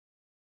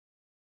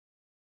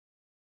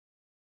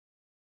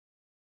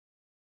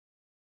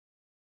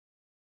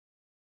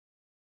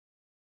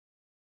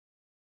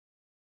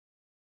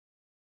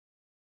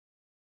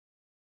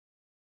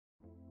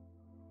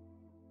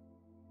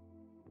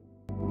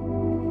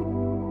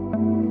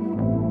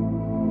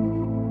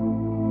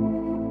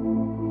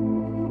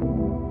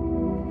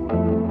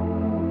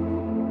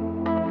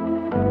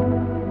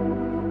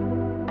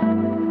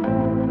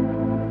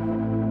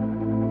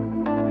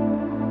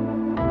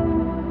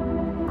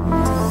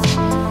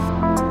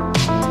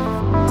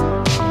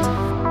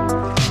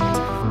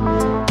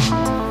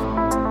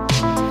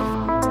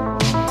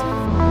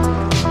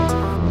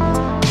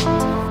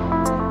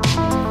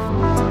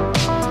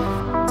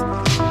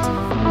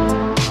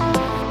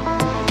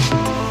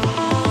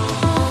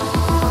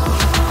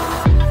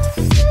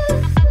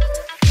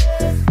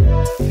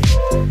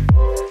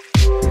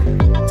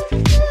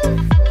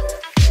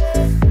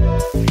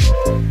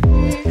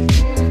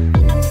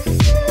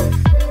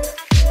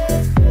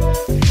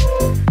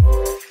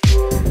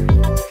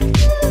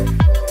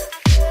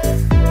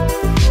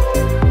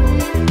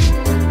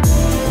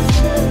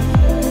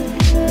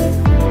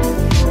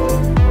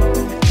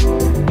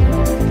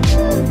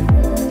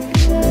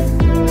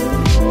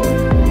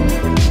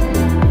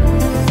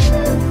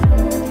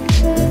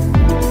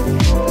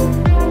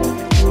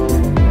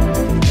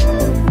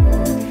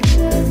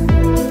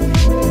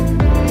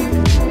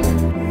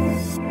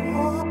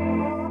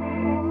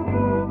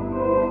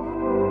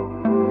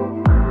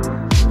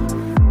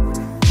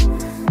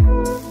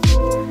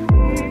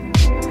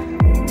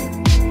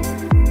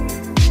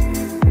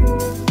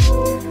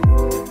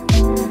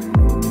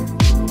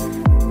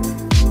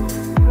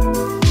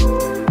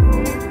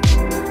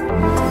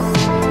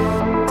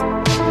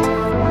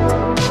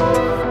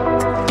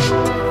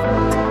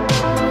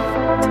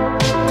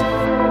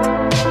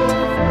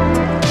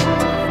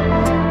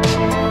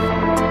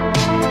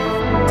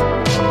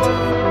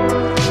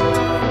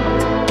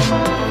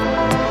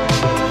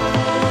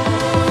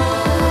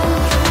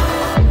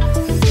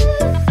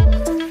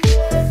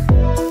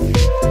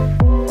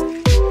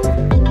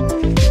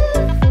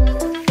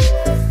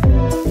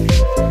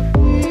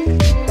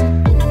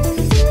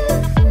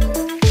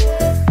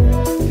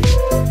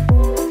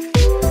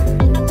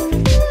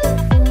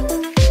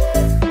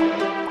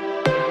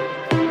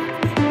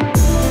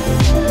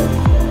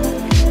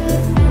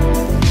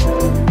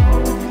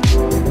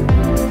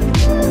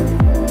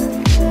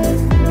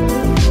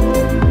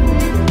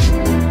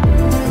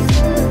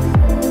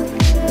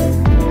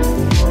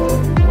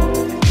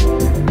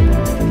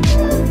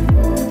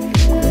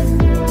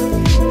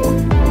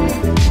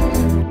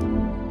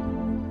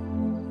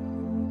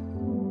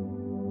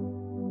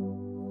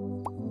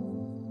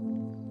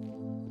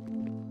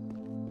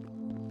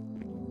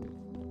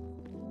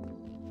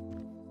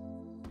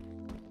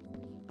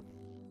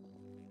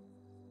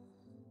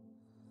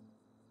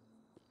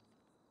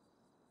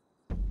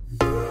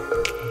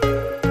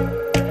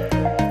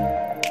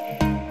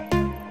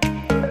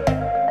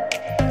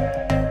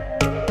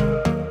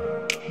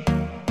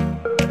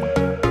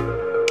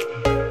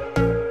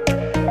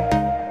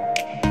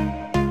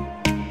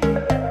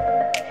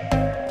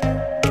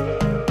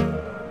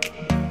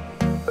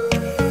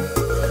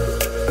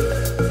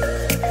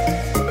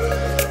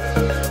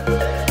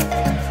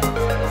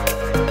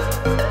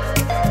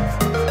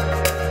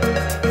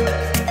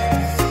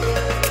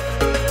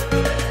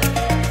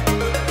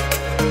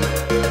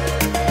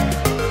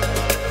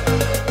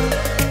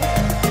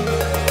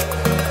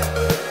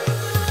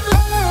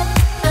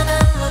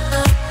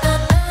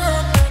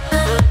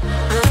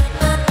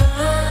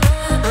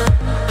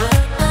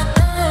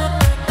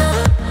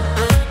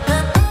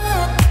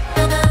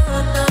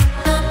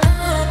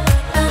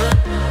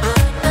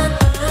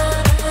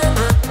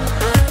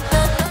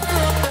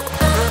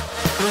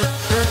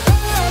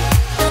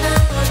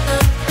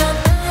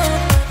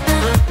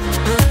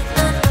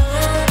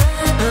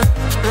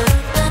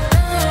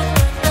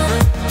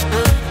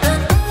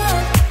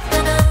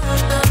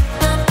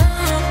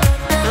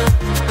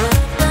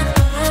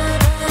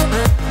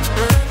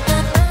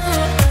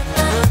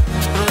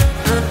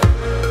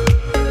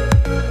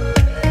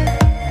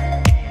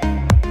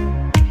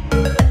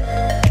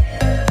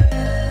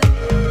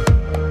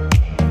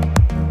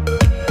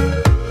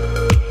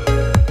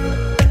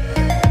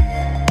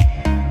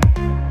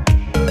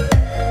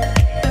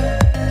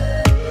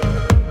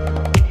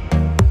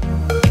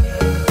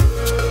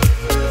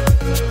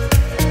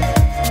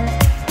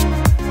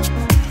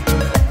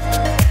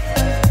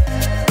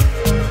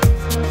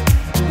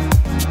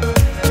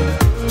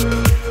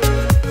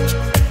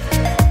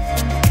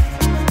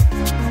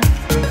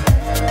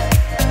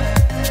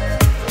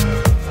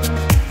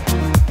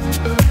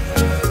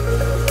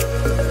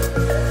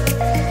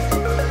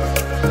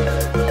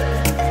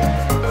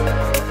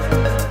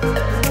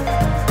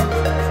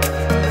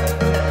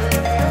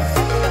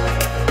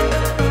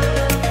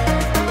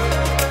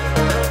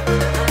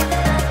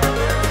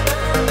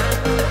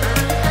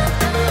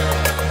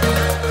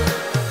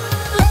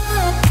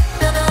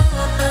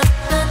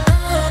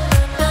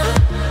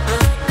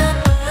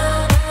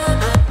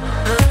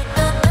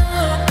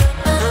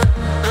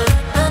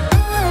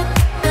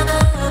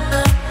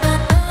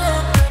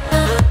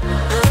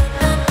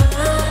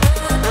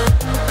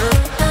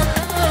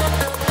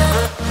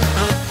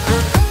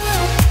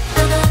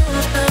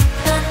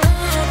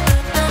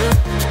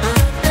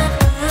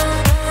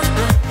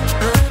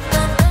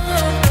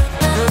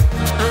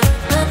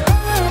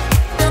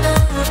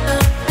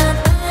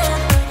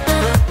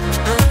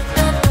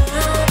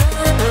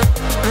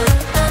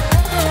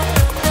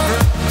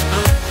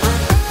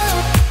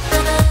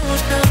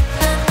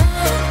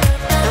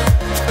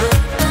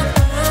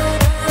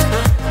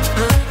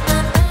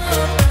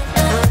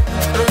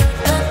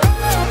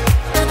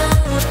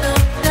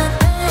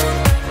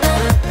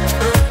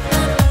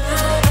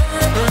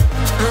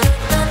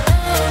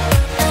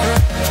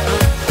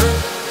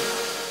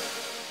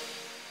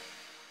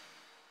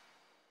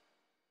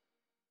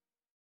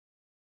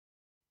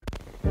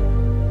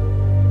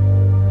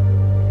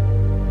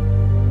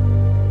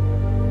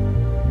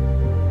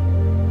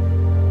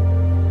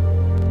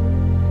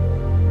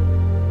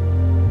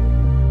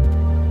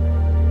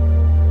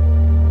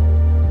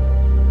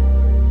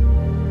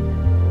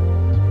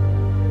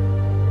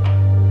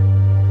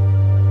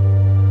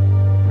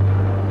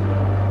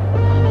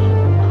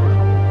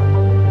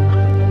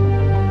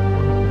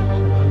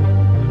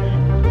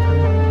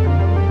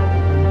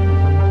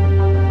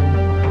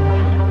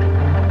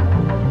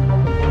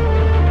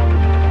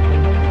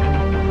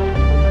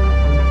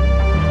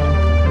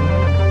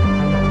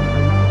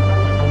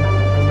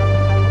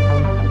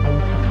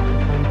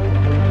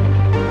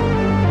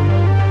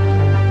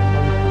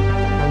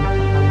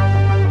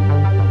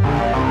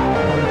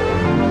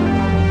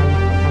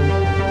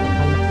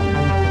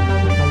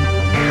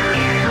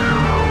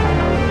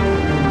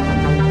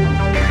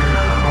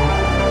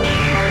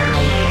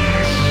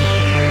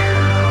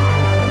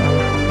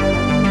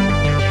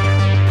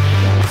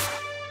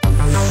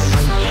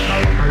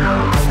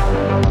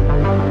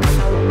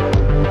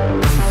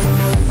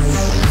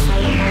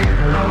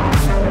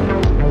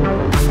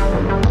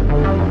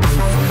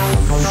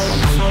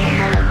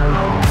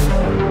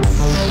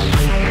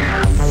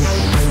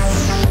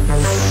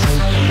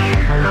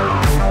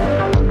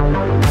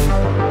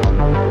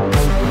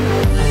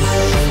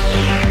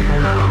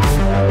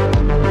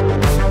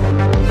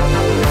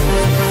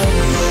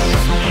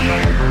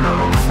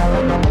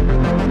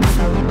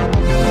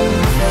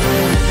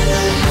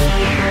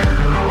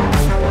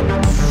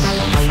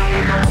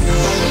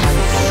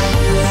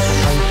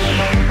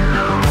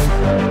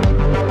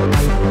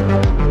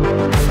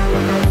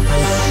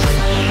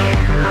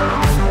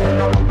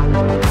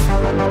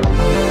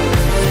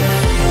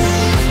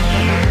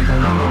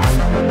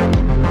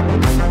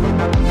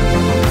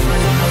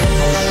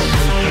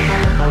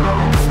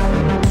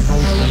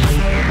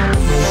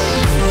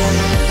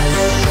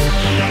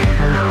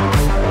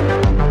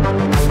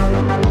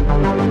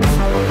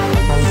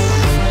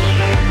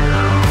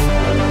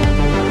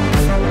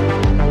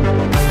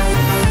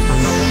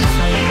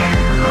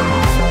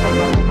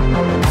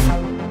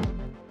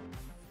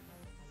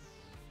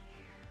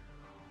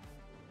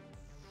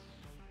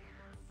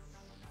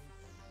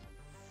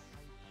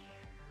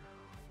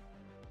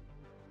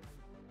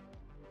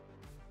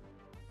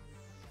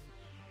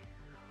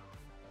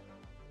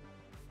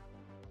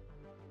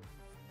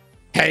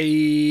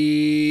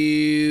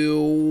Hey,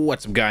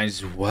 what's up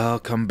guys?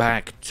 Welcome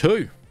back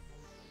to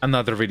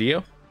another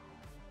video. How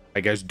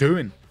you guys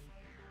doing?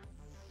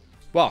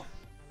 Well,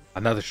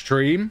 another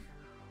stream.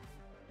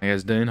 How you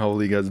guys doing?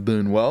 Hopefully you guys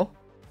doing well.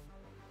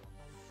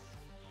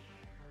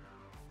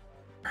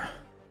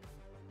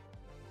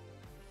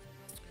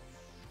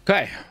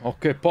 Okay,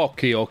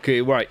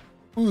 okay, right.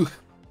 Ooh,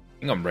 I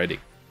think I'm ready.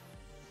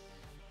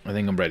 I'm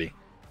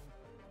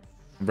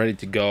ready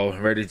to go,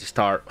 ready to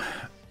start.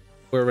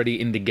 We're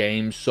already in the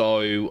game,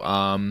 so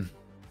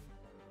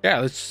yeah,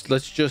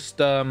 let's just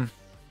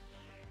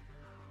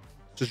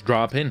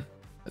drop in.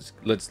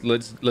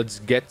 Let's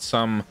get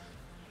some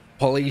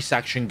police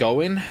action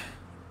going.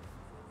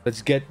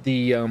 Let's get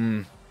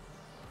the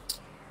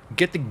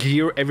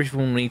gear, everything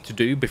we need to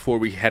do before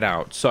we head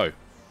out. So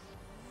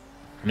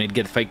we need to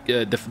get fake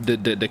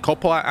the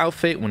cop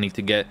outfit. We need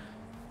to get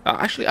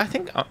actually I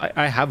think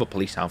I have a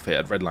police outfit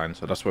at Redline,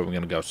 so that's where we're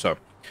gonna go. So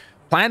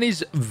plan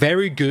is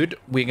very good.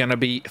 We're gonna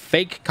be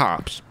fake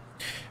cops.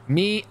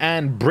 Me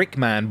and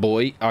Brickman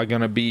Boy are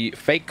gonna be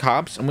fake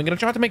cops, and we're gonna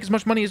try to make as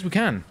much money as we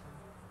can,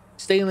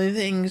 stealing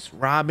things,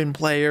 robbing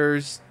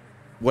players,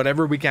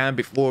 whatever we can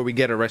before we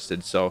get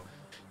arrested. So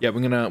yeah, we're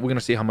gonna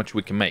see how much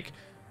we can make.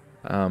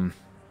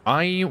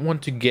 I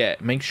want to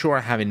make sure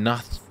I have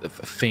enough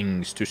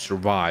things to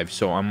survive.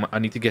 So I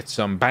need to get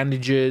some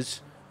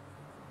bandages.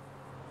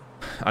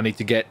 I need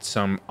to get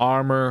some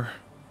armor.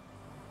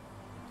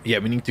 Yeah,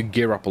 we need to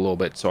gear up a little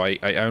bit. So I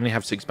only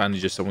have 6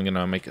 bandages, so we're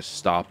gonna make a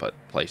stop at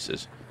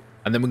places,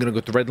 and then we're gonna go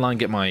to Redline,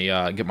 get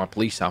my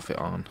police outfit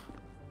on.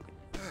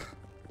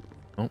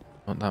 Oh,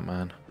 not that,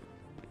 man.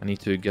 I need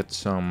to get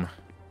some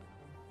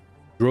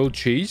grilled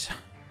cheese.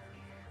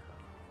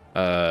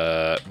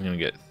 I'm gonna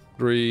get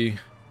 3.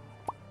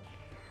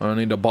 I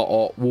need a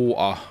bottle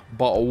of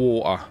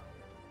water.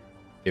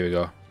 Here we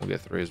go. We'll get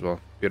 3 as well.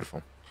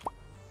 Beautiful.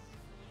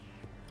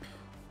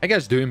 How you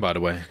guys doing, by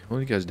the way? What are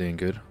you guys doing?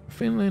 Good.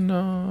 Feeling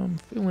all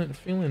right.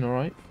 Feeling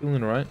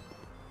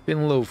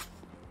a little.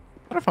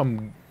 I don't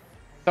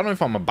know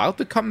if I'm about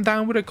to come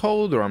down with a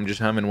cold or I'm just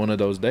having one of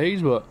those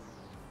days, but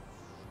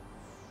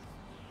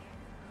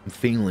I'm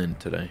feeling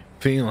today.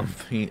 I'm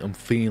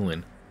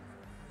feeling.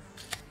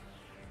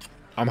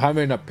 I'm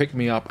having a pick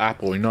me up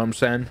apple. You know what I'm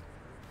saying?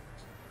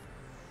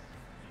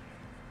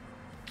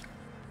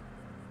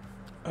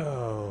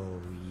 Oh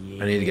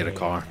yeah. I need to get a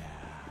car.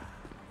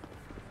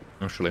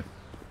 Actually.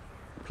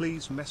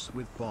 Please mess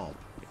with Bob.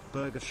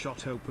 Burger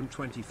shop open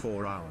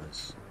 24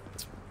 hours.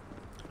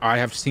 I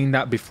have seen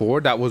that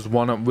before. That was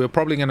one of... We're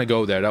probably going to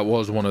go there. That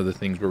was one of the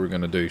things we were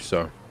going to do,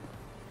 so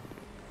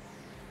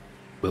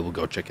we'll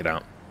go check it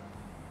out.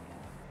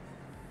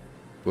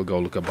 We'll go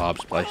look at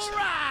Bob's place.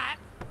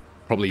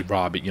 Probably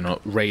rob it, you know,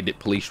 raid it,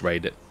 police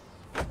raid it.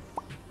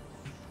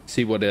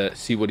 See what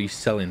he's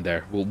selling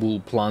there. We'll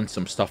plant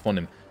some stuff on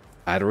him.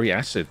 Battery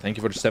acid. Thank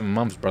you for the 7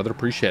 months, brother.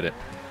 Appreciate it.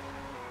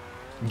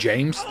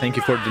 James, thank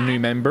you for the new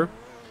member.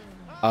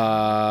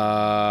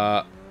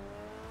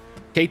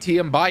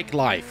 KTM Bike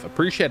Life,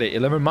 appreciate it.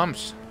 11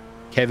 months.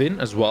 Kevin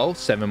as well,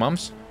 7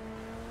 months.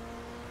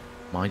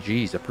 My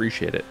G's,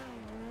 appreciate it.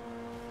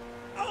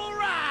 All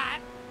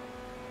right.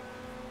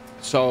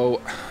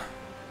 So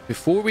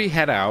before we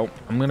head out,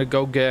 I'm gonna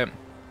go get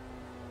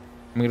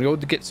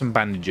some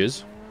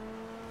bandages.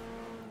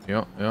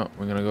 Yeah,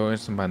 we're gonna go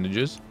get some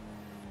bandages,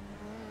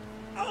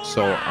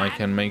 so I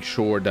can make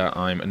sure that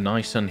I'm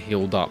nice and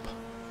healed up.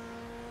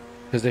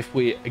 Because if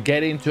we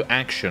get into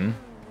action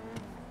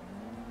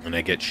and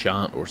I get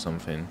shot or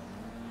something,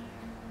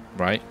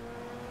 right?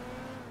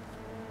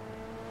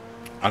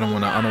 I don't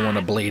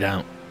wanna bleed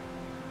out.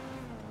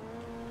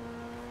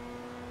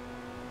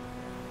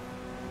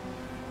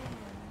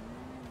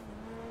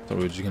 So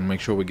we're just gonna make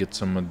sure we get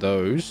some of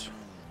those.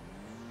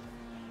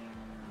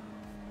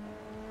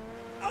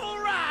 All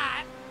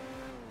right.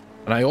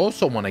 And I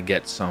also want to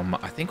get some.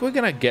 I think we're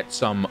gonna get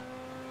some.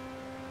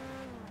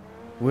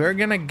 We're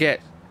gonna get.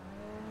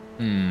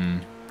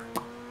 I'm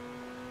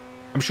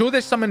sure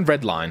there's some in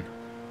Redline.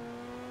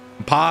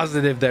 I'm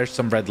positive there's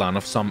some Redline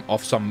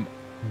of some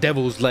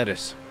devil's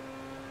lettuce.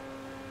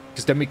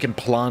 Because then we can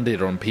plant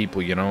it on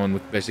people, you know, and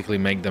we basically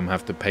make them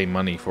have to pay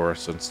money for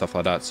us and stuff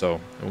like that. So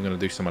we're gonna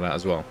do some of that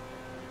as well.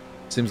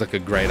 Seems like a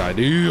great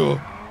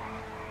idea.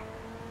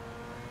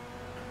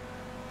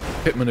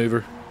 Pit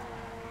maneuver.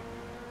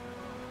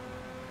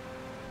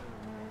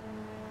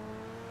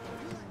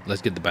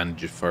 Let's get the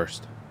bandages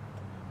first.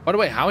 By the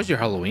way, how was your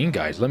Halloween,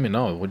 guys? Let me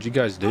know. What'd you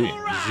guys do?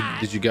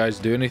 Did you guys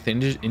do anything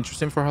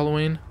interesting for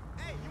Halloween?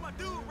 Hey, you my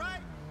dude,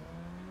 right?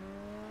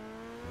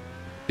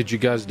 Did you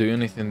guys do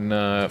anything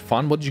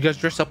fun? What did you guys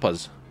dress up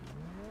as?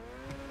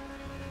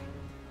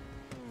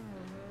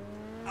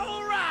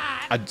 All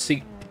right.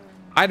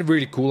 I had a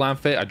really cool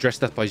outfit. I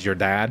dressed up as your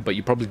dad, but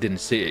you probably didn't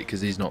see it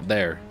because he's not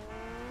there.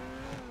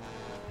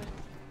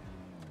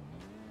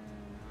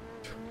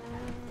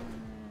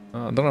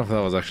 I don't know if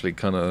that was actually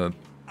kind of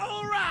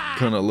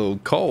a little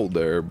cold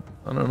there.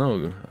 I don't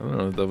know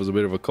if that was a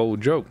bit of a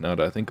cold joke now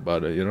that I think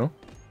about it, you know.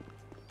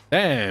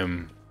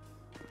 Damn.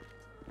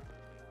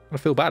 I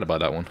feel bad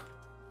about that one.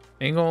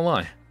 Ain't gonna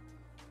lie.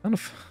 Kind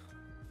of.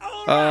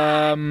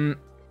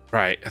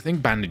 Right. I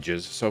think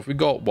bandages. So if we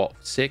got what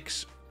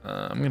 6,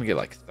 I'm gonna get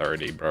like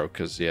 30, bro.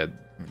 Cause yeah,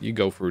 you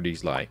go through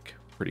these like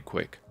pretty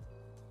quick.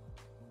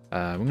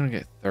 We're gonna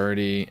get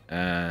 30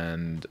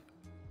 and.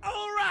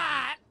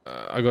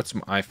 I got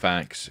some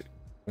IFAKs.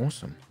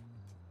 Awesome.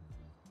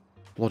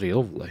 Bloody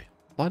lovely.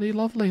 Bloody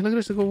lovely. Look at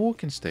this little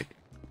walking stick.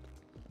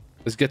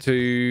 Let's get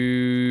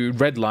to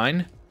red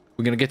line.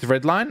 We're going to get to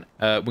red line.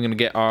 We're going to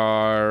get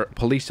our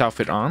police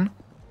outfit on.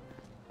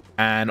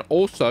 And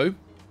also,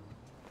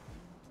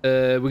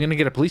 we're going to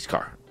get a police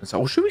car.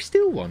 So, should we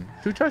steal one?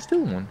 Should we try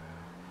stealing one?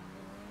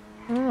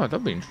 I don't know.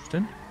 That'd be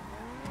interesting.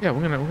 Yeah,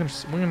 we're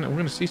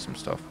gonna see some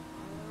stuff.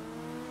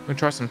 We're going to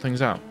try some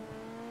things out.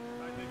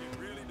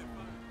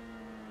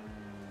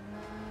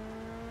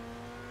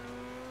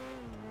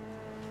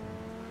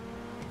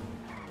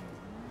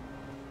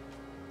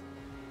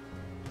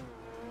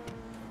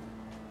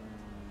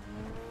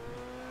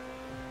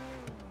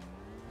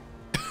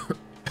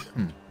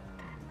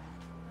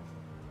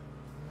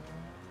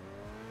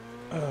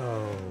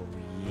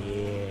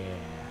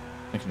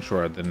 Making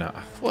sure I didn't.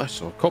 I thought I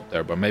saw a cop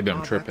there, but maybe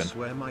I'm tripping. That's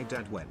where my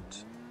dad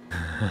went.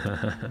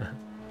 That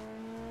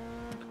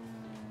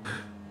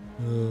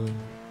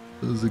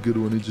was a good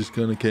one. It just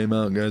kind of came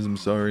out, guys. I'm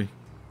sorry.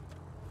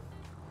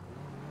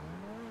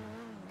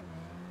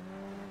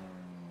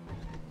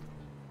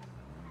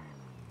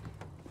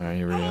 Alright,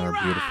 here we are.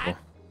 Beautiful.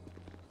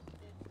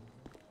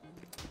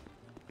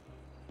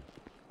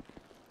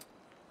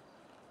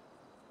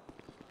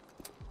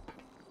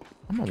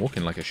 Why am I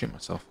walking like I shit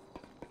myself?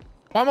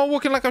 Why am I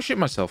walking like I shit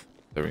myself?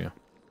 There we go.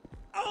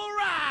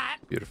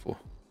 Alright. Beautiful.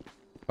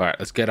 Alright,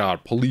 let's get our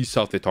police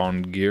outfit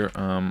on gear.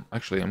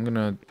 Actually, I'm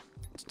gonna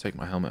take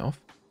my helmet off.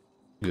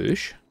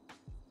 Goosh.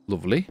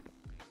 Lovely.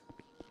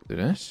 Do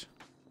this.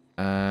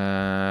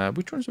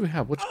 Which ones do we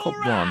have? What's cop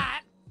 1?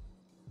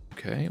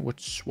 Okay,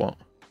 what's what?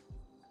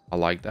 I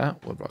like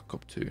that. What about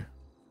cop 2?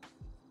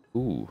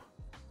 Ooh.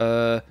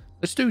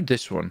 Let's do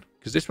this one.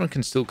 Because this one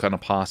can still kind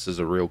of pass as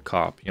a real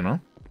cop, you know?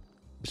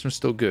 This one's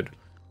still good.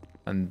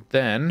 And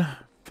then,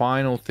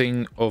 final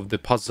thing of the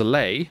puzzle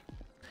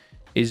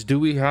is do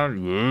we have...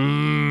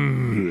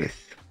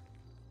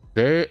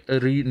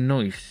 Very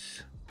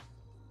nice.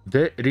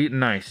 Very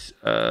nice.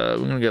 We're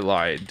going to get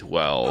like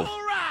 12.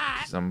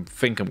 I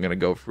think I'm going to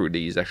go through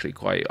these actually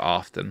quite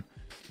often.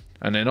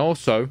 And then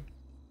also,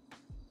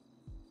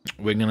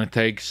 we're going to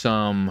take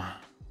some...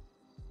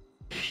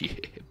 Yeah,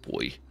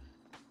 boy.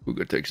 We're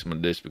going to take some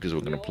of this because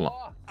we're going to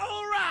plot.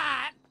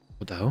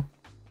 What the hell?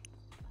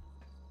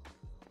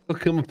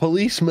 Look, I'm a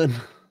policeman.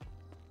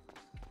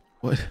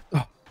 What?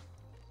 Oh.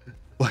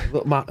 What?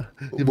 Look, Matt,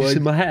 have you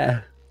seen my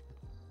hair?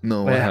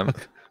 No, I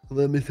haven't.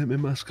 Let me take my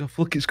mask off.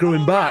 Look, it's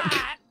growing back.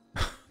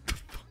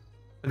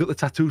 I got the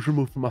tattoos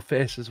removed from my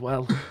face as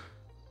well.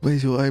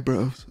 Where's your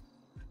eyebrows?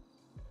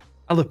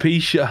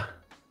 Alopecia.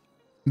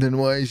 Then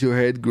why is your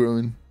head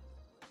growing?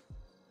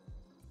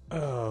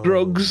 Oh,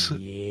 drugs.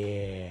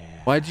 Yeah.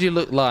 Why do you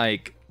look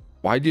like...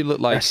 Why do you look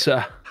like... Yes,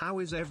 sir. How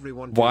is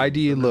everyone? Why do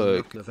you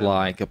look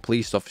like a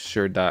police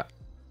officer that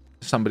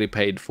somebody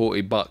paid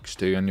 $40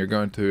 to and you're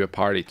going to a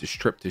party to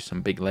strip to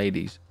some big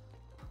ladies?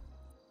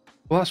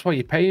 Well, that's what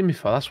you're paying me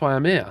for. That's why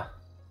I'm here.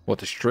 What,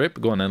 to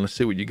strip? Go on then, let's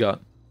see what you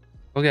got.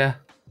 Okay.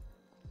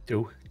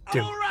 Do.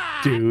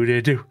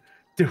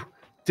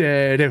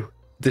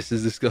 This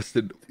is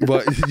disgusting.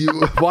 Why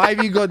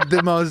have you got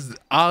the most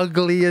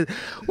ugly...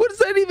 What does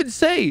that even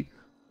say?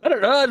 I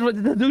don't know. I just went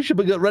to the douche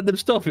and got random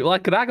stuff. It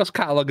like an Argos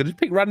catalogue. I just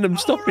pick random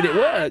stuff and it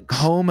works.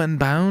 Home and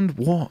bound?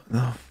 What?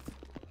 I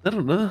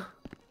don't know.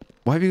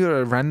 Why have you got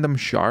a random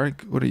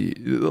shark? What are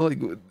you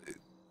like?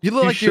 You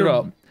look like shut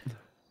up.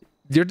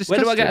 You're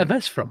disgusting. Where do I get a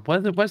vest from?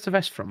 Where's the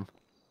vest from?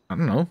 I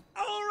don't know.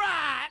 All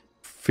right.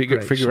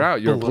 Figure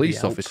out. You're a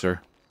police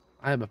officer.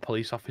 I am a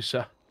police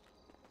officer.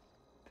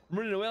 I'm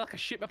running away like I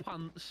shit my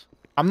pants.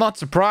 I'm not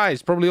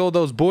surprised. Probably all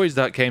those boys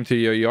that came to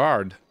your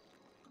yard.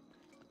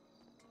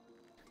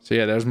 So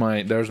yeah, there's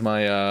my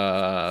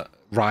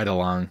ride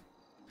along.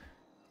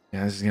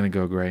 Yeah, this is gonna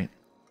go great.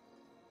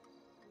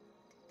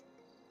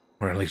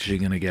 We're literally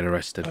gonna get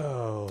arrested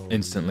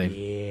instantly.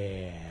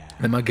 Yeah.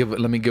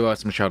 Let me give out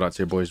some shout outs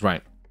here, boys.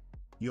 Right.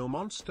 Your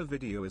monster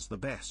video is the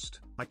best.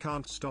 I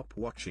can't stop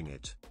watching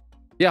it.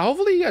 Yeah,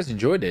 hopefully you guys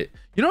enjoyed it.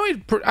 You know,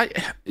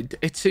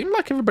 it seemed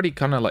like everybody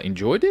kind of like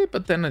enjoyed it,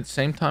 but then at the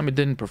same time it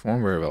didn't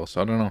perform very well.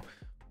 So I don't know,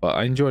 but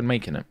I enjoyed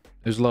making it.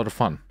 It was a lot of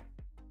fun.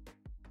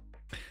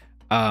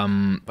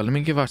 But let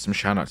me give out some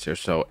shout outs here.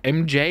 So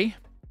MJM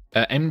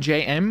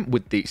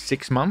with the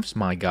 6 months,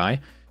 my guy.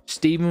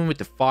 Steven with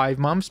the 5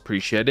 months,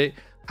 appreciate it.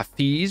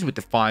 Hafiz with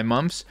the 5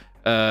 months.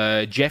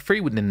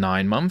 Jeffrey with the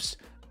 9 months.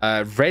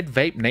 Red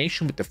Vape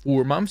Nation with the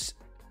 4 months.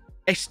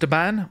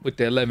 Esteban with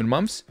the 11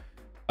 months.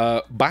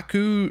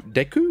 Baku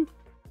Deku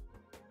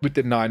with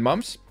the 9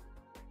 months.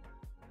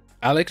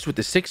 Alex with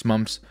the 6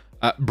 months.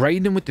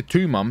 Braden with the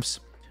 2 months.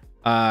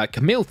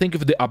 Camille, thank you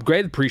for the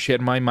upgrade.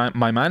 Appreciate my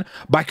man.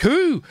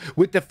 Baku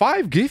with the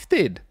 5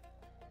 gifted.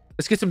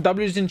 Let's get some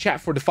W's in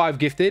chat for the 5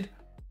 gifted.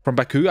 from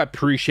Baku. I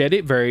appreciate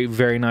it. Very,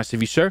 very nice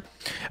of you, sir.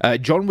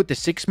 John with the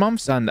 6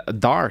 months, and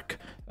Dark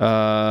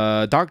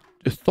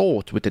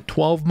Thought with the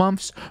 12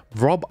 months.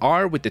 Rob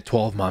R with the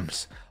 12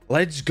 months.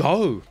 Let's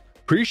go.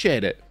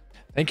 Appreciate it.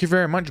 Thank you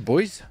very much,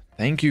 boys.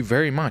 Thank you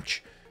very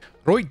much.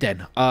 Right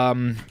then.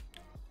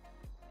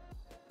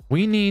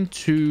 We need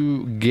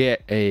to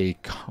get a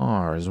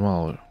car as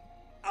well.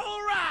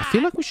 I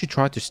feel like we should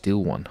try to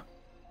steal one.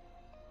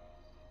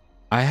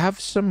 I have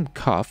some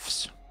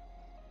cuffs.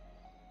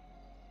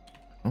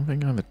 I don't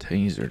think I have a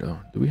taser though.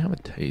 Do we have a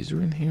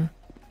taser in here?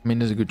 I mean,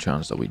 there's a good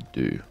chance that we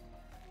do.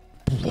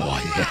 Boy,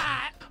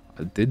 I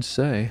did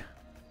say.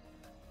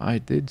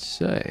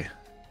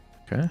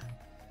 Okay.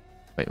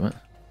 Wait, what?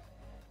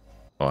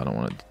 Oh, I don't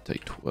want to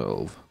take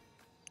 12.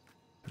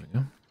 There we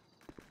go.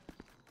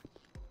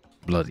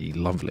 Bloody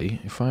lovely.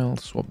 If I'll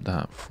swap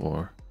that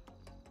for...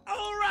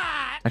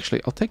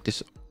 Actually, I'll take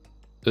this.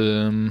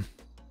 You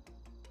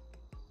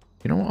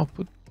know what? I'll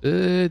put...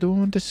 do I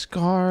want the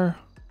scar?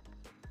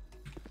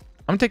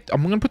 I'm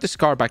gonna put the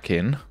scar back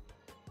in.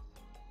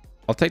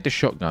 I'll take the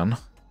shotgun.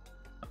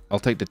 I'll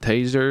take the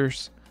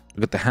tasers.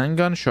 We got the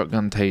handgun,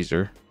 shotgun,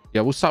 taser.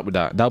 Yeah, we'll start with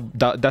that.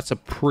 That's a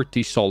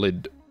pretty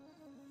solid...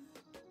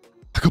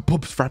 I got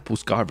Bob's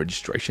Frapple's car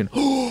registration.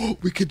 Oh,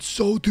 we could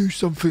so do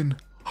something.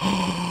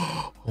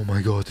 Oh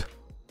my god.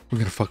 We're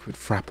gonna fuck with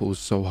Frapples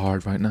so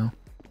hard right now.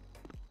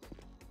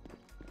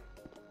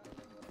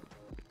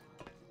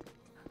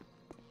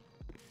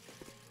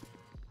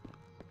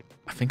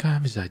 I think I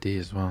have his ID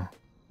as well.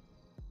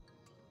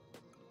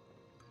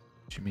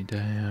 Jimmy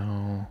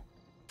Dale.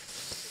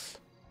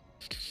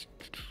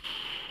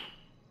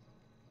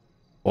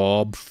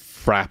 Bob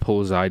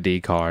Frapple's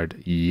ID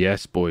card.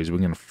 Yes, boys.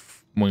 We're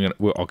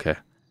okay.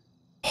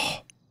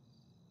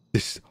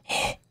 This.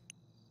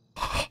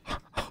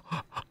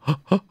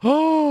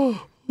 Oh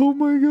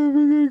my god,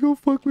 we're gonna go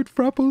fuck with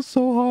Frapples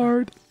so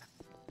hard.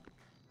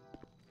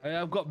 Hey,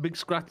 I've got Big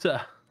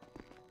Scratter.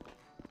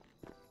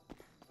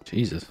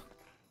 Jesus.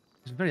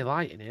 It's very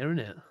light in here, isn't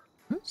it?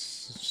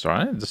 It's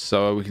alright, just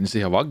so we can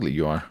see how ugly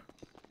you are.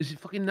 Is it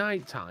fucking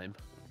night time?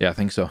 Yeah, I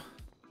think so.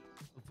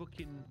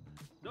 Fucking...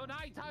 No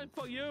night time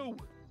for you!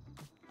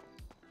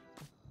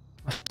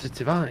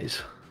 Sensitive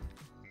eyes.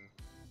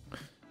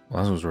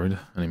 Well, that was rude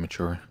and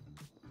immature.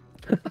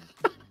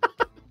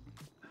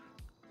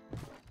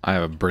 I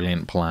have a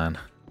brilliant plan.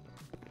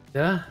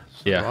 Yeah?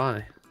 So Yeah. do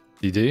I.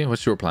 You do?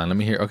 What's your plan? Let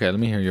me hear. Okay, let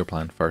me hear your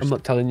plan first. I'm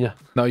not telling you.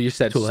 No, you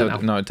said so.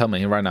 No, tell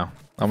me right now.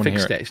 I want to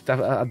hear it.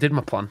 I did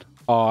my plan.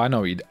 Oh, I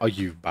know you. Oh,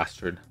 you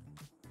bastard.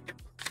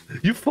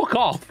 You fuck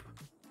off.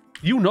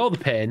 You know the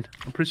pain.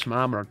 I'm putting some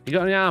armor on. You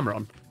got any armor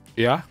on?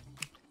 Yeah.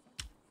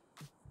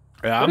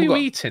 Yeah. What are you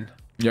eating?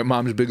 Your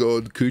mom's big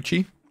old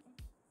coochie.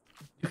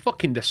 You're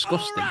fucking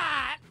disgusting.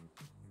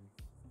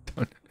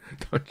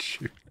 Don't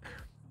shoot.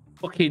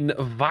 Fucking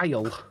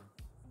vile.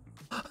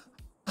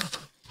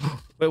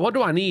 Wait, what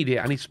do I need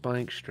here? I need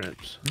spike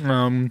strips.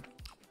 God,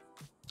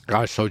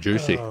 so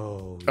juicy.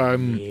 Oh,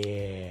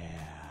 yeah.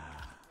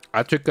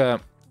 I took a.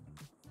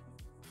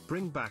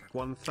 Bring back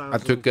 1,000 I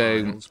took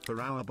a. miles per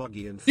hour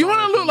buggy and You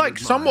want to look like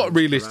 500 somewhat miles per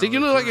realistic. You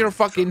hour look like you're ground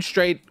fucking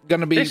straight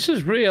gonna be. This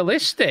is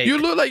realistic. You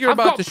look like you're I've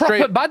about got to proper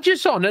straight.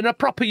 badges on and a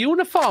proper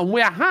uniform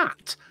with a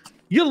hat.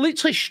 You're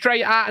literally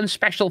straight out in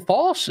special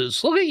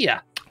forces. Look at you.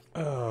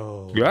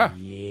 Oh, Yeah.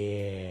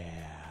 yeah.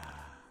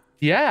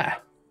 Yeah.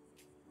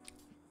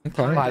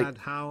 Okay. Like, Dad,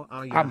 how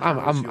are you? I'm How's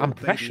your baby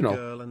professional.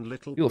 girl and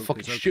little You look poop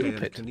fucking is okay, and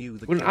stupid. can you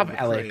the We don't have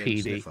killer crayon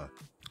LAPD. sniffer?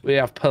 We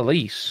have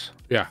police.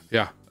 Yeah.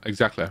 Yeah.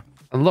 Exactly.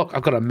 And look,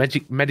 I've got a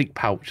medic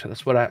pouch.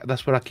 That's where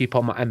I keep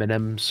all my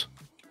M&Ms.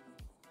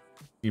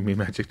 You mean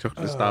magic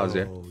chocolate stars,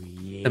 yeah? Oh,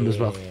 yeah. Them as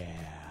well.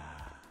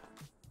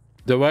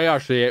 The way I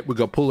see it, we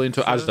got pull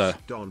into Asda.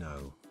 First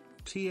Dono.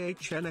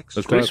 THNX.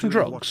 Let's go. Some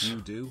drugs. What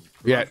you do.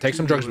 Yeah, Love take to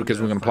some drugs you because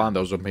and we're gonna your plant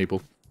those on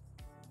people.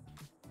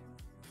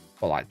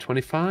 For like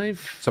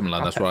 25? Something like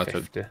I'll that's what I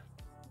take took. 50.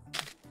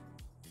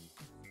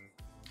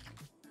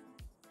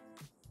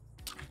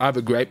 I have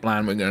a great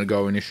plan we're gonna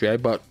go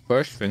initiate, but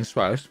first things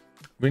first,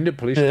 we need a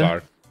police Yeah.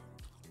 car.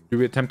 Do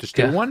we attempt to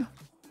steal Yeah. one?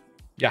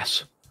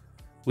 Yes.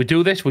 We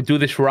do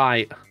this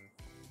right.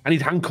 I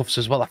need handcuffs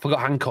as well. I forgot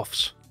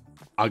handcuffs.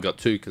 I got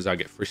two because I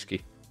get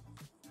frisky.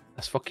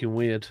 That's fucking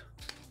weird.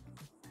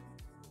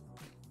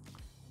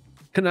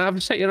 Can I have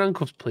a set your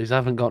handcuffs, please? I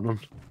haven't got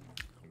none.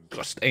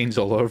 Got stains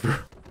all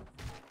over.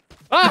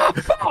 Oh,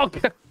 fuck!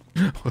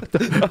 What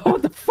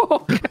the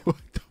fuck?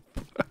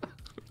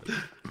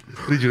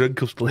 Need your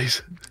handcuffs, please.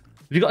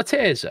 Have you got a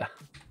taser?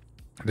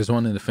 There's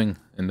one in the thing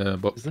in the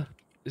box.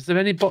 Is there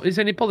any bullets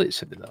in it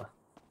though?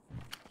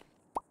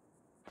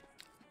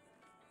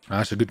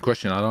 That's a good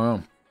question. I don't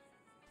know.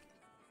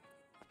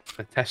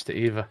 I test it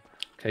either.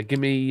 Okay, give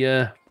me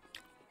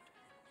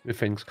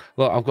things.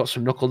 Look, I've got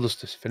some knuckle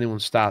dusters. If anyone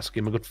starts,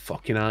 give them a good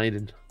fucking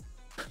hiding.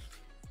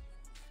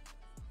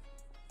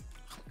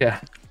 Yeah.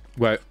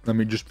 Wait, let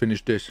me just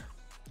finish this.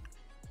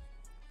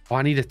 Oh,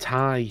 I need a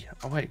tie.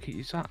 Oh wait,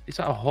 is that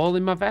a hole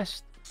in my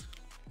vest?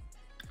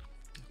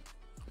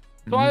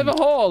 Do I have a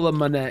hole in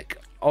my neck?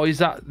 Or is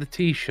that the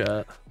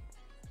t-shirt?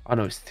 I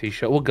know it's the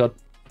t-shirt. We're good.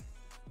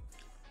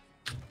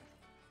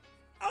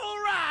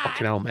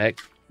 Fucking hell, mate.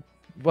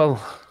 Well,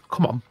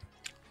 come on.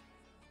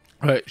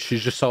 Right,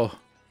 she's just so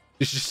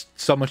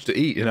much to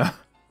eat, you know.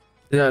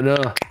 Yeah, no.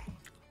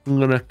 I'm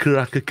gonna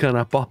crack a can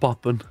of pop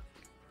up and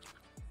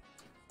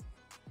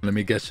Let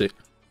me guess it.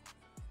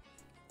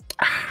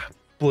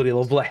 bloody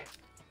lovely.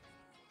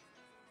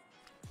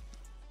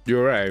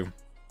 You're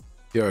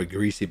a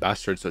greasy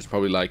bastard, so it's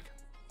probably like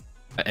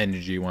an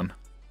energy one.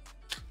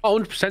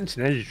 100%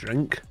 an energy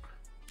drink.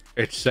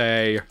 It's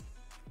a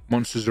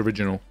Monsters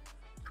Original.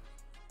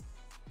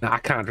 Nah, I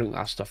can't drink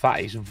that stuff.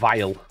 That is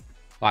vile.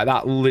 Like,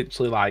 that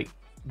literally, like,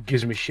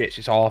 gives me shits.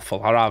 It's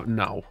awful. I don't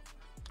know.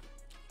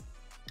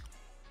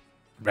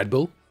 Red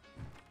Bull?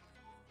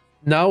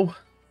 No.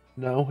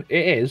 No,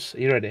 it is. Are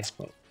you ready?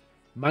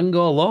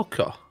 Mango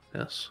Loco.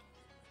 Yes.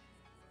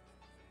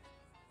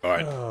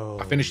 Alright.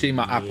 I finished eating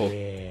my apple.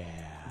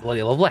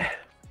 Bloody lovely.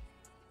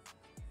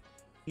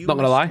 You Not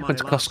gonna lie, missed went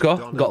to my last Costco,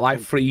 Donald got like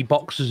Trump. 3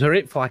 boxes of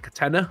it for like a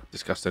tenner.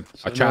 Disgusting.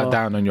 So I chowed no.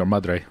 down on your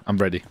madre. I'm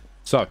ready.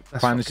 So,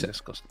 That's finally, fucking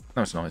disgusting.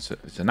 no, it's not.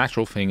 It's a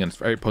natural thing, and it's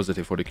very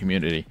positive for the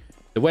community.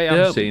 The way I'm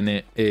Yep. seeing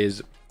it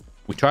is,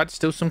 we tried to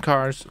steal some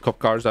cars, a couple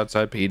cars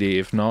outside PD.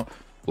 If not,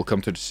 we'll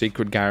come to the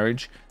secret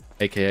garage,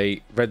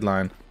 aka Red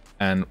Line,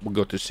 and we'll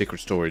go to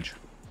secret storage.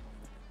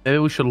 Maybe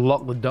we should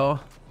lock the door.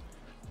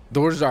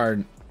 Doors are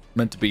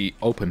meant to be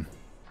open.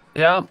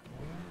 Yeah.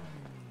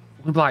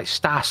 We'd be like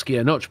Starsky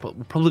and Hutch, but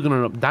we're probably gonna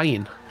end up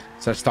dying.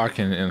 So Stark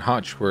and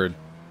Hutch, we're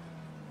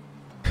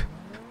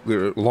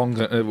long,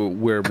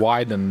 we're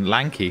wide and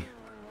lanky.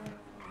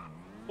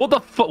 What the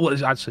fuck? What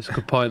is actually? It's a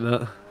good point.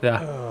 That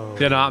yeah,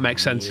 yeah, no, that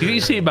makes sense. You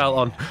get your seatbelt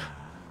on.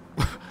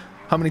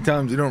 How many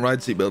times you don't ride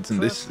seatbelts in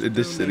this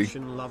city?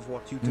 Donation, love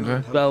what you do, Okay.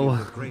 and hope Well, you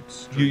have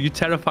great Your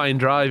terrifying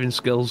driving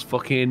skills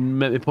fucking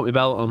make me put my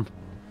belt on.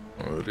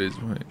 Oh, it is.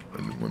 Wait, I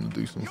didn't want to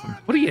do something.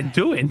 What are you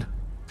doing?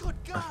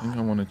 I think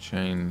I want to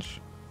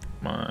change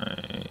my.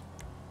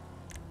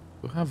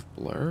 Do I have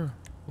blur?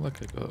 I feel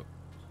like I got.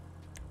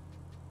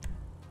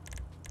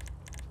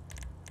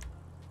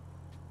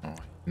 Oh, I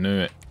knew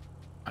it.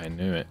 I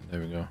knew it. There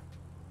we go.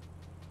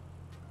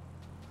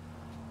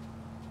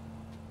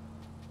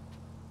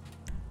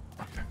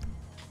 Okay.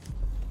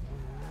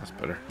 That's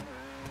better.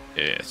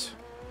 Yes.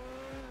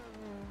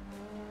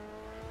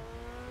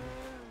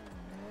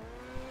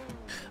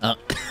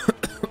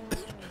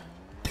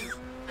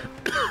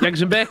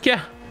 Eggs and bacon?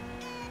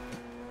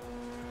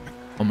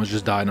 Almost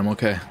just died. I'm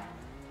okay.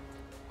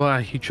 Why?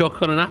 You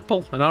choke on an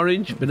apple, an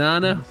orange,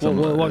 banana?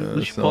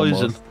 What's your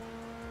poison?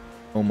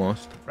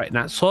 Almost. Right,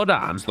 now slow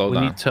down. Slow we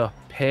down. need to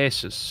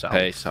pace ourselves.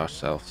 Pace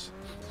ourselves.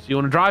 So you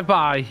want to drive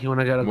by? You want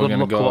to get a We're good gonna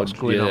look go. at what's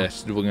going on?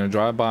 Yes, we're gonna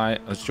drive by.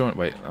 Let's join.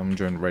 Wait, I'm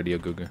joining Radio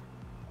Google.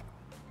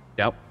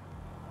 Yep.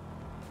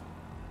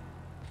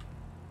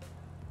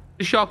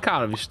 Is your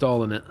car? Have you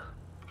stolen it?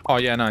 Oh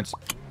yeah, no, it's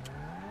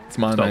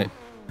mine, Stolen. mate.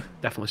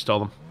 Definitely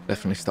stolen.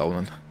 Definitely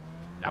stolen.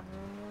 Yep.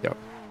 Yep.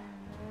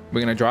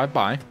 We're gonna drive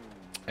by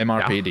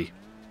MRPD.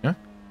 Yeah.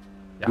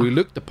 Yeah. We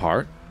look the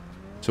part,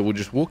 so we'll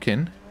just walk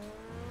in,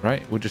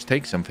 right? We'll just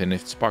take something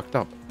if it's sparked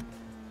up.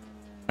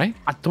 Right?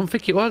 I don't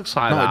think it works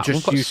like No, that. just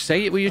We've got you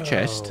say it with your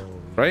chest,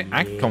 right?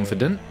 Act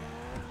confident.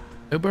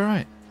 It'll be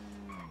alright.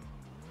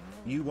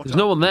 You what There's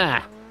no one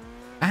there.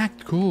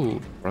 Act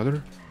cool,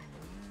 brother.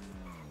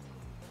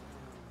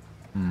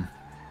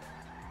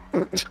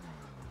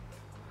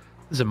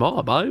 There's a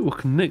motorbike. We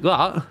can nick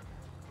that.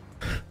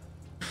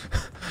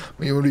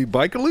 You want to be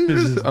biker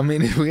losers? I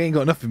mean, we ain't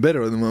got nothing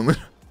better at the moment.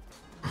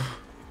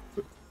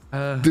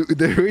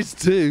 There is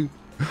two.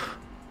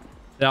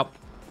 Yep.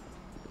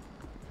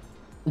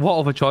 What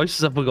other choices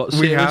have we got?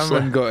 We Seriously?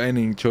 haven't got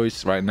any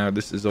choice right now.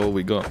 This is all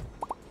we got.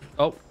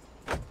 Oh.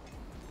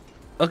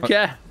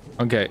 Okay.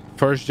 Okay,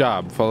 first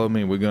job. Follow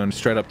me. We're going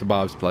straight up to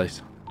Bob's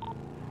place.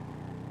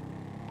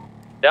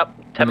 Yep.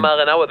 10 mile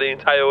an hour the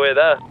entire way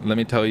there. Let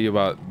me tell you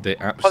about the Oh,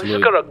 this absolute.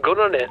 has got a gun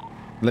on it.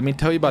 Let me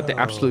tell you about the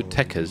absolute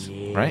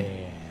techers, right?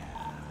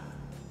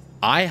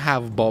 I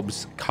have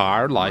Bob's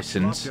car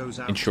license,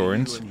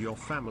 insurance,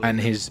 and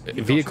his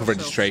vehicle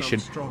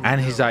registration,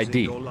 and his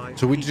ID.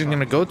 So we're just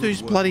gonna go to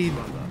his bloody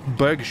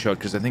burger shop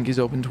because I think he's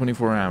open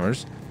 24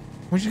 hours.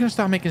 We're just gonna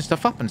start making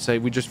stuff up and say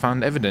we just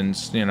found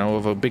evidence, you know,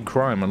 of a big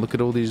crime, and look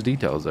at all these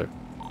details there.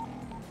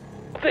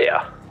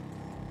 There.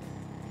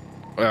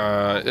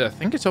 I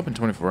think it's open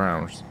 24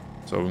 hours.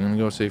 So we're gonna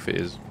go see if it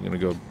is. We're gonna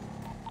go.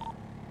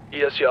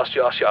 Yes, yes,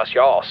 yes, yes,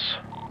 yes.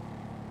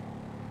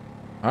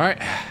 All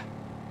right,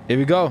 here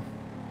we go.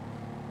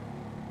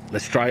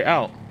 Let's try it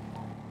out.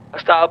 I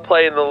started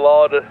playing the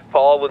Lord of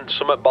Fallen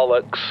Summit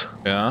Bollocks.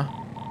 Yeah.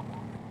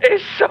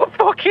 It's so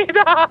fucking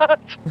hard.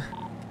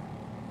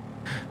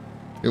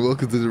 Hey,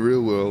 welcome to the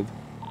real world.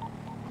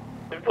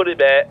 Funny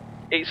mate,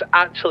 it's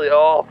actually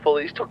awful.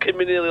 It's taken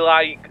me nearly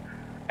like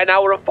an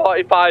hour and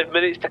 45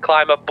 minutes to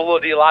climb a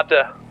bloody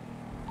ladder.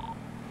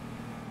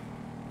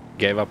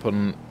 Gave up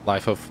on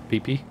life of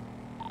PP.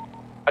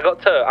 I'm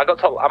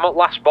at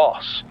last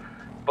boss,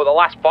 but the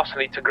last boss I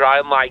need to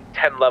grind like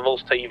 10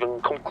 levels to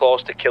even come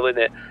close to killing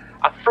it.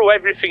 I threw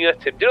everything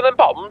at him. Do you know them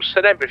bombs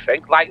and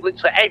everything? Like,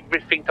 literally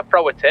everything to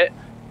throw at it.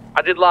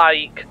 I did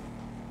like...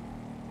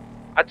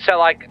 I'd say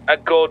like a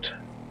good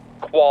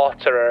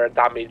quarter of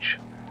damage.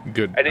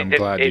 Good. And I'm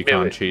glad you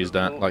can't cheese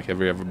that like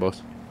every other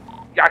boss.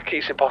 Yeah,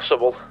 it's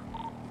impossible.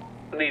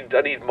 I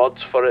need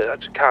mods for it. I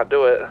just can't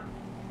do it.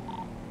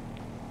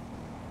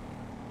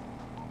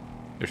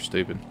 You're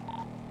stupid.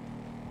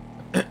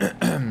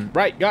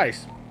 Right,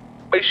 guys.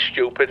 It's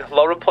stupid.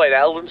 Lauren playing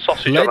Elden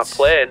sausage on a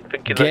plane,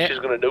 thinking that she's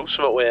going to do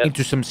something with it.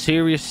 Into some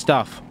serious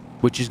stuff,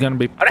 which is going to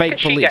be I fake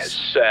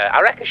police.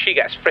 I reckon she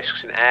gets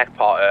frisks in the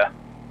airport.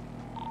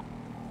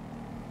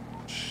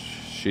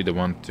 She the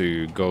one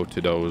to go to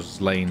those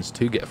lanes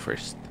to get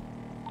frisked.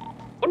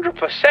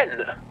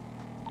 100%.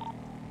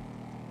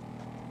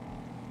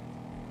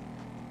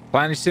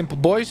 Plan is simple,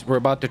 boys. We're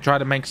about to try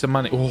to make some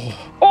money. Oh.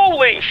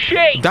 Holy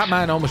shit! That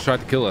man almost tried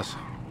to kill us.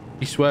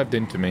 He swerved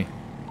into me.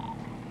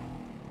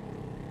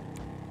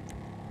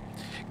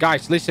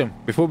 Guys, listen.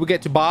 Before we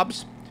get to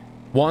Bob's,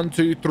 1,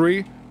 2,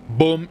 3,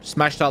 boom,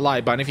 smash that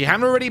like button. If you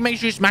haven't already, make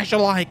sure you smash a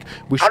like.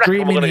 We're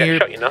streaming here,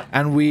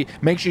 and we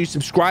make sure you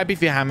subscribe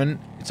if you haven't.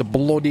 It's a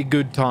bloody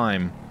good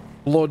time.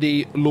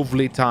 Bloody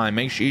lovely time.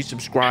 Make sure you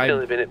subscribe. You've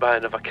nearly been hit by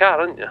another car,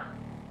 haven't you?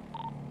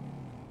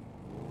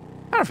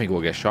 I don't think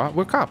we'll get shot.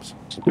 We're cops.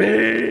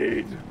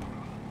 Speed!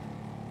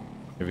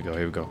 Here we go,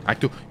 here we go.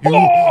 Act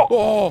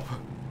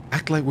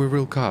Act like we're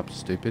real cops,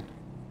 stupid.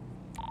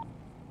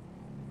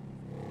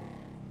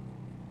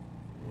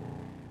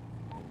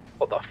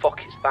 What the fuck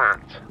is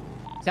that?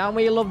 Tell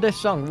me you love this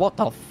song. What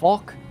the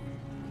fuck?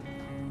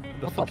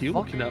 The fuck are you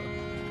looking at?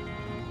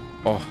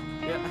 Oh.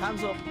 Yeah,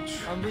 hands up.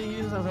 I'm being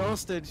used as a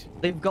hostage.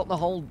 They've got the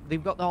whole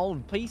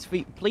police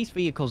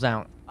vehicles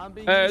out.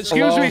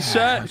 Excuse me,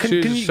 sir.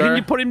 Can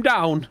you put him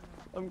down?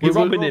 You're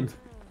robbing him.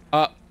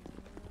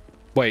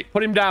 Wait.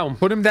 Put him down.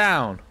 Put him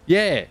down.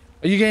 Yeah.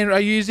 Are you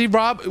easy,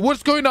 Rob?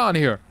 What's going on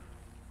here?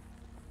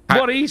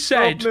 What he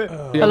said.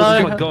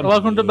 Hello.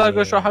 Welcome to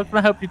Burger Show. How can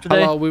I help you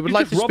today? Hello. We would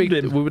like to speak.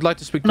 We would like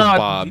to speak to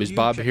Bob. Is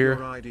Bob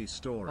here? I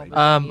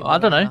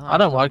don't know. I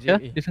don't work here.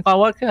 You think I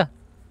work here?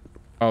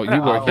 Oh,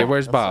 you work here.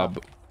 Where's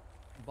Bob?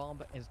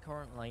 Bob is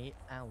currently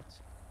out.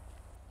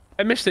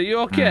 Hey, mister, you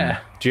okay?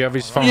 Do you have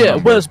his phone number? Yeah,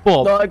 where's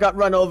Bob? No, I got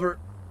run over.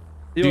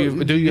 Do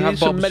you have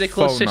some Bob's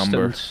medical phone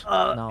number? assistance?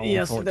 No,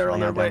 yes, they're on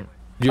their way.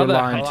 You're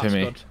lying to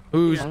me. Good.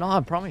 Who's? Yeah, no, I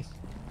promise.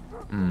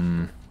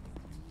 I'm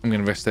gonna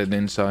investigate the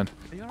inside.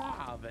 You're right,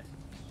 Harvey.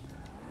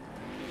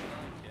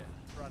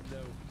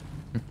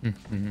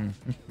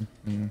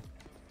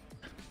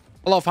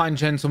 Hello, fine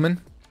gentlemen.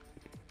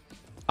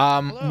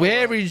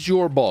 Where is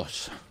your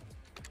boss?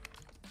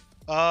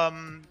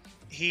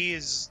 He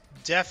is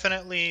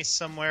definitely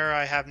somewhere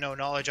I have no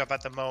knowledge of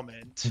at the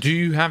moment. Do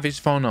you have his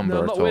phone number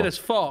No, at not all? weird as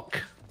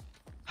fuck.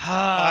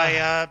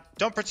 I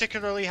don't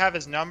particularly have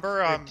his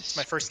number. It's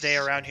my first day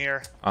around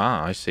here.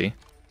 Ah, I see.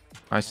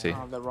 I see.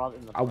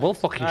 I will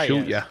fucking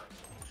shoot you.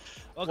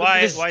 Why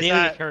is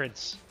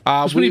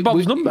that? We need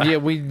Bob's number. Yeah,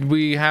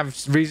 we have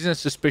reason to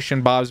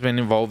suspicion Bob's been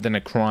involved in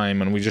a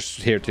crime, and we're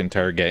just here to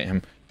interrogate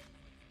him.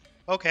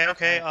 Okay.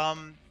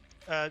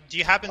 Do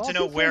you happen to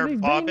know where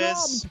Bob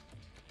is?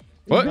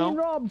 What? He's being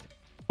robbed.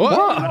 What?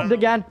 Robbed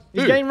again.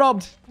 He's getting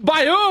robbed.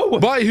 By who?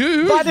 By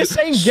who? By the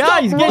same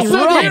guy. He's getting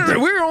robbed.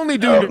 We're only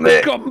doing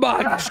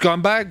Scumbag.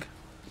 Scumbag.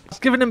 He's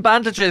giving him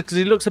bandages because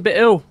he looks a bit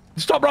ill.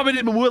 Stop robbing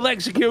him and we'll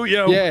execute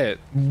you. Yeah.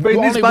 But he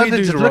needs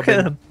bandages. Look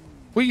at him.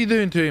 What are you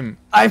doing to him?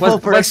 I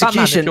vote for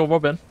execution. You're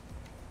robbing.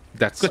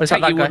 That's Good,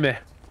 take you with me.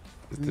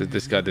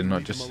 this guy did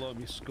not just.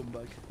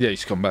 Yeah, you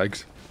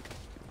scumbags.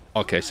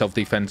 Okay,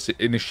 self-defense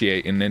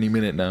initiating any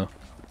minute now.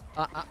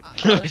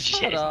 Oh,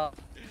 shit.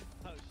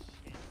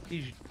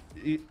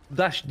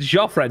 That's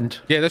your friend.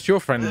 Yeah, that's your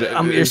friend.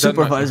 I'm your Is that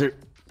not- supervisor.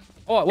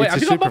 Oh wait, It's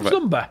have a you got Bob's supervi-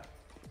 number?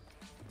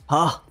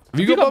 Huh? Have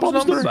you got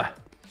Bob's number?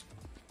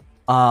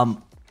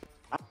 Oh.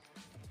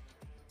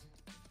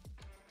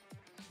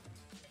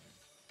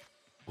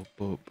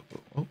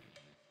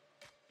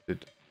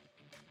 Good.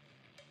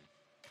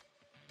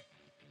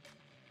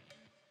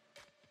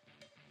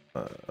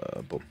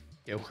 Boom.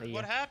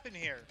 What happened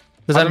here?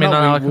 Does that mean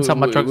I can sell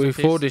my drugs? We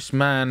fought this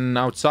man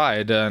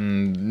outside,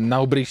 and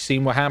nobody's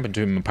seen what happened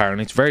to him.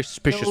 Apparently, it's very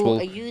suspicious. So, Well,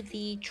 are you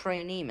the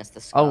trainee,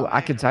 Mr. Scott? Oh,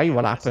 I can tell you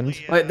what happened.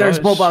 Wait, there's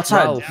Bob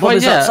outside. well, Bob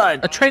is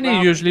outside. A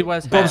trainee usually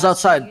wears Bob's hats.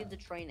 outside.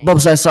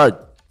 Bob's outside.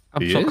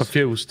 I'm He so is?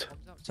 confused.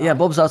 Yeah,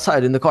 Bob's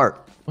outside in the car.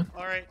 All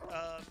right.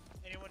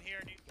 Anyone here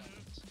need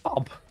food?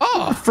 Bob.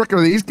 oh, Frick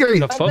are these guys?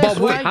 The fuck? Bob,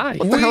 Hi.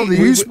 What the hell do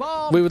you?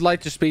 we would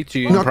like to speak to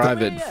you in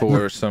private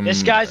for some.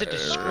 This guy's a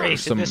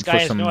disgrace, and this guy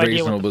has no idea what the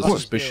reasonable fuck he's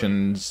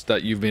suspicions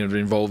that you've been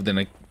involved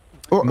in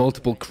Oh.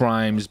 multiple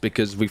crimes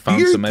because we found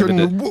You some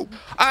evidence. couldn't.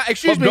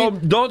 Excuse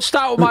Bob, me. don't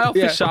start with my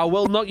Yeah. officer. I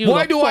will knock you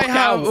Why the do I fuck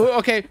have? out.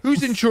 Okay,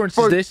 whose insurance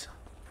is this?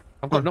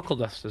 I've got knuckle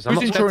dusters. I'm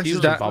Whose not insurance insurance is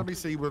is that? Bob. Let me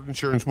see what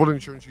insurance. What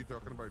insurance are you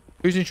talking about?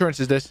 Whose insurance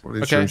is this? What Okay,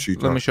 insurance are you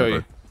let me talking show you.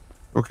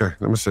 about? Okay,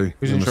 let me see. Whose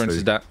let me insurance see.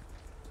 is that?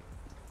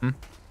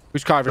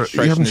 Whose car You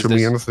registration haven't is shown me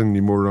this? anything,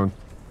 you moron.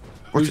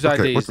 Whose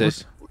ID is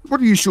this?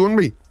 What are you showing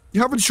me?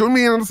 You haven't shown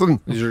me anything.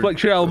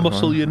 Flex your L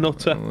muscle, you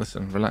nutter.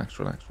 Listen, relax.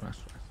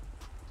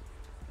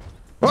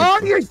 Oh,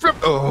 you flip.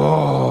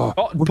 Oh.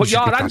 Put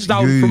your hands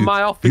down from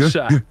my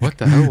officer. What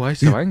the hell? Why are you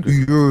so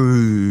angry?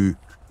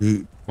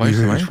 Why are you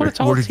so angry?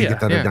 Where did you get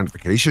that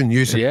identification?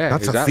 You said,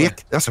 that's exactly. a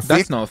fake. That's a fake.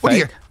 That's not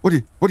fake. What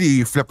are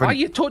you flipping? Why are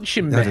you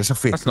touching me? That is a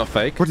fake. That's not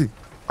fake.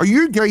 Are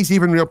you guys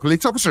even real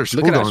police officers?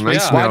 Look Hold at on, that. I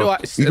Why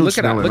do smell. I look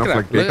at that? Look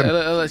at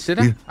that. See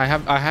that?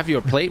 I have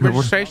your plate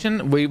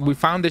registration. We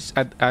found this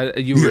at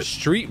you were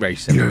street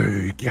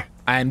racing. Yeah.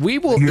 And we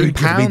will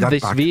impound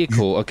this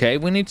vehicle. Okay,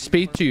 we need to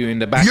speak to you in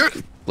the back,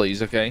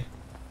 please. Okay.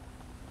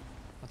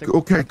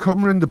 Okay,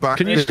 come in the back.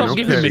 Can you stop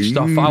giving me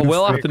stuff? I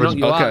will have to knock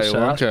you out,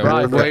 sir. Okay,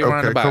 Right, way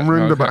around the back. Come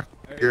in the back.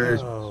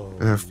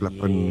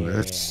 Flipping,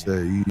 let's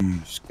say,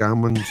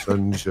 scamming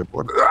and shit.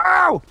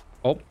 Ow!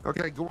 Oh.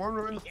 Okay, go on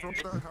around the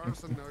front of the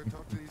house and now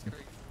talk to these guys.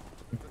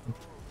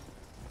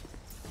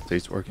 See,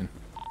 it's working.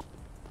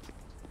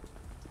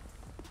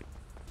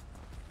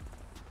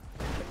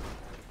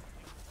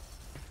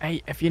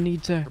 Hey, if you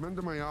need to... Come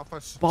into my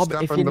office. Bob,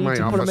 if you need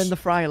to put them in the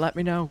fryer, let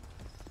me know.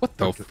 What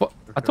the fuck?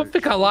 I don't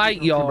think I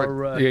like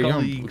your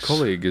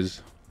colleague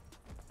is.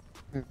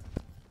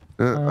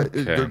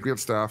 They're great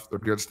staff. They're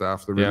great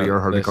staff. They really are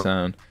hard to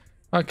sound.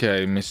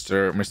 Okay,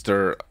 Mr.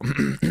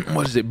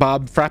 What is it?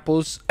 Bob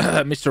Frapples,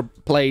 Mr.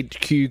 Plate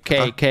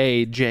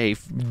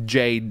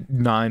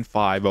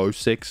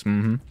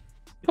QKKJ9506.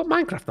 Put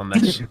Minecraft on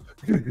this.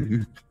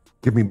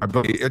 Give me my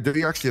bloody. Did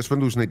he actually? It's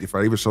Windows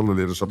 95 or some of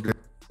the latest update.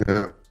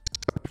 Yeah.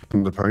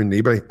 From the pound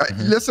eBay.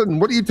 Listen,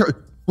 what are you doing?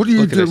 What are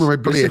you doing with my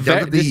bloody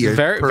identity? This is a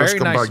very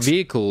nice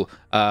vehicle.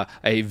 A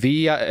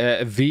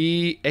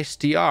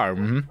VSTR.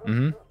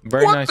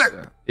 Very nice.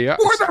 Yeah.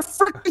 Where the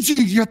frick did you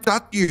get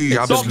that? You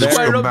Stop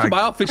square up to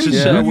my officer,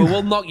 sir. We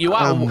will knock you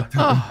out.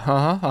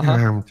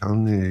 I'm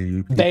telling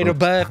you. Date of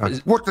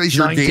birth. What is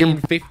your name?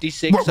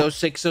 1956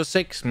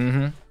 0606.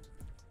 Oh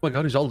my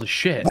God, he's old as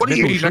shit. What are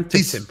you like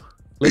these?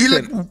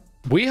 Listen,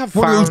 we have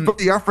one found of those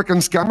bloody African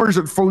scammers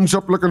that phones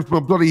up looking for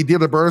my bloody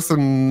date of birth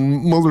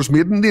and mother's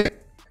maiden date.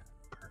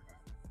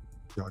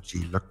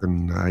 Dodgy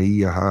looking.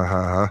 I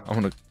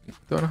want to.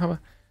 Don't have a.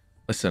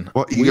 Listen.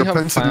 What? You're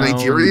from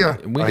Nigeria?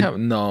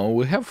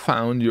 We have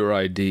found your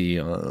ID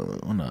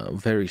on a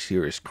very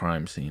serious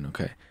crime scene.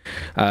 Okay.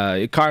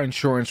 Your car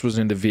insurance was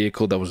in the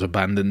vehicle that was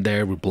abandoned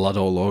there with blood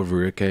all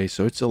over. Okay,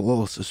 so it's a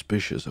little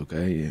suspicious.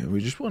 Okay,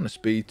 we just want to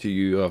speak to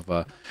you of,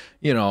 where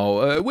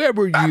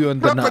were you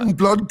on the night?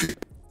 Blood.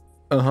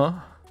 What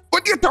are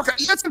you talking?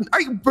 Listen,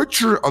 I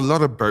butcher a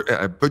lot of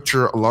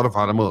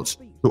animals.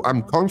 So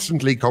I'm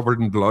constantly covered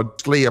in blood.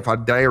 I've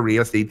had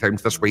diarrhea 3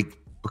 times this week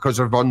because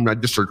of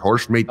unregistered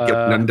horse meat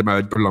getting into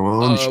my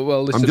belongings.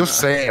 Well, listen, I'm just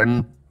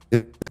saying.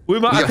 We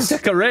might have to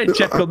take a rain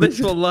check on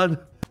this one, lad.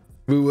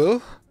 We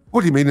will.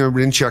 What do you mean a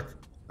rain check?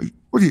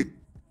 What do you?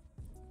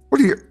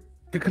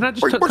 Can I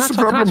just? What's the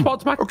problem?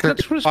 Okay.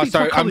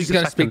 Sorry, I'm just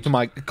going to speak to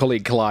my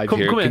colleague Clive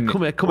here.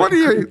 Come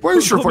here.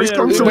 Where's your voice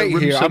going so high?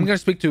 Wait here. I'm going to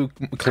speak to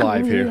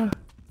Clive here.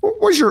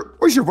 Why's your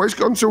voice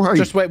going so high?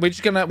 Just wait. We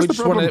just want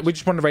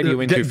to radio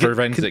into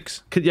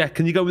forensics.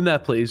 Can you go in there,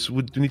 please?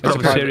 We need to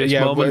have a serious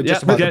moment.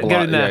 Just get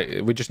in there.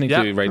 Yeah, we just need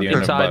to radio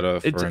in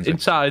about forensics.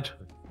 Inside.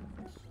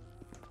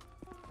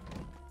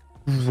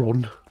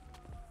 Run.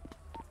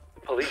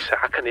 Police,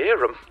 I can hear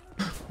them.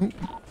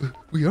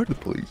 We are the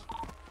police.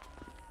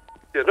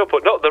 Yeah, no,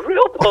 but not the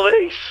real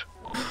police.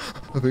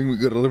 I think we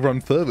gotta run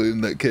further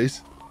in that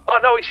case. Oh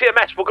no, it's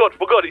EMS. We're good.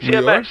 It's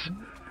EMS.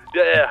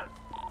 Yeah.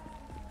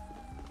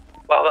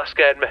 Wow, that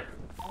scared me.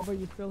 Oh, but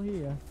you're still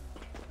here.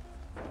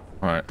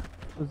 Alright.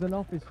 There's an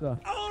officer.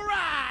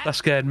 Alright! That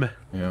scared me.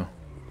 Yeah.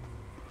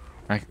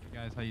 Hey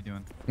guys, how you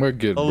doing? We're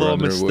good, Hello,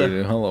 brother.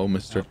 mister. Hello,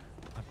 mister.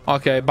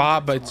 Okay,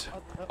 Bob, it's...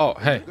 Oh,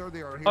 hey.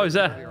 Oh, is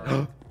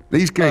there?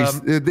 These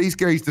guys,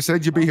 they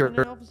said you'd be here.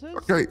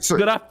 Okay, so...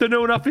 Good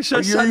afternoon,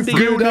 officer.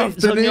 Good afternoon.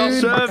 On your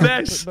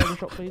service.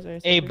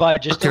 Hey,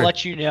 bud, just to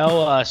let you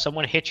know,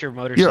 someone hit your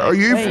motorcycle. Yeah, are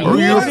you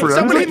forensic?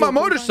 Someone hit my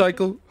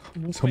motorcycle.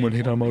 Someone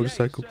hit our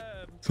motorcycle.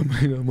 Someone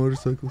hit our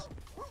motorcycles.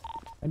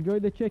 Enjoy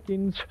the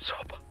chickens.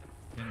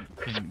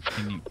 Can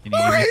you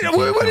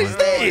what is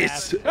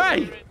this?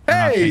 Hey,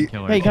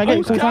 can I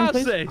get your call,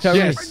 please?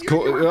 Yes,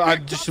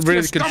 I'm just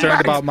really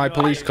concerned about my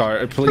police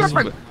car. Police.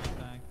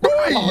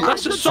 Oh,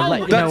 that's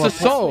assault. That's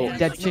assault.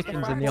 Dead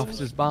chickens in the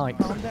officer's bike.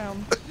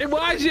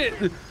 Why is it?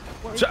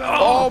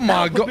 Oh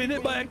my God! Been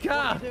hit by a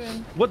car.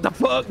 What the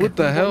fuck? What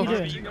the hell?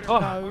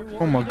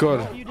 Oh my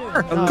God!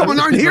 Come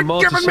on here,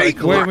 giving me.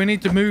 Wait, we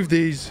need to move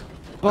these.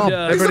 Bob,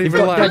 everybody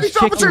relax. Police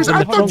officers,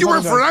 I thought you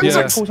were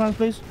forensics.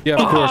 Yeah,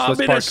 of course. I've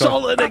been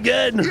assaulted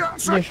again. Yeah,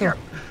 sure.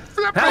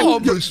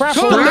 Help!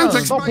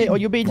 Stop it, or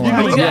you'll be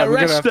gonna get we're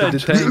gonna have to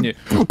detain you.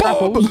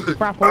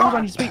 Frapples,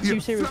 I need to speak to you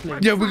seriously.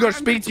 Yeah, we gotta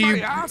speak to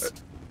you.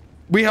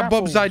 We have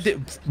Bob's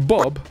idea.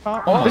 Bob?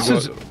 Oh, this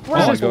is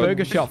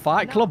Burger Shot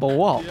Fight Club or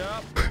what?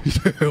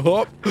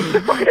 What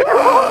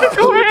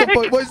the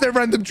fuck? Why is there a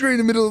random tree in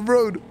the middle of the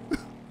road?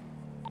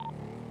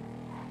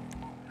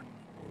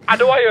 How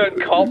do I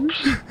earn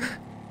cops?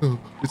 Oh,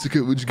 it's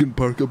okay. We're just gonna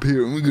park up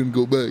here and we're gonna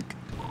go back.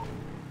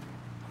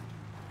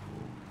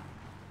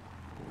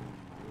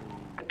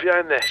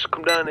 behind this.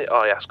 Come down here.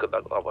 Oh, yeah, it's good.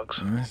 That works.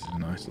 Oh, this is a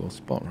nice little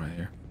spot right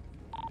here.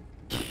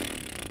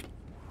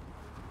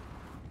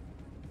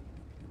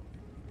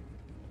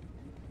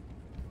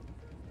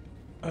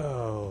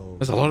 Oh.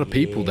 There's a lot of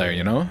people there,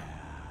 you know?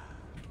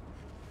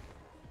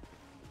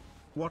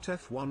 What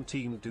F1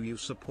 team do you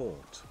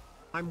support?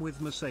 I'm with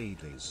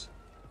Mercedes.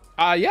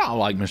 Yeah, I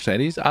like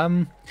Mercedes. I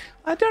don't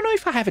know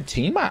if I have a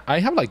team. I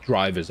have like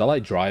drivers. I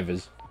like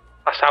drivers.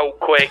 That's out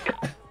quick.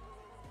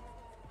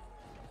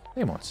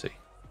 They might see.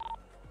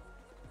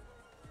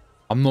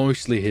 I'm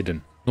nicely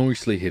hidden.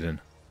 Nicely hidden.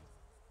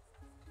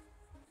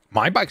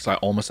 My bike's like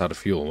almost out of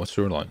fuel. What's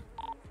your line?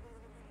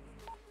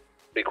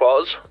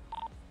 3/4.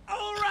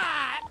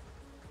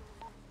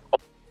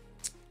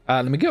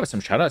 Let me give us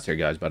some shout outs here,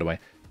 guys, by the way.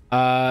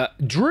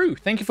 Drew,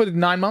 thank you for the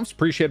 9 months.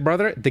 Appreciate it,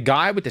 brother. The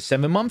guy with the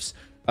 7 months.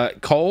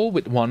 Cole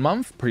with 1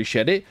 month.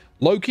 Appreciate it.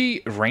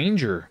 Loki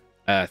Ranger.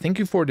 Thank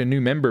you for the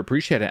new member.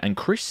 Appreciate it. And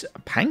Chris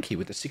Panky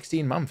with the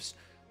 16 months.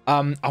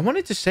 I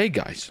wanted to say,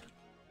 guys,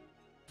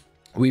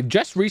 we've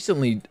just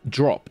recently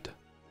dropped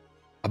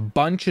a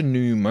bunch of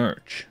new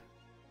merch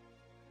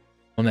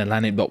on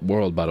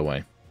Elanip.world, by the way.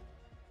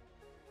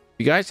 If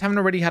you guys haven't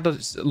already had a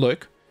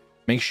look,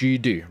 make sure you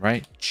do,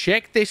 right?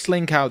 Check this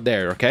link out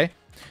there, okay?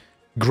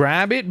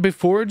 Grab it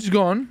before it's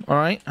gone, all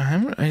right?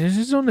 This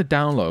is on the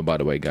download, by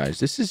the way, guys.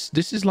 This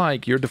is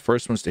like you're the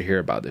first ones to hear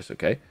about this,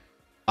 okay?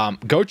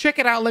 Go check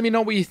it out. Let me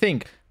know what you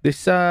think.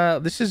 This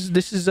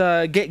is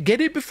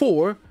get it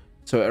before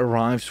so it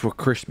arrives for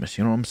Christmas.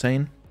 You know what I'm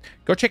saying?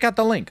 Go check out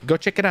the link. Go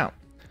check it out.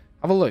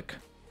 Have a look.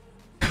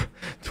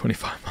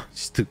 25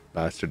 months, stupid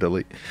bastard.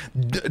 Elite.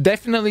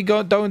 Definitely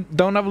go. Don't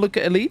have a look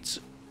at Elites.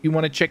 You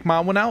want to check my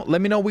one out?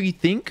 Let me know what you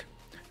think.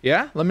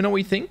 Yeah, let me know what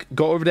you think.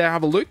 Go over there,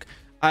 have a look.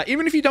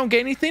 Even if you don't get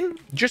anything,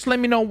 just let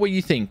me know what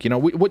you think. You know,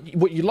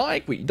 what you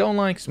like, what you don't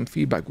like. Some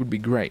feedback would be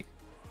great.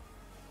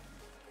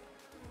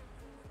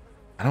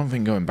 I don't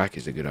think going back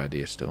is a good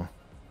idea still.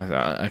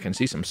 I can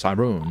see some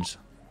sirens.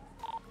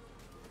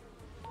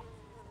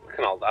 We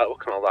can hold that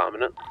a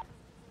minute.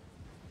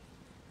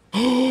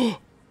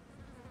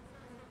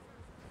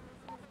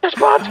 That's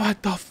bad.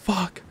 What the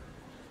fuck?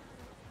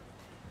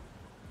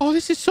 Oh,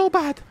 this is so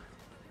bad.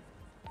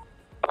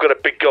 I've got a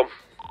big gun.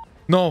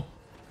 No.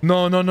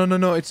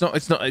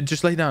 It's not.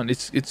 Just lay down.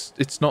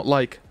 It's not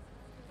like.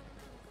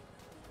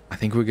 I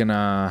think we're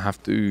gonna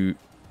have to.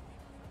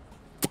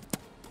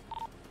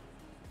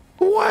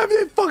 Why have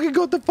they fucking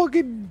got the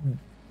fucking?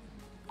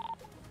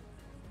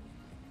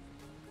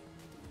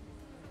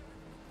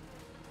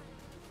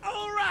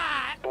 All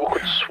right. We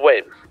could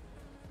swim.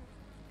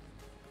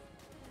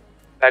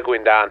 They're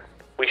going down.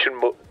 We should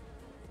move.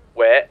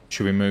 Wait.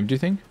 Should we move? Do you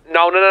think?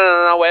 No.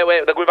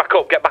 Wait. They're going back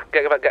up. Get back.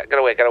 Get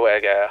away.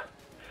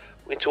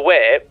 We need to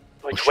wait.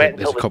 We need to wait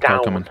until they're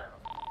down. Coming.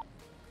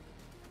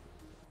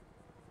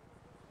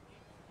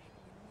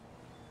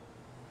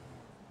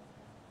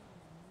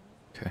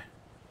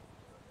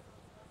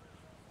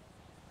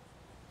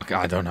 Okay,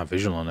 I don't have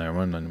visual on there.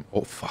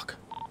 Oh fuck!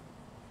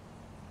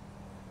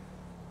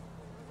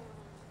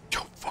 Yo,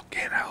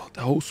 fucking hell!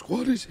 The whole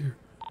squad is here.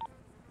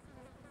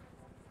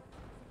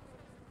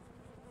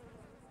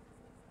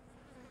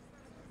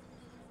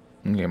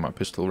 I'm getting my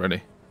pistol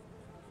ready.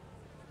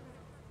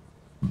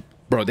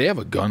 Bro, they have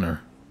a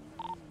gunner.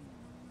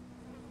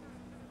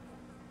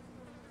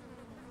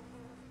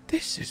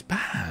 This is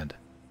bad.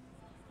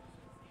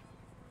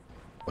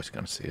 What's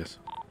gonna see us?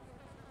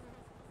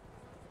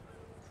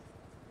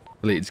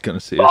 Elite's gonna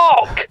see us.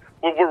 Fuck!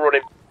 We're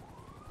running.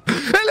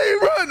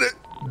 Elite, run!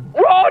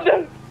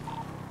 Run!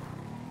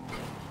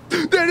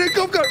 There's a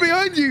cop car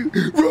behind you!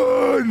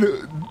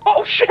 Run!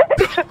 Oh shit!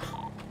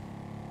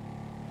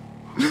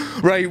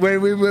 Right, where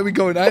we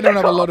going? I don't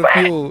have a lot of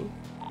fuel.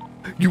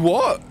 You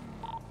what?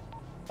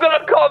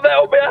 Gonna call that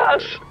on my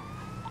ass!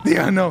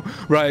 Yeah, I know.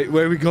 Right,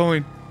 where are we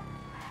going?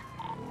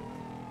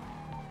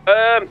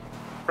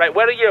 Right,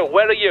 where are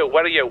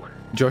you?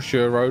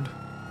 Joshua Road.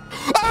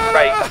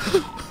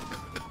 Right.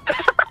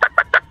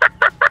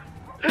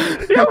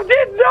 You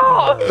did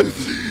not!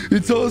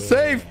 It's all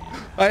safe.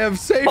 I have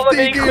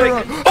safety gear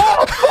on.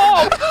 Oh,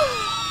 fuck!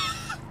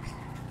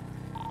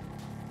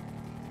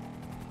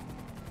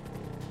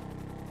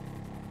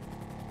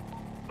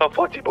 I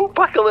thought you moved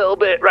back a little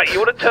bit. Right, you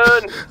want to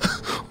turn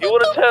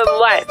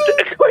left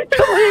and go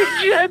into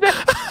Legion.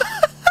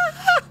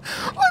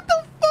 What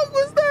the fuck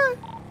was that?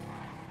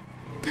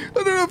 I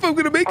don't know if I'm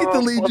gonna make it to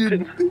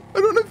Legion. I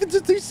don't know if it's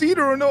a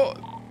two-seater or not.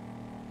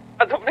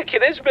 I don't think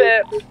it is,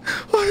 mate.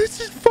 Oh, this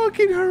is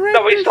fucking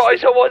horrendous. No,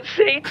 it's a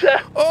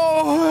one-seater.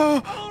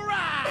 Oh. All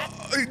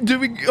right. Do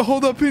we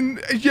hold up in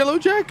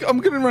Yellowjack? I'm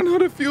gonna run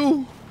out of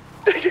fuel.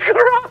 You're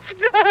gonna have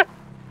to.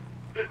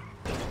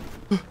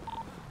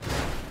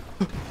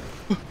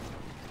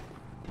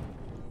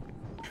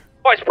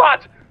 Oh, it's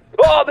bad!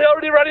 Oh, they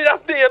already ran it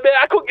after you, mate.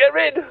 I couldn't get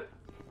rid.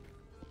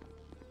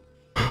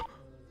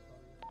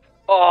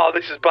 Oh,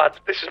 this is bad.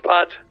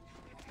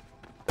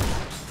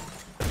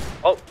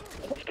 Oh,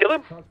 did you kill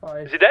him?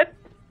 Is he dead?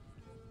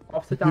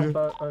 Off the down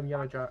boat,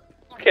 Yellowjack.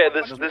 Okay,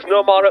 there's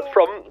no more up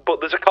front, but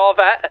there's a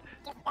Corvette.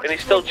 And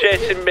he's still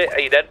chasing me. Are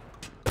you dead?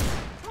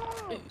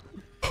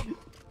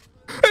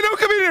 Hey, don't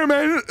come in here,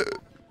 man.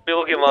 Be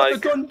looking like.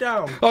 Put the gun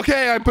down.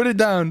 Okay, I put it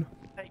down.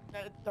 Hey, no,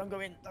 don't go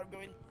in. Don't go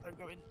in. Don't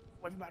go in.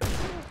 Wait, man.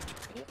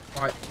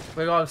 Right,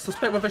 we got a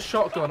suspect with a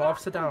shotgun.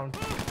 Officer down.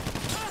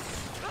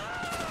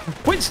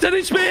 Winston,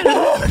 it's me!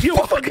 You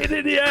fucking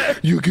idiot!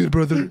 You good,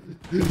 brother?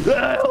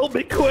 Help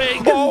me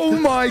quick! Oh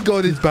my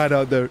god, it's bad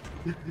out there.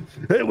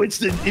 Hey,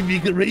 Winston, if you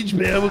can reach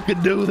me, we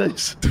can do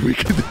this. We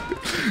can do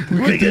this.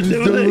 We can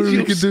do this.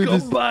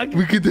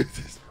 We can do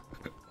this.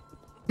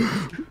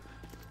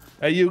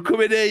 Hey, you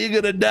come in here,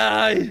 you're gonna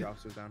die. The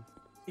officer's down.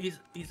 He's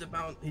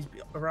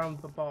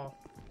around the bar.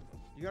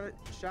 You gotta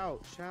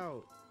shout.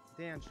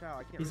 Dan, shout.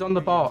 I can't. He's on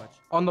the bar.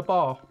 On the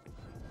bar.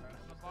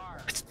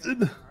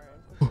 Winston,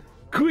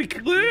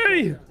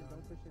 quickly!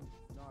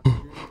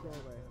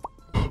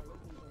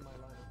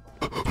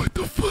 What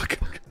the fuck?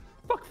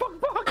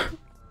 Fuck!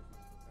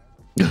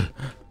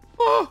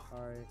 Oh.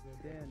 Alright,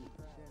 Dan.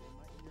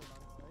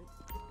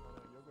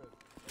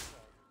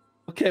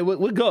 Okay,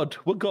 we're good.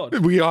 We're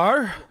good. We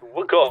are?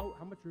 We're good.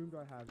 How much room do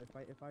I have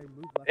if I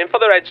move left? In for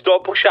the reds,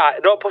 don't push out.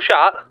 Don't push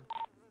out.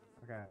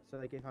 Okay, so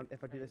like if I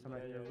do this, I'm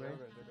not gonna way.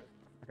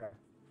 Okay.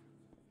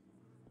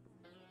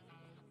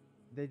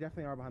 They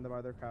definitely are behind the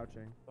bar. They're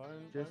crouching.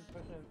 Just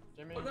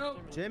Jimmy.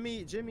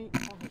 I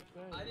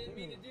didn't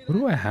mean to do that. What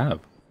do I have?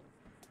 I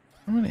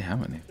don't really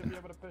have anything.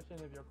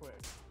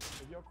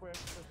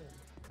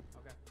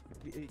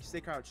 Okay.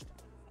 Stay crouched.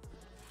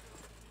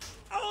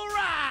 All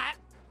right.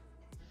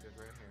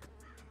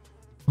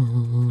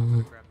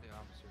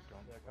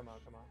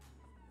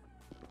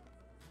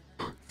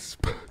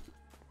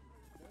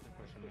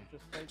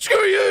 Screw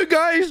you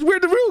guys! We're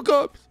the real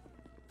cops!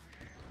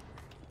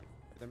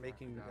 They're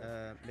making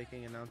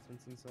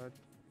announcements inside.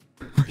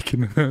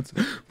 Making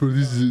announcements? Bro,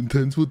 this is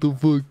intense. What the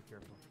fuck? Don't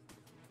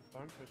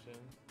push in.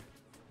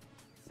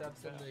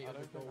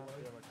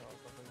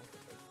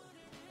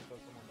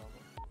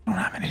 I don't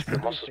have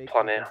anything. What's his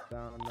plan here?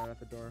 Down right at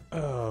the door.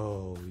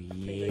 Oh,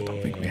 yeah. I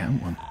don't think we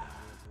have one.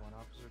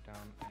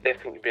 They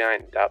think you're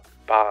behind that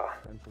bar.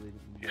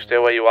 You stay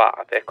where you are.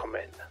 They come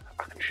in.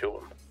 I can shoot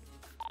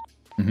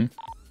them.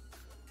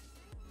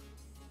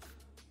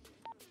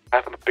 I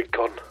have a big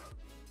gun.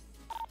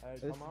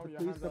 It's the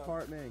police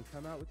department.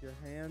 Come out with your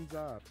hands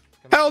up.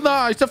 Hell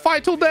no! It's a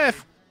fight till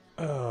death!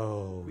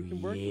 Oh, We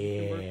can work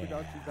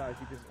without you guys.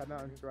 You just come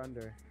out and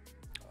surrender.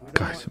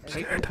 Guys, I'm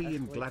Hey, scared.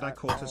 I'm glad I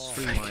caught a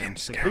streamline.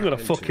 We're gonna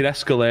fucking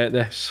escalate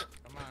this.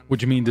 What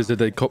do you mean there's a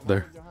dead cop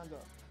there?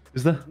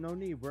 Is there? No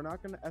need. We're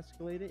not gonna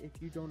escalate it if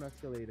you don't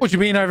escalate it. What do you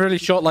mean I've already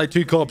shot like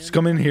 2 cops?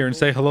 Come in here and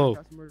say hello.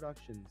 Customer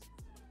reductions.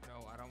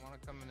 No, I don't want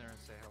to come in there and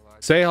say hello.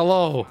 Say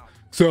hello.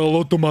 Say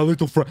hello to my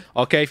little friend.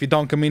 Okay, if you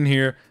don't come in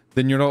here,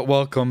 then you're not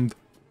welcomed.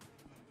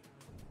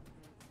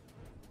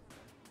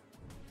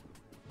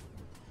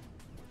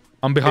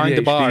 I'm behind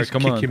the bar.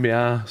 Come on. Kicking me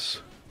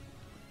ass.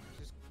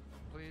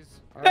 Please.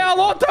 Say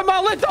hello to my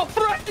little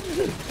friend!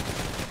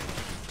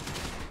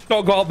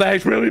 Don't go up there,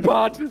 it's really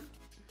bad. Don't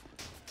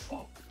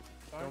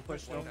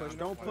push.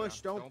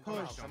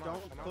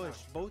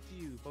 Both of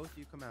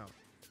you come out.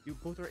 You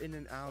both are in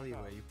an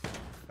alleyway. You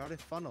gotta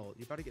funnel.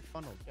 You gotta get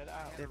funneled. They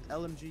have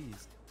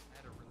LMGs.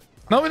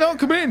 No, we don't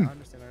come in. I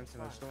understand. I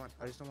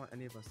just don't want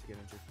any of us to get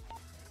injured.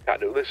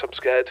 Can't do this. I'm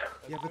scared.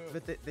 Yeah,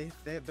 but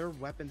their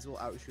weapons will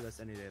outshoot us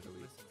any day of the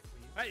week.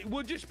 Hey,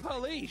 we're just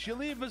police. You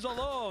leave us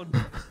alone.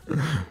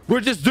 We're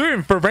just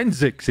doing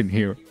forensics in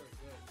here.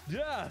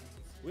 Yeah,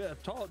 we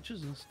have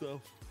torches and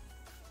stuff.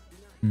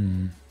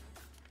 Hmm.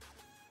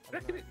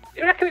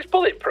 You reckon it's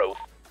bulletproof?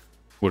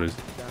 What is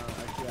it?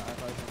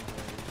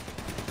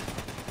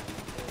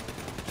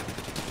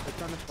 They're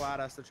trying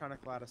to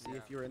flat us. See,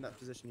 if you were in that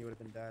position, you would have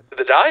been dead. Did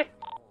they die?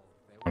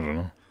 I don't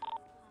know.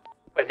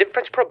 Wait, didn't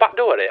French put a back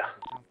door here?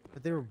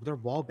 But they're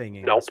wall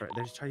banging. Nope. Us, right?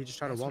 You just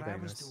try to wall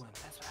bang us. That's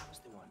what I was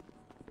doing.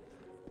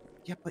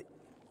 Yeah, but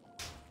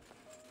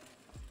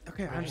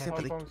okay, I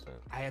understand. But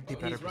I had the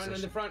better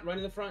position. Run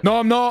in the front. No,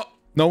 I'm not.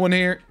 No one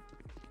here.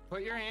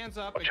 Put your hands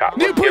up. Watch out.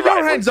 You put You're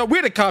your right, hands up.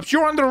 We're the cops.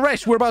 You're under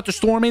arrest. We're about to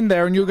storm in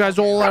there, and you guys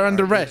all are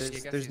under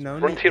arrest. There's no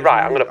Run need. to your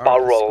right. I'm gonna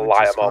barrel roll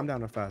lie him Calm up.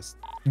 down fast.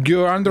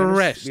 You're under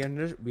arrest.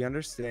 We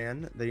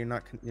understand that you're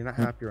not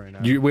happy right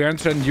now. We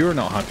understand you're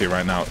not happy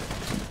right now.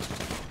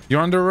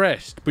 You're under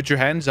arrest. Put your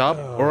hands up,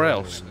 or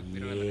else.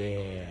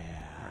 Yeah.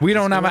 We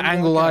don't have an Just go and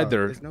angle walk out.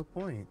 either. There's no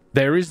point.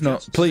 There is no.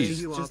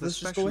 Please. You are the Let's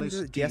just go into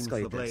specialist team for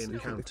de-escalate Blaine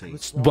this. County.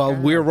 Let's walk Well, out.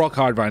 we're rock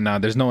hard right now.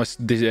 There's no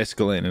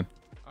de-escalating.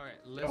 All right,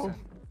 listen.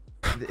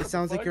 It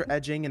sounds like you're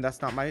edging, and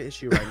that's not my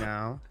issue right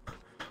now.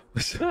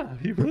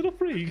 You little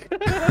freak.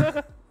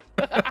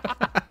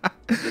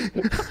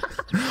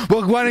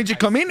 Well, why don't you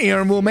come in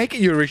here and we'll make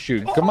it your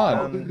issue? Come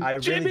on. I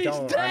really Jimmy's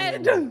don't.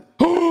 dead.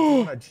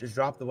 Just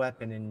drop the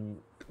weapon and.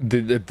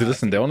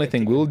 Listen, the only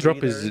thing we'll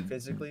drop is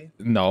physically.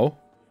 no.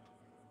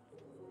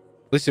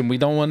 Listen, we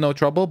don't want no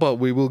trouble, but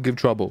we will give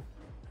trouble.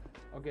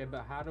 Okay,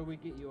 but how do we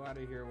get you out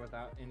of here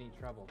without any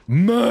trouble?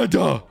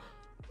 Murder.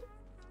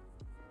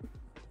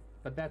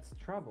 But that's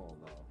trouble,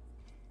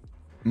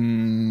 though.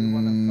 Mm, We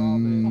want to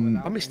solve it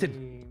without I missed him.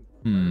 any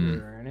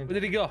Where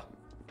did he go?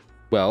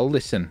 Well,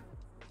 listen.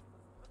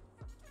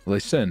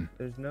 Listen.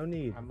 There's no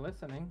need. I'm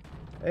listening.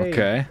 Hey,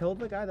 Okay. Tell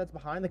the guy that's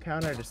behind the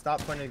counter to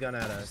stop pointing a gun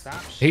at us.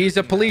 He's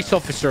a police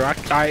officer.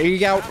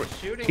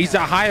 He's a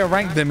higher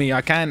rank than me.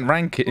 I can't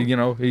rank it. You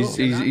know, he's.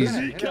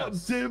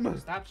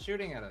 Stop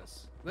shooting at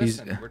us. He's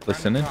Listen, we're trying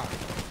listening. to talk.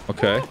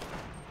 Okay.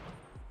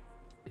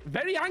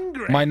 Very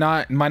angry. My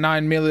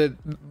 9mm.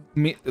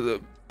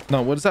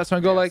 No, what does that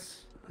song go like?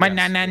 My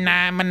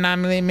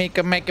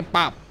 9mm make it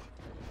pop.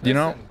 You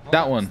know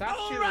that one. Stop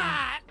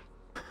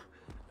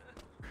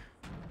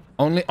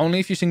shooting. Only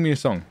if you sing me a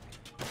song.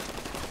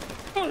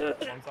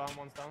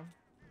 One's down.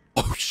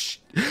 Oh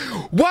shit!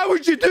 Why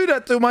would you do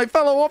that to my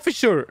fellow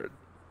officer?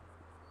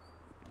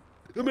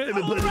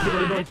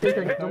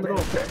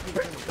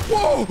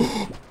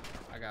 Whoa!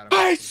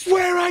 I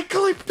swear I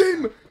clipped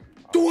him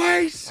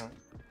twice.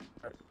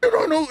 You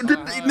don't know?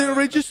 Didn't they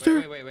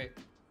register? Wait.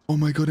 Oh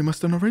my god, he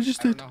must have not I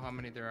registered. don't know how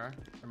many there are.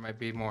 There might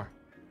be more.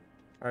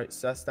 All right,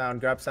 Seth's down.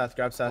 Grab Seth.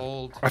 Grab Seth.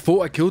 I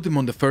thought I killed him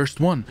on the first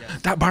one.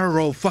 Yes. That barrel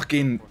roll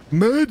fucking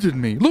murdered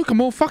me. Look,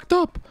 I'm all fucked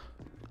up.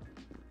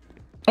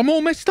 I'm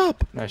all messed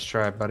up. Nice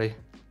try, buddy.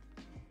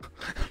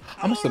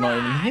 I must have not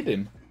even hit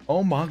him.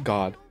 Oh my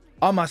god.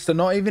 I must have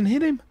not even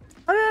hit him.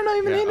 I did not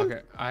even hit him.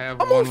 Okay. I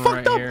have I'm one all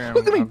fucked right up. here.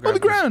 Look at me I'll on grab the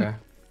this ground.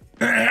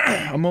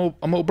 guy.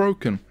 I'm all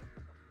broken.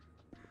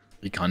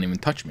 He can't even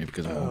touch me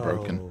because I'm all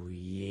broken. Oh,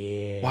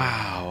 yeah.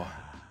 Wow.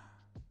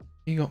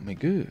 He got me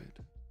good.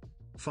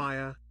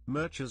 Fire,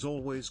 merch has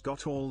always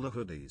got all the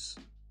hoodies.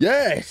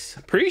 Yes.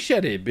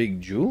 Appreciate it, Big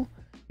Jewel.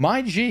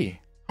 My G.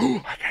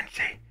 Oh, I can't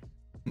see.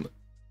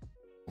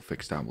 We'll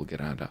fix that. We'll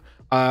get out of that.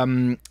 Let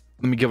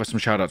me give us some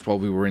shout outs while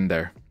we were in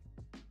there.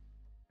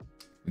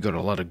 We got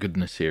a lot of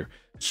goodness here.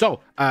 So,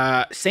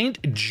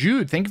 Saint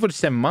Jude, thank you for the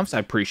 7 months. I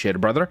appreciate it,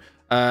 brother.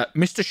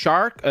 Mr.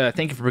 Shark,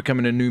 thank you for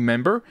becoming a new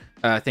member.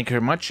 Thank you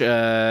very much.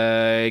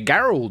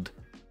 Garold,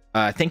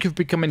 thank you for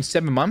becoming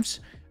 7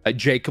 months.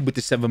 Jacob with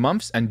the 7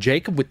 months. And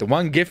Jacob with the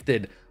 1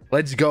 gifted.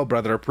 Let's go,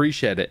 brother.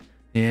 Appreciate it.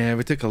 Yeah,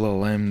 we took a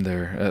little M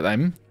there.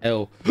 M?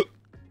 L.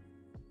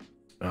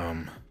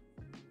 Let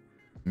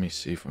me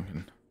see if I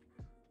can...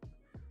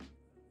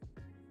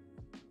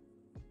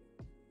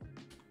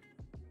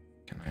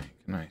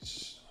 Can I...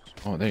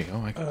 Oh, there you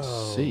go. I can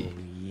see.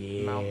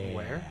 Yeah. Mount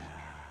where?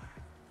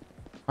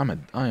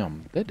 I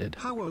am dead.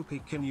 How OP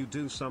can you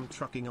do some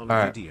trucking on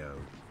right. video?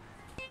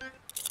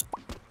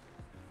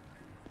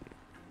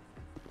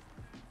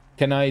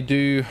 Can I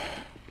do...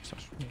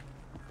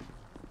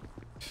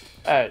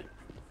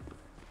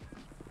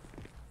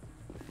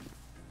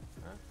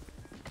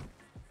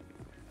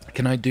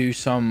 Can I do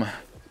some...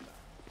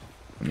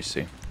 Let me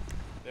see.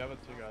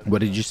 What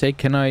did you say?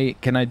 Can I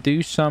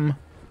do some...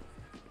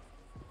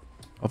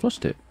 I've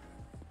lost it.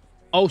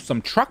 Oh, some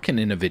trucking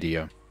in a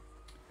video.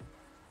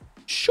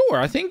 Sure,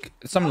 I think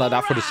something like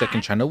that for the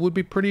second channel would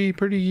be pretty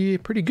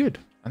good.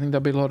 I think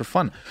that'd be a lot of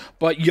fun.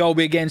 But yo,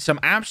 we're getting some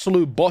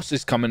absolute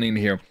bosses coming in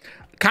here.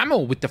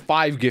 Camel with the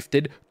 5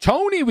 gifted.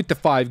 Tony with the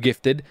 5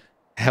 gifted.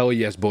 Hell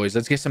yes, boys.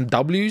 Let's get some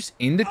W's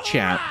in the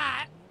chat.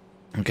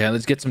 Okay,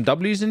 let's get some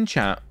W's in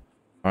chat.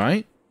 All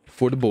right,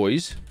 for the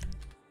boys,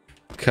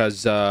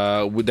 because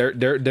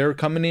they're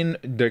coming in.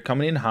 They're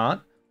coming in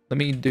hot. Let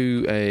me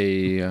do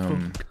a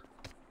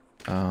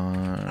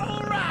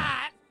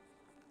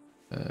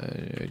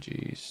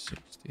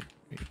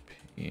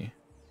G63P.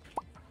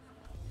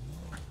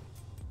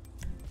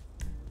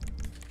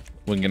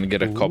 We're gonna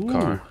get a cop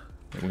car.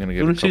 We're gonna get.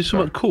 You want to see a cop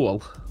something car.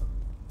 cool?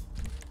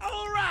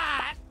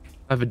 I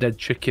have a dead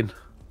chicken.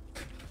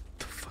 What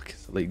the fuck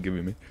is the lady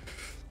giving me?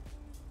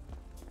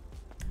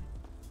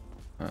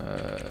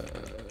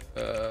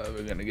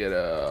 We're gonna get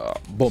a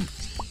boom.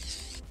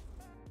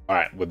 All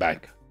right, we're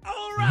back.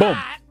 Boom.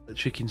 The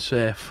chicken's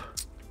safe.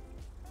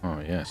 Oh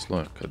yes,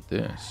 look at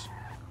this.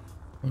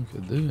 Look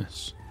at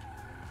this.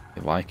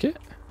 You like it?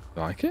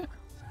 You like it?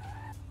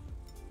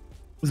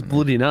 It's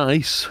bloody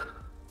nice.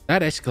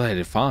 That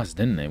escalated fast,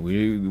 didn't it?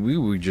 We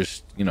were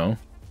just, you know.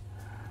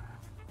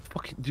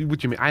 Fucking, dude, what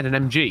do you mean? I had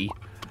an MG.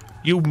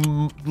 You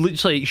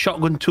literally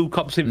shotgun 2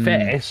 cops in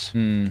face.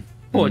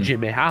 Poor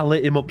Jimmy, I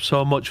lit him up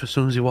so much as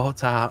soon as he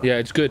walked out. Yeah,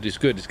 it's good. It's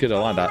good. It's good. I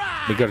like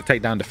that. We got to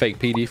take down the fake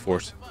PD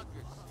force.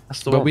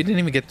 That's the but one. we didn't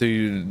even get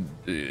to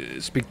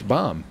speak to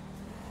Bob.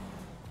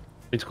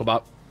 Need to come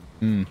back.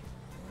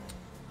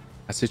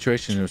 That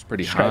situation was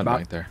pretty Straight hard back.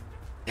 right there.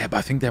 Yeah, but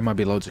I think there might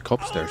be loads of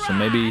cops there, so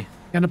maybe...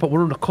 Yeah, no, but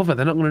we're undercover.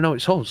 They're not going to know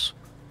it's us.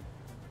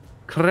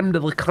 Creme de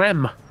la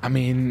creme. I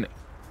mean...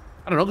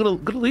 I don't know.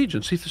 Go to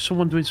Legion. See if there's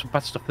someone doing some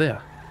bad stuff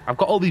there. I've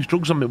got all these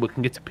drugs on me we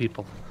can get to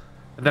people.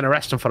 And then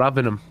arrest them for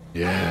having them.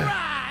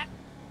 Yeah.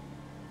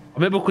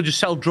 Or maybe we could just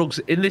sell drugs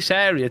in this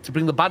area to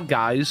bring the bad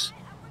guys.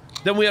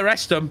 Then we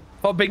arrest them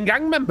for being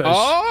gang members.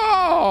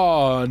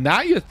 Oh,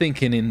 now you're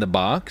thinking in the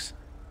box.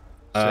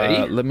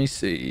 See? Let me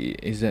see.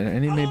 Is there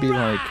any maybe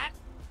like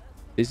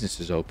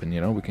businesses open?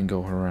 You know, we can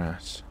go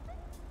harass.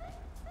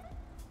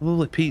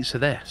 Lovely pizza.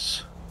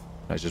 This.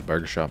 That's just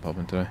burger shop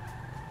open today.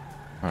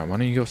 All right, why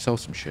don't you go sell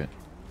some shit?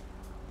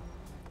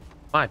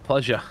 My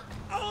pleasure.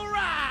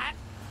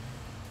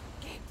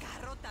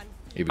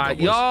 Here we go, boys.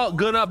 You're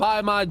gonna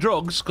buy my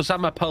drugs because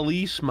I'm a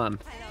policeman.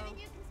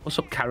 What's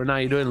up, Karen? How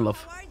you doing,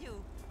 love?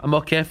 I'm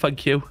okay,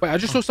 thank you. Wait, I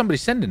just saw somebody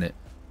sending it.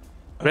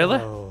 Really?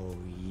 Oh,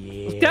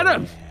 yeah. Get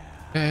him!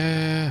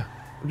 I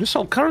just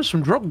sold Karen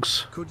some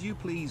drugs. Could you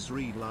please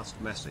read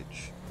last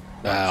message?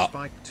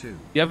 Spike 2.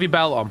 You have your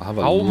belt on.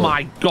 Oh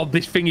my god,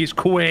 this thing is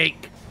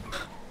quick.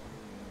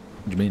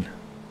 What do you mean?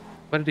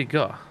 Where did he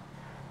go?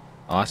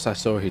 Last I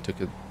saw, he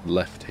took a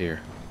left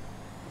here.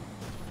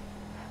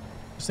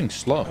 This thing's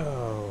slow.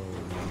 Oh,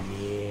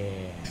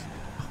 yeah.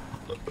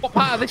 What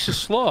part of this is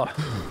slow?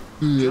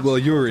 Yeah, well,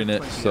 you're in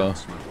it, so.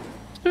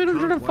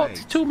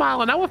 242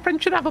 mile an hour.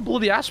 Friend should have a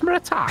bloody asthma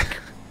attack.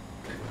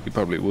 He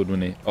probably would,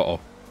 wouldn't he? Uh-oh.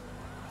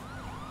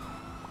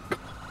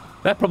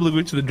 They're probably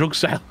going to the drug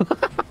sale.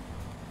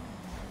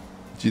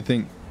 Do you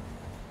think?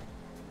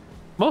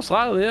 Most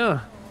likely,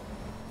 yeah.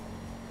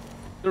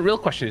 The real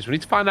question is, we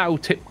need to find out who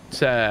tipped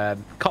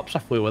cops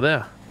off we were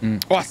there.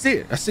 Oh, I see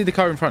it. I see the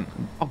car in front.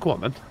 Oh, go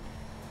on, then.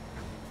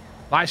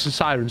 Lights and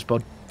sirens,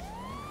 bud.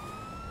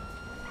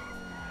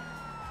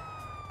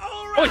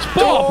 Oh, it's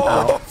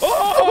Bob!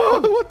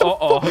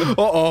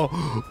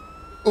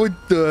 What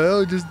the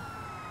hell? Just...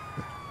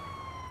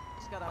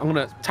 I'm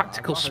gonna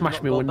tactical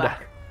smash me window.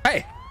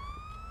 Hey!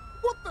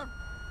 What the?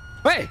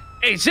 Hey!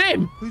 It's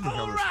him! Who the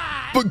hell is...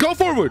 But go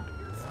forward!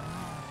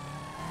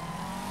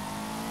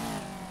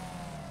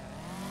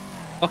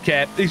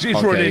 Okay, he's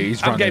running.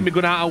 He's I'm running. getting my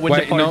gun out.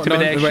 Window for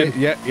intimidation.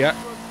 Wait, yeah.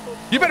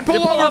 You better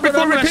pull over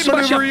before we people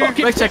maneuver you.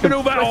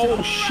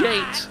 Oh,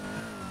 shit.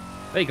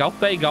 There you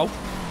go.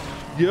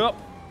 Yep.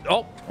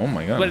 Oh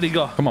my god. Where did he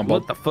go? Come on,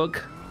 Bob. What the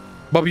fuck?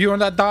 Bob, you're on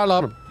that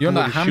dial-up. You're on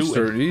that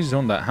hamster. Shooting. He's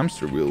on that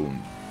hamster wheel.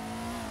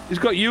 He's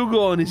got Hugo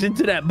on his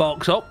internet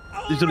box up.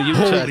 He's on a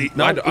U-turn.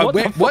 What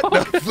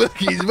the fuck?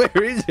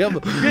 Where is he?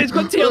 Yeah, he's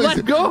got to your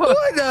left. Go.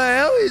 What the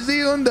hell is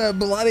he on that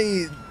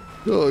bloody...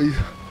 Oh,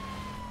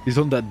 he's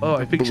on that... Oh,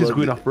 I think he's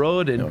going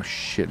off-roading. Oh,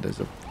 shit.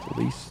 There's a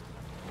police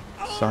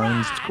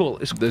sirens. It's cool.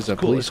 There's a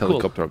police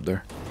helicopter up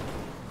there.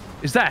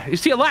 Is there?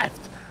 He's to your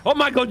left. Oh,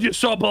 my God, you're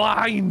so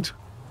blind.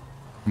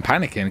 I'm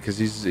panicking because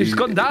he's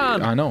gone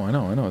down. I know.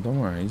 Don't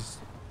worry.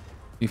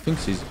 He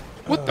thinks he's...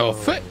 What the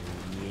fuck?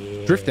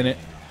 Yeah. Drifting it.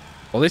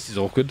 Well, this is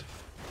awkward.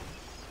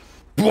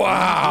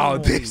 Wow,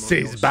 this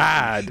is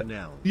bad.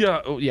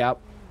 Yeah, yeah.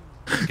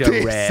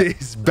 This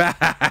is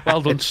bad.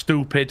 Well done,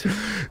 stupid.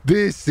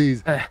 This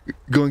is...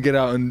 Go and get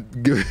out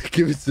and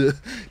give us a...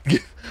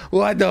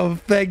 What the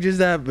fuck just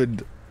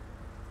happened?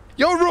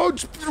 Yo,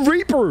 Road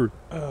Reaper.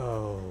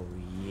 Oh,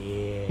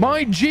 yeah.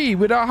 My G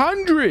with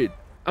 100.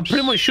 I'm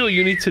pretty much sure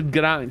you need to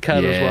get out and car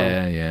as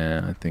well.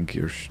 Yeah. I think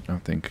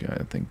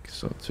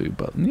so too.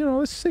 But you know,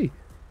 let's see.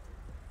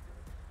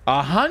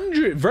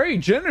 100. Very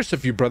generous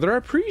of you, brother. I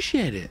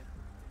appreciate it.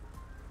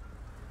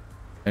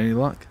 Any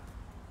luck?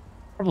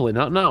 Probably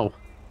not. No.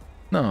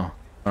 No.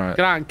 All right.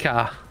 Get out and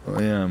car. Oh,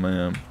 I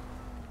am.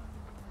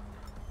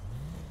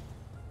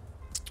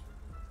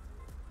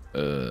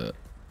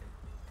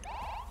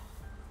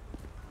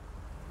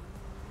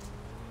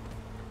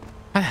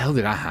 How the hell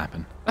did that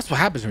happen? That's what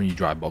happens when you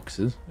drive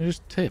boxes. You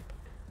just tip.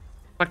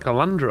 Like a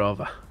Land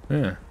Rover.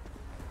 Yeah.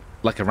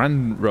 Like a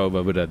Land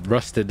Rover with a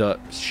rusted up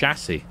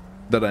chassis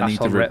that I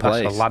need to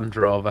replace. That's a Land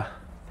Rover.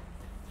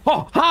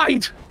 Oh,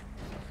 hide!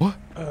 What?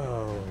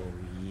 Oh,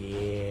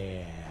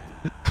 yeah.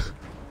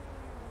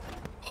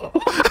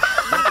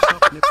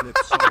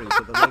 Sorry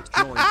for the late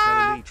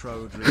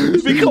join,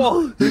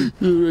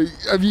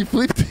 Because... Have you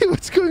flipped it?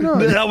 What's going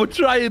on? I was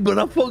trying, but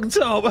I fucked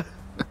up.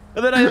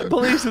 And then I hit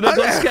police and I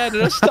got scared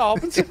and I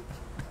stopped.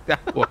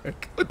 That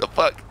work? What the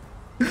fuck?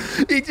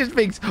 He just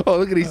thinks, oh,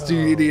 look at these two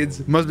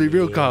idiots. Must be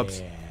real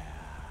cops.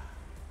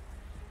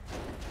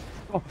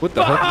 What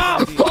the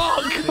fuck?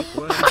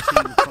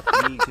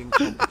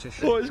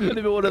 Oh, it's going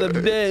to be one of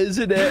them days,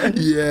 isn't it?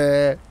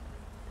 Yeah.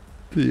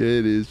 Yeah,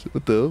 it is.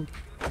 What the hell?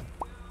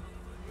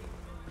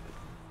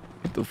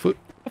 What the fuck?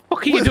 What the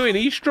fuck are you doing? Are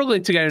you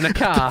struggling to get in a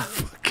car?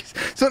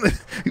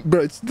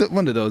 Bro, it's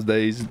one of those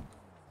days.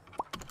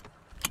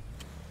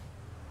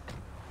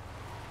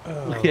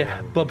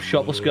 Yeah, Bob's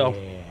shop, let's go.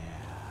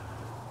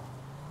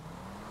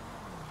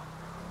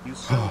 You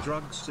sell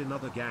drugs in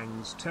other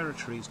gangs'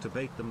 territories to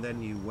bait them, then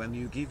when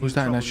you give Who's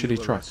that in that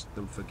shitty truck?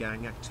 them for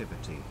gang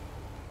activity.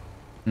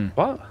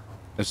 What?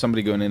 There's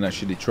somebody going in that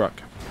shitty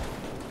truck.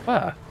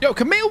 Where? Yo,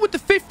 Camille with the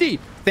 50.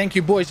 Thank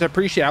you, boys. I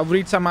appreciate it. I'll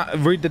read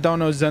the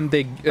donos and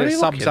the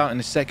subs out in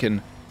a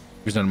second.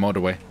 Who's on the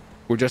motorway?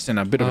 We're just in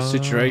a bit of a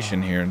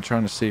situation here and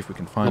trying to see if we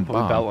can find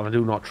Bob. Belt on. I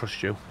do not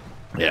trust you.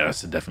 Yeah,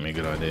 that's definitely a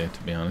good idea,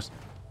 to be honest.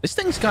 This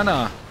thing's kind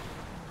of...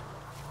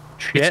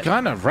 It's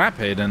kind of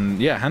rapid and,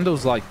 yeah,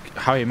 handles like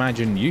how I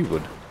imagine you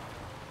would.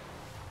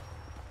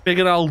 Big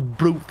and old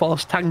brute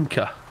force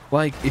tanker.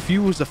 Like, if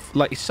you was if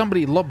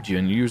somebody lobbed you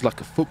and you used like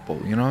a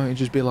football, you know, it'd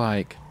just be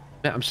like...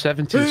 Yeah, I'm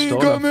 17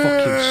 stone. I'm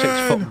fucking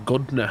 6 foot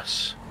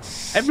goodness.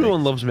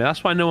 Everyone loves me.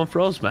 That's why no one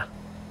throws me.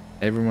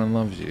 Everyone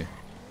loves you?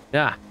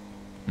 Yeah.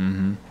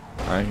 Mm-hmm.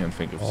 I can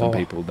think of some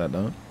people that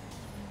don't.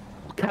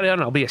 Well, carry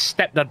on. I'll be a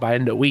stepdad by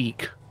end of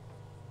week.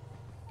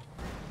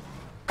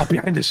 Oh,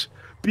 behind us.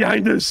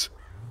 Behind us.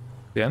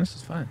 Yeah, this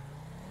is fine.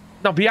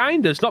 No,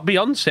 behind us, not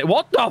Beyonce.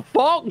 What the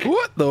fuck?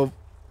 What the?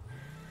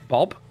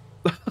 Bob?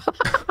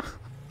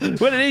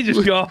 Where did he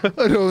just go?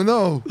 I don't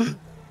know.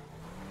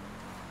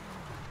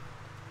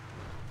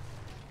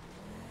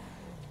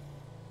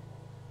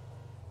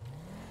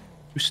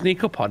 We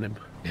sneak up on him.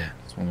 Yeah,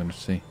 that's what I'm gonna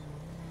see.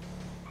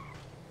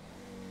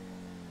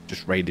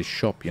 Just raid his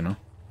shop, you know.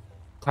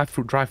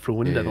 Drive through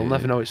window. Yeah, They'll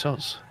never know it's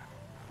us.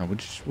 No, we'll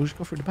just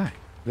go through the back.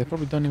 They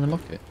probably don't even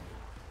lock it.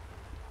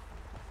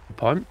 Good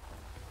point.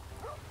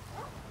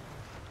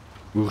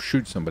 We'll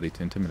shoot somebody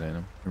to intimidate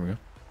them. Here we go.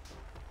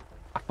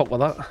 I fuck with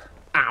that.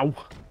 Ow.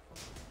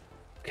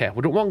 Okay,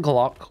 we don't want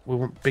Glock. We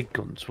want big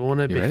guns. We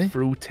want to be ready?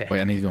 fruity. Wait,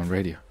 I need to go on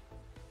radio.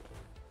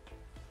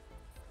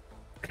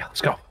 Okay,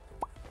 let's go.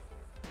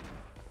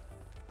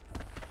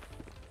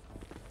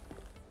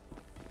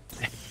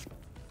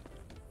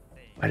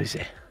 Where is he?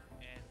 And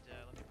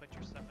let me put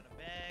your stuff in a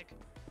bag.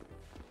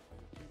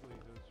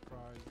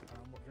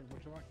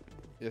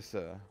 Yes,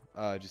 sir.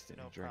 Just a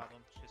No drink.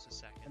 problem. Just a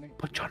second.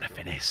 Put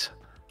Jonathan is.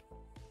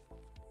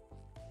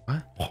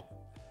 What?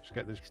 Just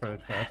get this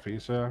bread there for you,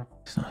 sir.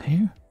 It's not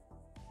here.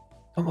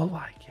 Don't look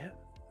like it.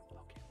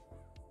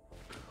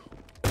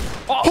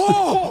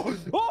 Oh!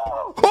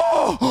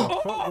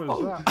 What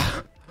was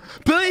that?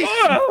 Police!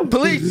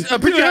 Police!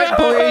 Put your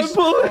hands,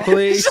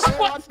 police!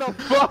 What the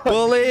fuck?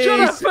 Police!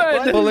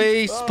 Jonathan!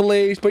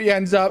 Police! Put your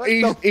hands up.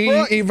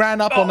 He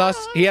ran up on us.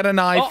 He had a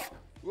knife.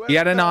 He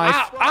had a knife.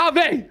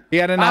 Harvey! He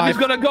had a knife. Harvey's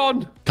got a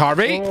gun.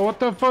 Harvey! Oh, what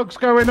the fuck's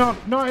going on?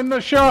 Not in the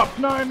shop!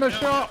 Not in the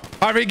shop!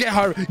 Harvey, get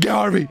Harvey! Get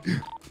Harvey!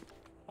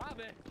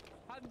 Harvey,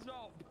 hands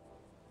up.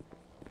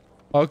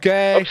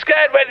 Okay. I'm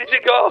scared. Where did you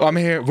go? I'm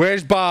here.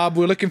 Where's Bob?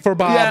 We're looking for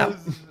Bob. Yeah.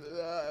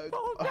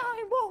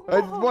 I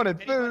just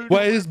wanted food.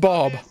 Where's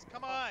Bob?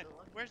 Come on.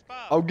 Where's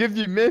Bob? I'll give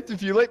you mint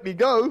if you let me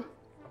go.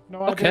 No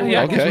Okay, idea.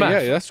 yeah, give Okay, us yeah,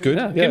 meth. that's good.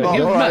 Yeah, Yeah, give him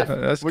alright. meth.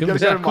 That's We're good. gonna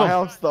go to come my on.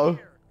 house though.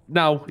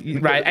 No,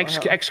 right,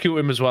 execute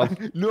him as well.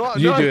 No,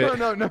 You no, do no, it.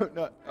 no, no,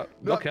 no,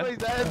 no. okay.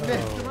 Please, I have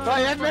mint. I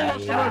have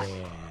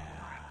mint.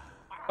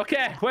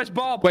 Okay, where's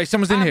Bob? Wait,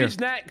 someone's in here. Harvey's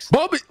next.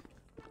 Bob!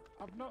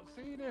 I've not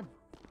seen him.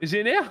 Is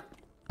he in here?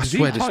 I Is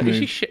swear he, this is he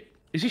move. shit?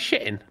 Is he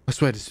shitting? I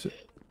swear this.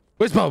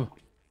 Where's Bob?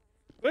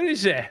 Where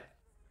is he? Oh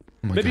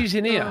my Maybe God. he's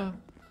in here.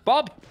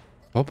 Bob?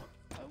 Bob?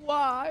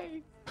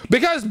 Why?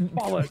 Because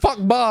Bollocks. fuck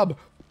Bob.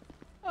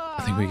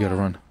 I think we gotta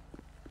run.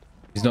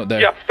 He's not there.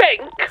 You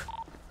think?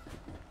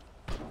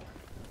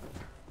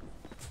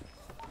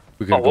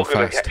 We gotta Oh, go we're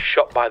gonna fast. get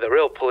shot by the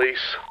real police.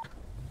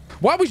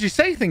 Why would you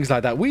say things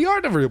like that? We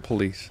are the real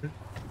police.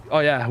 Oh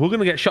yeah, we're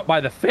gonna get shot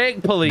by the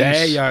fake police.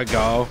 There you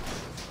go.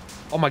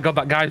 Oh my god,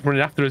 that guy's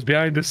running after us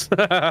behind us.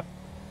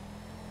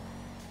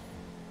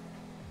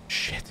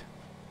 Shit.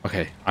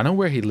 Okay, I know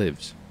where he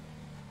lives.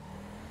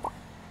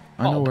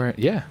 I know Bob? where.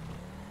 Yeah.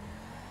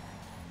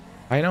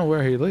 I know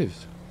where he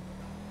lives.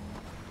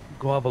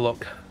 Go have a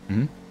look.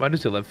 Hmm? Where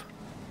does he live?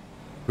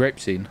 Grape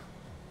scene.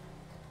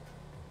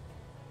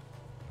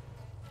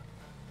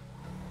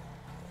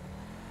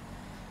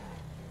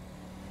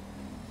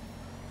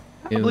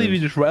 I can't believe you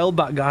just railed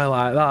that guy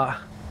like that.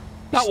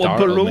 That was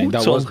Startled me. brutal.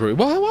 That was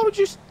brutal. Well, why would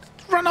you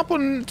run up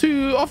on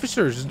two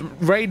officers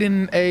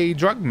raiding a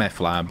drug meth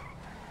lab?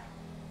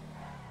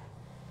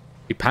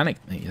 He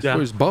panicked me. Yeah.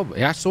 Where's Bob?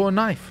 Yeah, I saw a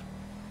knife.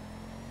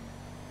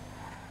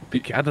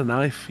 If you had a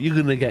knife, you're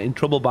gonna get in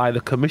trouble by the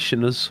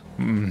commissioners.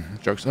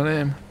 Joke's on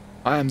him.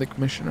 I am the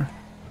commissioner.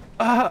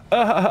 You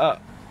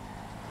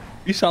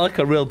sound like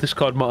a real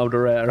Discord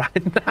moderator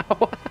right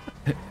now.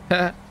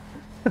 I'm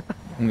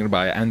gonna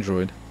buy an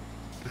Android.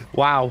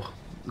 Wow.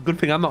 Good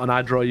thing I'm not an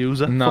Android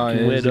user. No,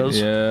 Fucking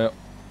weirdos. yeah.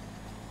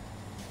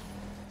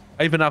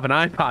 I even have an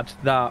iPad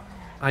that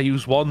I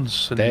used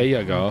once and There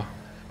you go.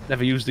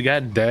 never used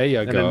again. There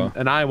you And go.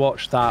 an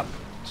iWatch that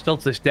still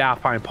to this day I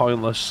find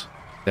pointless.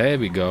 There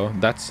we go.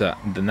 That's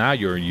now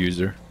you're a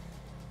user.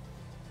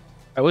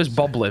 Where's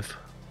Bob live?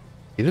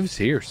 He lives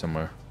here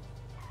somewhere.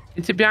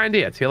 Is it behind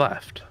here to your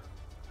left?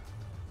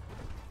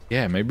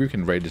 Yeah, maybe we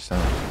can raid this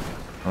out.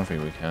 I don't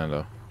think we can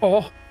though.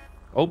 Oh,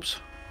 oops!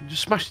 You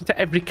just smashed into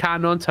every car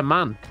known to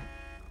man.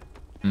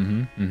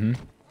 Let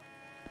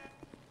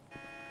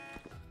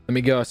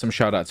me go some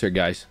shout outs here,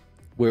 guys.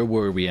 Where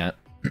were we at?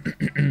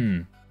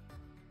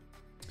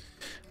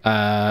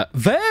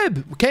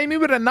 Verb came in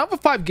with another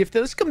 5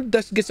 gifted. Let's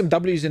get some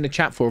W's in the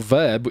chat for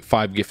Verb with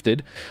 5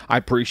 gifted. I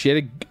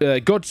appreciate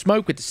it. God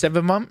Smoke with the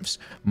 7 months,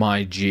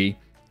 my G,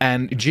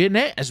 and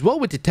Jeanette as well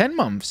with the 10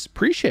 months.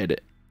 Appreciate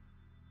it.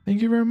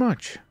 Thank you very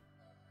much.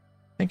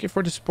 Thank you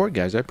for the support,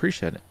 guys. I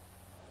appreciate it.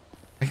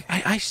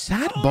 I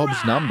said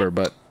Bob's number,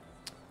 but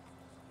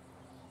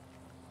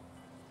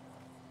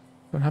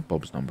I don't have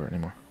Bob's number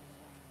anymore.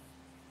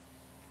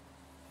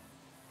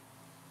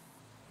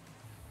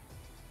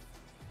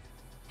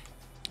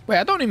 Wait,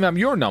 I don't even have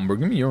your number.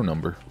 Give me your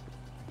number.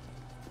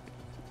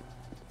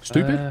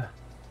 Stupid?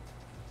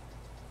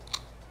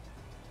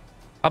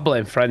 I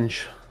blame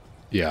French.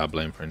 Yeah, I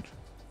blame French.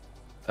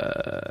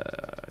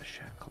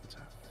 Share contact.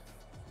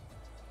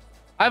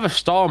 I have a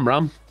Storm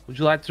Ram. Would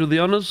you like to do the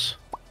honors?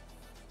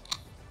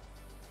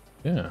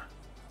 Yeah.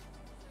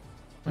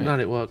 None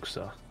it works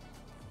though.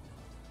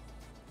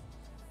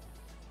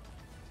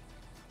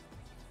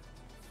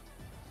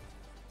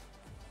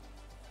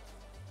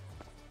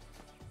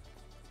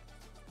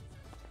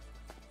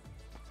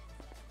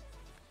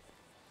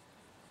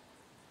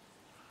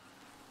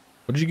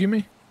 What did you give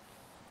me?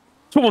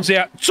 Someone's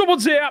here!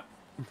 Someone's here!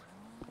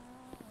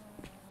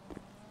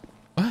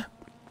 What?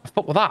 The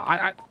fuck with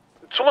that?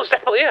 Someone's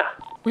definitely here.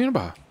 What are you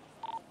about?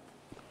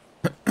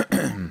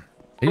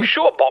 You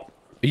sure, Bob?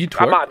 Are you,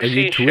 I might be are you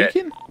seeing shit.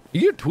 tweaking?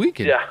 You're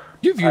tweaking. Yeah.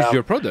 You've used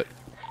your product.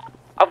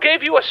 I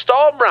gave you a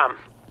storm ram.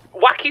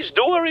 Whack his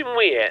door in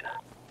with it.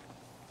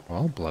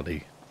 Well,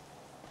 bloody.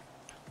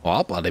 Well,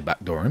 I'll bloody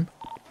backdoor him.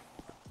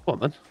 What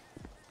then?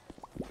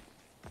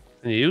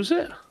 Can you use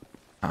it?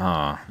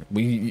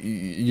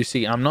 You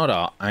see, I'm not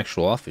an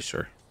actual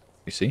officer.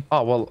 You see?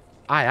 Oh well,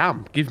 I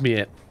am. Give me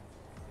it.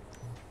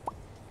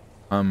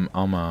 I'm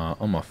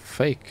a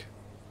fake.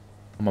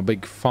 I'm a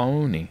big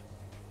phony.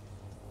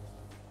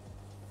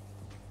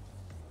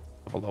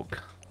 Have a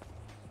look.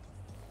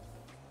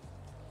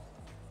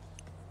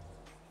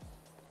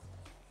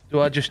 Do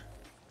I just?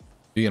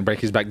 You gonna break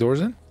his back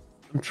doors in?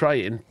 I'm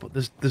trying, but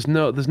there's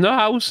no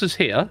houses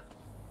here.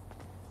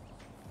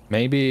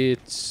 Maybe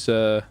it's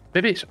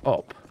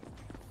up.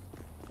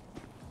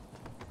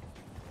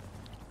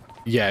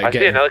 Yeah, I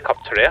see an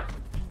helicopter here.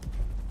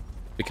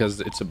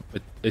 Because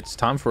it's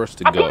time for us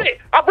to I've go. got it!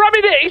 I'm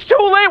grabbing it! It's too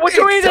late! We're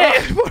doing It's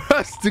it! time for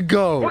us to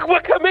go. We're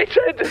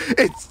committed!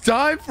 It's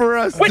time for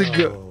us to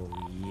go.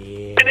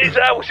 In his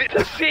house, it's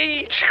a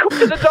siege! Come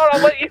to the door,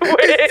 I'll let you in!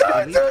 It's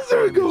time to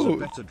He's go. a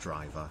better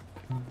driver.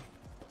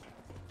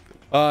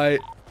 Run.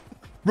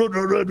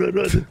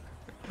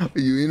 Are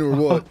you in or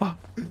what?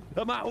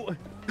 I'm out.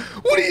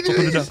 What are you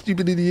doing, you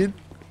stupid idiot?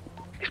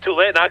 It's too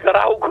late now, get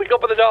out! Quick,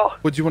 open the door!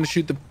 What, do you want to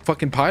shoot the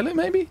fucking pilot,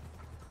 maybe?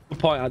 Good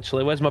point,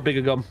 actually. Where's my bigger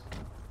gun?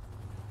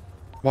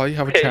 Why, you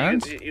have a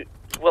chance?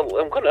 Well,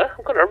 I'm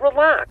gonna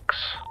relax.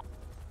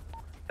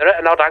 They're at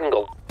an odd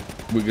angle.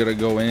 We're gonna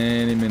go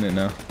any minute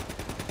now.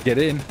 Get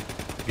in.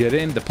 Get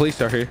in. The police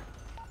are here.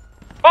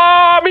 Oh,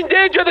 I'm in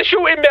danger! They're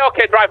shooting me!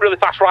 Okay, drive really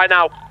fast right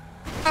now.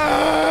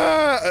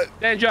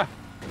 Danger!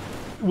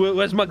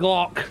 Where's my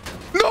Glock?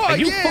 Not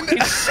again! You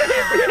fucking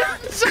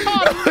serious?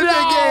 Not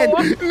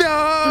again!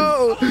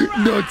 No!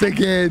 Not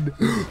again!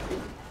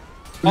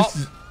 Oh.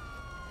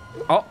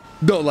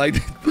 Don't like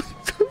that.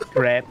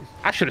 Great.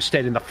 I should have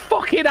stayed in the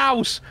fucking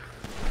house!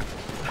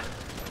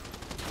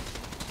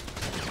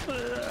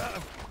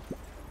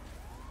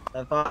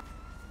 Hey,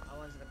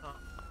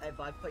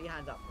 bud, put your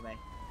hands up for me.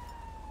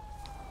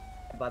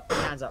 Hey, bud, put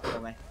your hands up for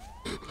me.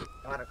 Go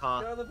out of the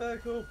car. Get out of the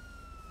vehicle.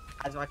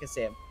 As I can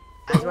see him.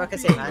 As I can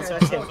see him. As I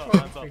can see him.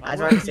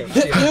 As I can see him.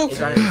 He's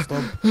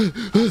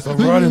running. Stop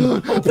running.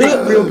 Real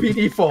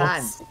PD force.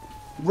 Hands.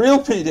 Real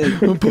PD.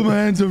 Don't put my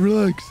hands up,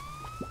 relax.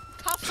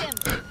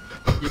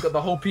 You got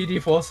the whole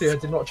PD force here.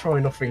 Did not try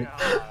nothing.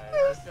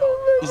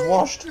 He's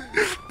washed. There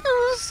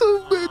were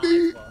so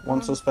many.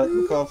 One suspect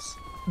in cuffs.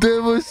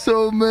 There were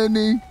so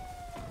many.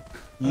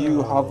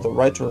 You have the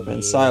right to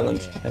remain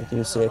silent. And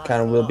you say it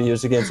can and will be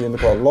used against you in the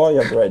court of law.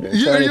 You have the right to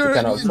return if you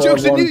cannot afford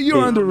Joseph, one.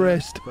 you're under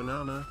arrest.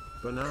 Banana.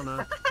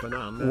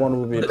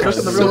 One will be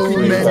So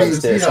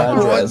many.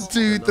 1,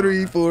 2,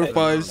 3, 4,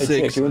 5,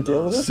 6,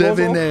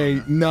 7,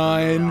 8,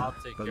 9,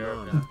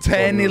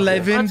 10,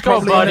 11. Let's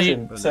go, buddy.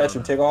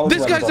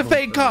 This guy's a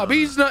fake cop.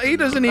 He's not. He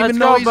doesn't even Let's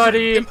know. go,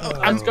 buddy.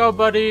 Let's go,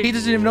 buddy. He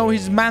doesn't even know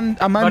he's Amanda's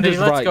buddy,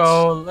 let's rights.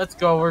 go. Let's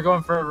go. We're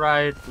going for a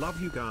ride.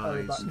 Love you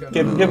guys.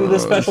 Give him the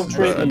special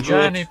treatment. You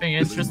got anything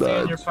interesting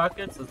in your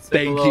pockets? Let's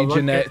take a Thank little you, look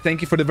Jeanette. at-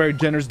 Thank you for the very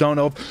generous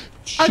donut.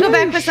 I'll go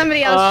back for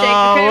somebody else, Jake.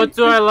 Okay? What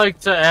do I like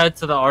to add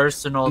to the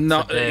arsenal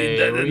No, today?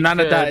 none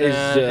of that is.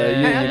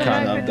 You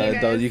can't have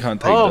that. You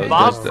can't take Oh, those.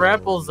 Bob That's the-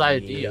 Freppel's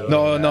idea.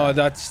 No,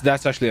 that's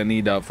actually a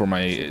need for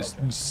my Even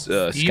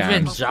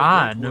scams.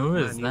 John, who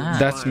is that?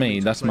 That's me.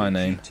 That's my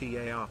name.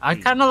 I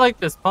kind of like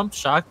this pump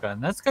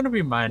shotgun. That's gonna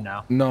be mine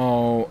now.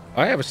 No,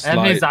 I have a And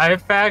slide. these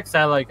IFACs,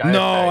 I like IFACs.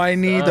 No, I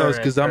need those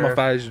because I'm a Alright,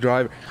 fast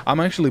driver. I'm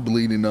actually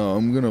bleeding now.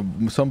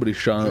 Somebody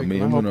shot me.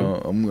 I'm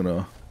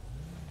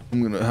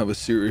gonna have a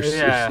serious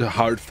Yeah.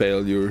 heart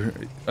failure.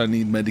 I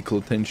need medical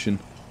attention.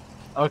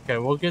 Okay,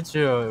 we'll get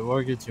you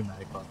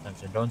medical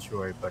attention. Don't you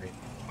worry, buddy.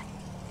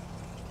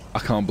 I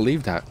can't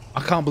believe that.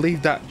 I can't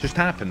believe that just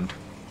happened.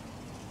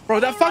 Bro,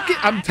 that fucking...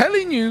 I'm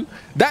telling you,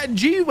 that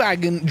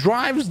G-Wagon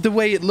drives the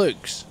way it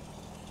looks.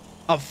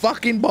 A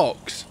fucking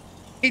box.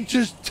 It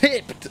just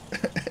tipped.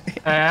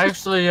 Hey,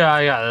 actually,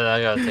 I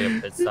gotta take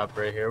a pit stop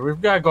right here. We've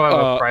gotta go have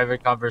a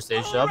private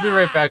conversation. I'll be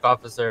right back,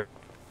 officer.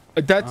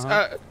 That's...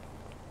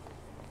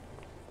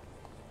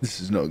 This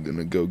is not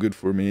gonna go good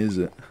for me, is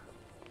it?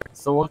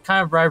 So what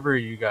kind of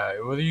bribery you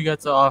got? What do you got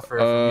to offer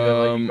for me to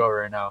let you go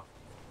right now?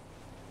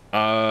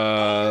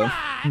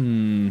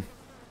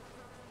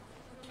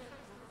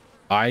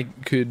 I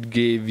could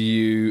give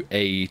you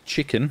a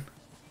chicken.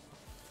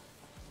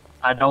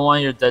 I don't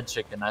want your dead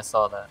chicken. I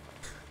saw that.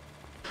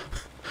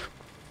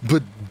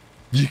 But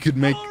you could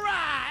make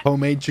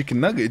homemade chicken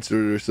nuggets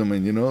or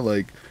something, you know,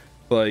 like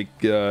like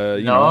you No,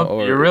 know,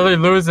 or you're really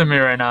losing me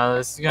right now.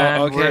 This guy.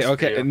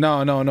 okay.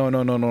 No.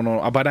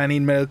 But I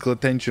need medical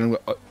attention.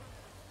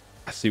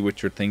 I see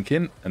what you're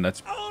thinking, and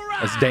that's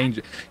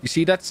dangerous. You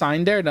see that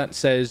sign there that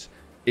says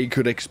it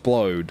could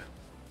explode?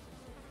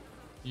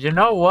 You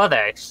know what?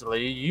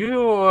 Actually,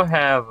 you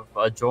have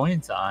a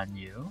joint on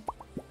you.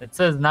 It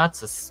says not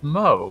to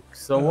smoke.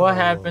 So what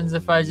happens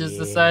if I just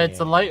decide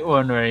to light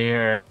one right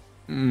here?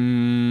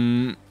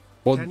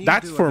 Well,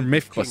 that's for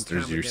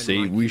Mythbusters, you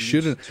see. We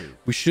shouldn't.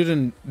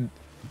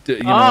 You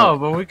Oh, know.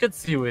 but we could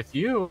see with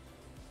you.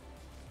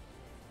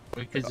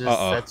 We could just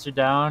set you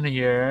down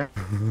here.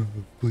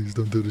 Please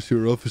don't do this.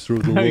 You're an officer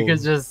of the law.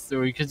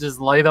 we could just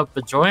light up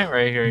the joint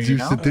right here. You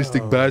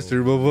sadistic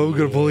bastard! What am I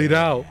gonna bleed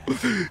out?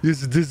 You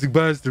sadistic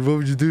bastard! What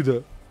would you do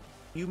that?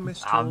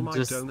 I'm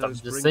just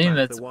saying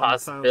that's a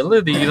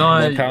possibility. You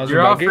know,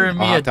 you're offering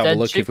me a dead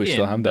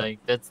chicken. Like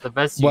that's the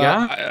best you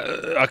got.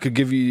 I could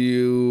give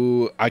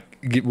you.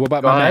 What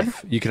about my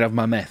meth? You could have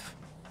my meth.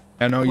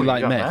 I know you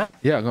like meth.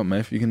 Yeah, I got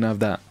meth. You can have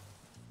that.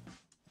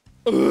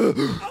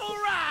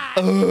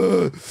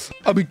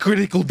 I'm in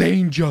critical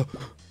danger.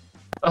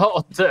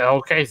 Oh,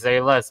 okay, say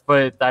less.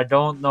 But I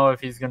don't know if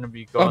he's gonna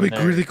be going. I'm in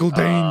critical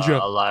danger.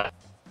 Alive.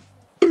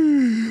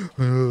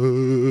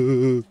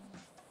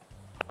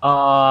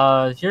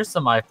 Here's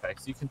some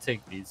iPacks. You can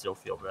take these. You'll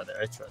feel better.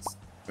 I trust.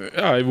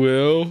 I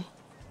will.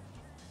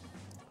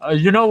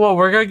 You know what?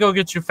 We're gonna go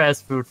get you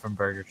fast food from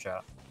Burger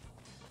Shop.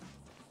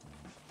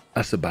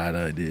 That's a bad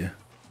idea.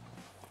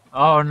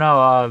 Oh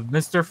no,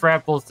 Mr.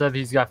 Frapple said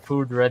he's got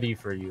food ready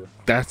for you.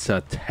 That's a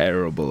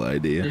terrible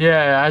idea.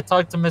 Yeah, I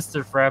talked to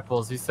Mr.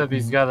 Frapples. He said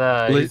he's got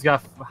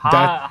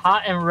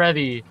hot and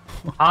ready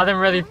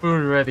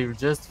food ready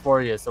just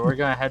for you. So we're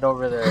gonna head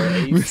over there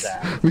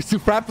ASAP. Mr.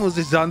 Frapples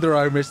is under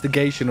our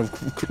investigation of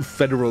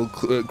federal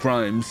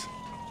crimes.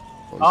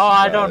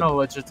 I don't know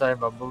what you're talking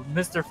about, but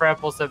Mr.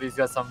 Frapple said he's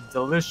got some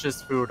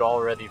delicious food all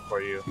ready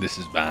for you. This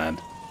is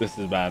bad. This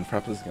is bad.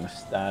 Frapples is gonna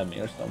stab me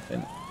or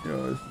something. You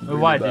know, really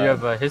why? bad. Do you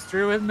have a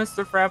history with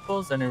Mr.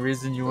 Frapples? Any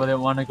reason you wouldn't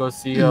want to go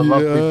see a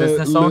lovely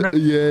business owner?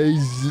 Yeah,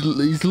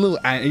 he's a little.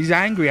 He's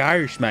angry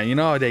Irishman. You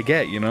know how they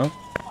get. You know.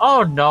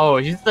 Oh no,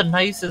 he's the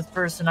nicest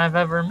person I've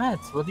ever met.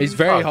 He's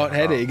very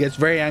hot-headed. He gets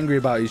very angry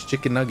about his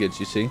chicken nuggets.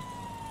 You see.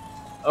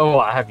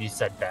 Oh, have you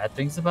said bad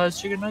things about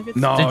his chicken nuggets?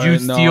 No. Did you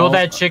steal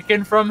that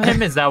chicken from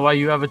him? Is that why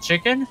you have a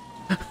chicken?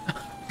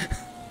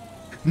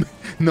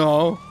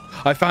 No.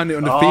 I found it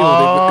on the field.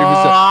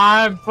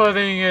 I'm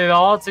putting it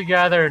all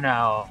together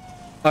now.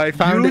 I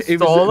found you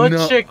stole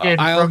a chicken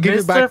from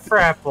Mr.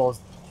 Frapples.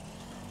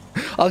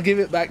 I'll give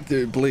it back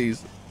to him,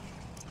 please.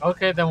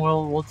 Okay, then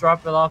we'll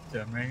drop it off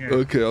to him right here.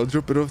 Okay, I'll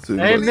drop it off to him.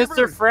 Hey,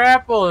 Mr.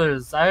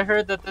 Frapples, I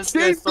heard that this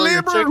guy stole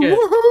your chicken.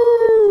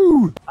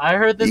 Woohoo! I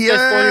heard this guy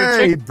stole your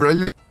chicken.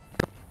 Brilliant.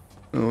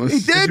 Oh, he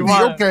did.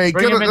 Okay,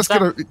 let's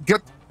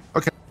get.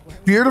 Okay.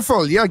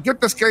 Beautiful. Yeah, get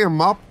this guy a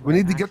mop. We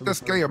need to get this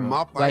guy a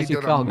mop. I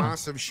did a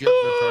massive shit in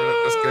the toilet.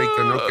 This guy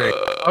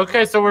can.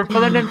 Okay, so we're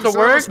putting him to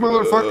work.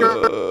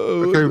 Motherfucker.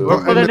 Okay,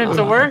 we're putting him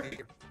to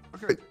work.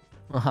 Okay.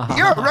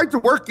 Yeah, right to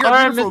work. Yeah, all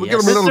right, beautiful. We get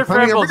him a little Mr.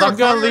 Frapples, I'm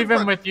gonna leave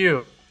him with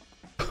you.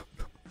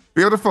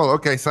 Beautiful.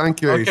 Okay,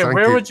 thank you. Okay,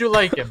 where would you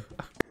like him?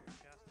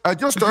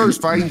 Just there's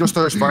fine. Just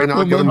there's fine.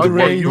 I'll get him to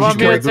work. You want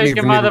me to take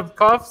him out of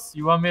cuffs?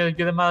 You want me to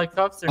get him out of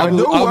cuffs? Or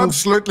no,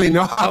 absolutely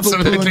not.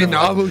 Absolutely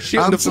not.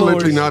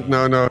 Absolutely not.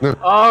 No.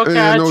 Okay,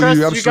 I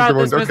trust you got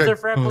this, Mr.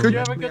 Frapples. You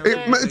have a good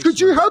day. Could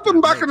you help him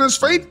back on his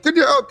feet? Could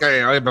you?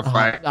 Okay, I have a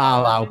fight.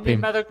 I'll help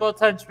him. Medical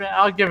attention.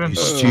 I'll give him.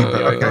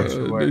 Stupid. Okay.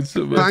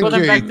 Thank Put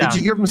him you. back down. Could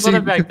you give him Put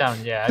him back down.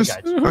 Yeah, I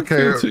got you.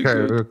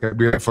 Okay.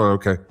 Beautiful.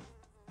 Okay.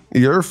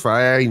 You're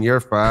fine.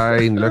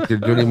 Look, you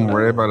don't even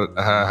worry about it.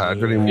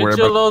 Don't even worry about it. Get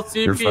your little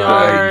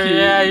CPR.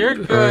 Yeah, you're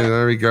good.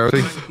 There we go.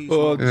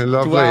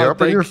 Lovely. Up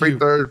on your feet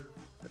there.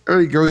 There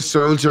you go,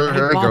 soldier.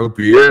 There you go.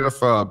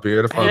 Beautiful.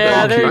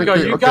 Yeah, there you go.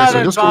 You got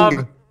it,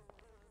 Bob.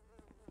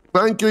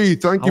 Thank you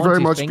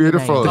very much.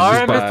 Beautiful.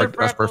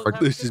 That's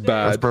perfect. This is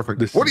bad. That's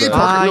perfect. What are you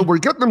talking? No, we're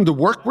getting them to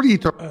work. What are you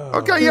talking?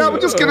 Okay, yeah,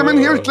 we'll just get them in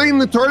here, clean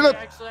the toilet.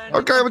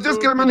 Okay, we'll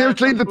just get them in here,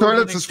 clean the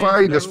toilets. It's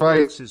fine. It's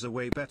fine. Is a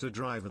way better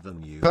driver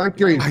than you. Thank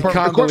you. I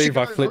can't believe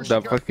I flipped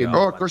that fucking.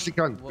 Oh, of course you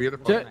can.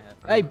 Beautiful.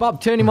 Hey,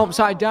 Bob, turn him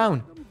upside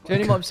down.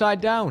 Turn him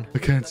upside down. I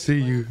can't see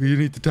you. You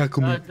need to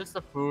tackle me. Just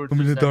the food. I'm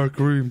in a dark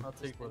room. I'll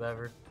take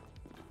whatever.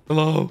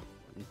 Hello.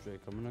 Drake,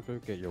 I'm gonna go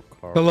get your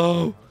car.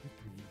 Hello.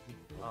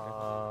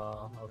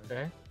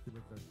 Okay.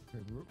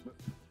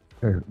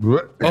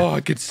 Oh,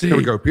 I can see. Here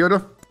we go.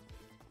 Beautiful.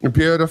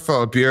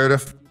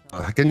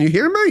 Can you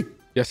hear me?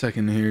 Yes, I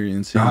can hear you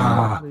and see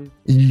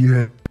you.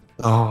 Yeah.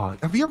 Oh,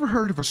 have you ever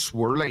heard of a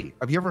swirly?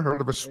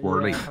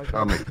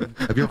 Tell me.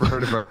 Have you ever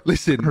heard of a?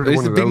 Listen,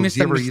 it's a big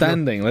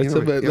misunderstanding. Let's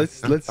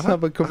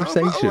have a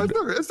conversation.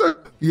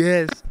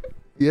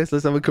 Yes,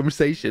 let's have a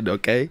conversation.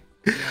 Okay.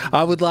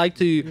 I would like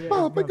to. Big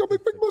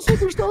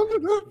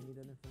misunderstanding.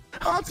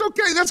 That's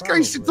okay. This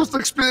guy's just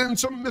explaining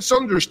some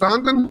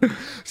misunderstanding.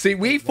 See,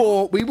 we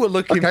were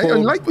looking for.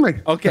 Enlighten me.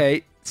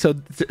 Okay, so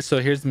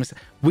here's the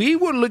we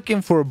were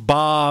looking for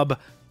Bob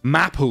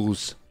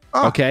Mapples.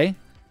 Okay,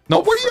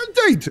 Not were you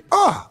indeed?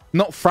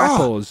 not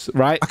Frapples,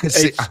 right? I can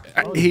see.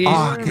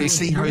 I can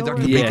see how that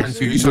could be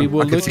confusing. We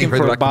were looking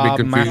for Bob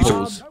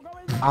Mapples.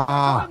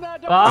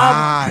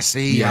 I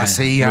see. We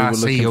were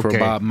looking for Okay.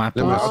 Bob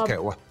Mapples. Okay.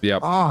 Well,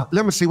 Yep.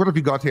 let me see. What have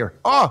you got here?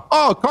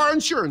 Car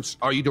insurance.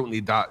 Oh, you don't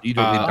need that. You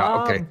don't need that.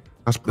 Okay.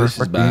 That's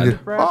perfect. This is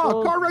bad.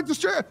 Car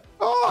registration.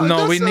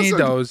 No, we need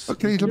those.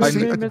 Okay, let me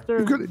see.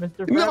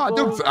 No,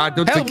 I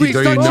don't Help think me, you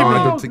do. stop No, me.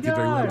 I don't think you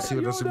do. Let me see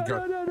what else we've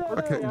got.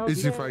 Okay,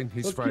 is he fine?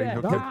 He's fine.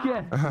 Okay.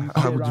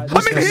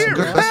 I'm in here.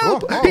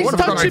 Help! He's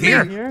touching me.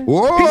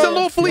 Whoa! He's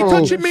unlawfully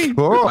touching me.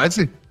 Oh, is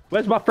he?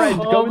 Where's my friend?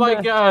 Oh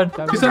my god.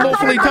 He's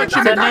unlawfully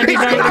touching me. He's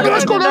got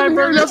a gun.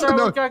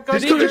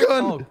 He's got a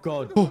gun.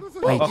 God.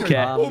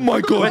 Okay. Oh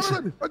my god.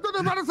 I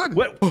don't know anything.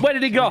 Where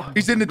did he go?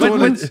 He's in the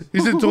toilet.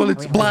 He's in the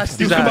toilet. Blast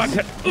his ass.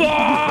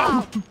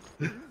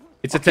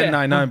 It's a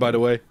 1099, by the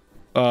way.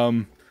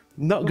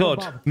 Not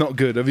good. Not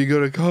good. Have you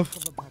got a cuff?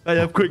 I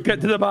have quick, get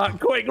to the back.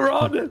 Quick,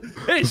 run.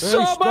 It's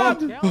so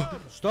bad.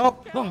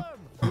 Stop.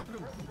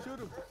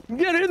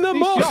 Get in the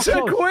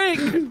motor, quick.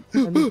 God, it's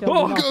I'm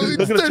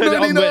gonna turn it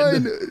on.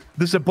 1099.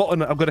 There's a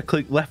button. I'm going to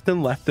click left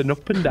and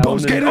up and down.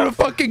 Bob's getting a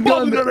fucking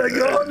gun. Oh my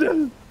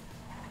god.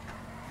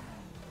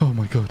 Oh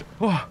my god.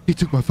 He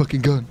took my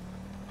fucking gun.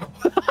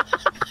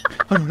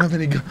 I don't have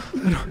any gun.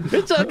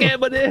 It's okay,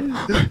 buddy.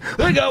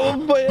 I got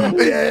one for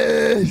you.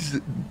 Yes.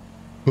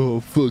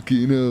 Oh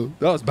fucking hell.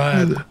 That was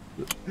bad.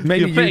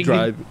 Maybe you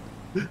drive.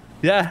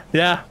 Yeah.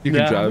 You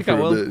can drive for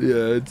a bit.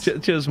 Yeah.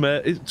 It's... Cheers,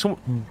 mate. It's some...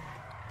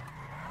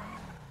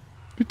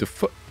 What the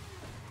fuck?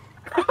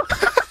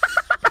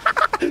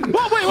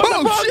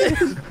 Oh, shit!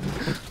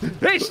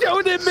 He's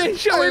shooting me!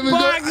 Shoot him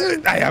back!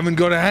 I haven't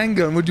got a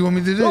handgun. What do you want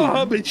me to do? Oh,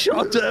 I've been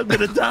shot. I'm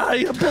gonna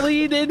die. I'm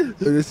bleeding.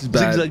 This is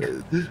bad.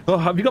 Zigzag. Oh,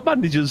 have you got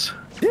bandages?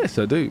 Yes,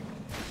 I do.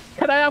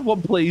 Can I have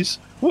one, please?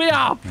 We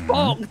are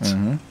fucked.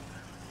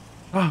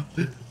 Oh,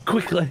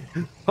 quickly.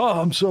 Oh,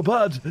 I'm so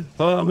bad.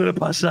 Oh, I'm gonna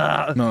pass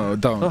out. No,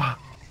 don't.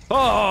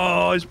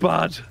 Oh, it's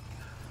bad.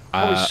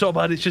 It's so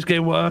bad. It's just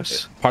getting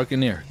worse. Park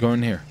in here. Go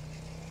in here.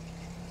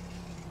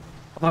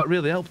 That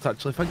really helped,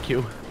 actually. Thank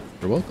you.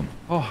 You're welcome.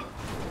 Oh,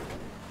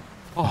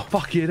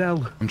 fucking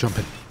hell. I'm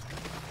jumping.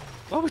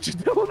 Why would you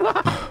do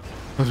that?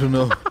 I don't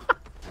know.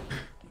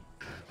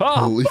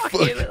 Holy fuck.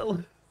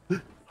 Hell.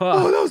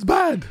 Oh, that was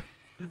bad.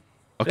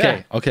 Okay,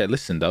 Yeah. okay,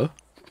 listen, though.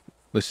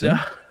 Listen.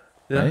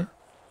 Yeah.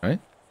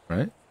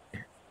 Right?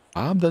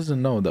 Bob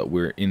doesn't know that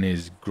we're in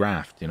his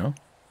graft, you know?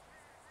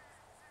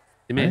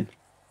 You mean?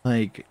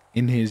 Like,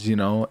 in his,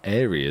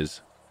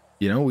 areas.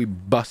 We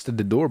busted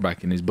the door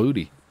back in his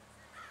booty.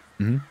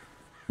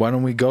 Why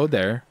don't we go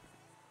there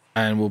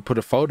and we'll put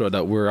a photo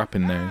that we're up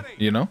in there,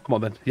 Come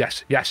on, then.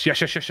 Yes.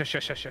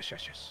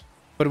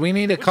 But we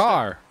need a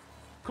car.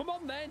 Come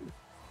on, then.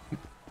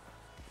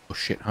 Oh,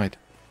 shit, hide.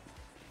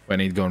 I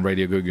need to go on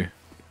Radio Gugu.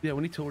 Yeah,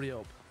 we need to hurry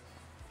up.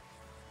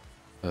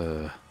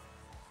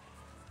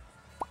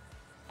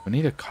 We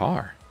need a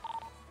car.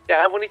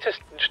 Yeah, we need to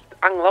just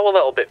hang low a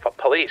little bit for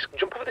police.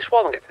 Jump over this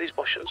wall and get to these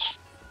bushes.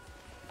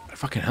 A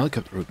fucking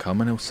helicopter will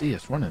come and he'll see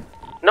us running.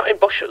 Not in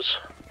bushes.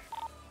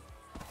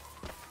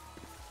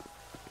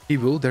 He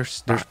will. They're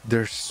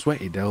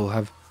sweaty. They'll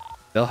have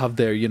their, they'll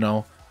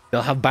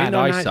have bad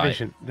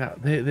eyesight. No,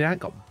 they ain't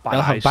got bad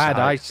They'll have eyesight. bad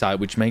eyesight,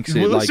 which makes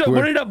it like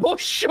we're in a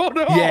bush. Shut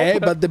up. Yeah,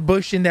 but the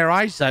bush in their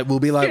eyesight will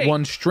be like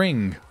one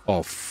string.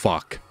 Oh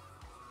fuck!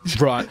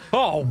 Right.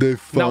 Oh. They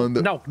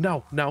found. No.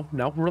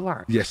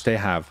 Relax. Yes, they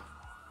have.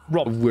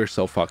 Rob, we're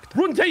so fucked.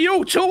 Run to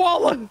you two,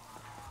 all.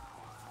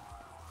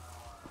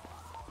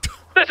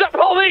 There's a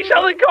police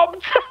helicopter.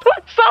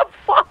 It's so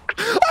fucked.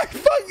 I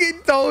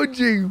fucking told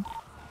you.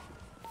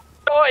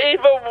 Don't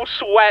even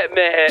sweat,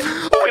 mate.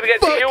 We're gonna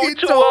get to you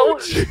too well.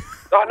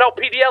 Oh no,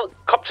 PD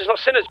helicopter's not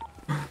sinners.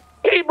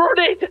 Keep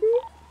running.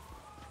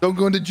 Don't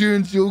go into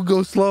dunes. You'll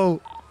go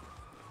slow.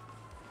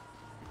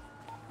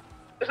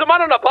 There's a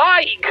man on a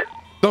bike.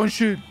 Don't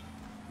shoot.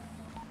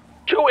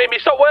 Shoot him.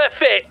 It's not worth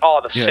it.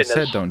 Oh, the Yeah, I sinners.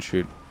 said don't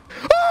shoot.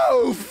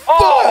 Oh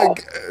fuck!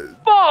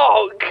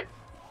 Oh, fuck.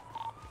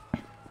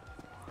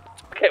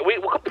 Okay,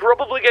 we could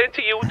probably get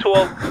into you two.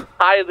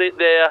 Hide it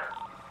there.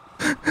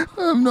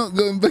 I'm not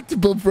going back to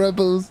Bob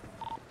Rebels.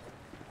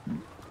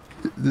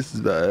 This is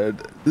bad.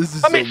 This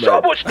is I'm in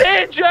so bad. much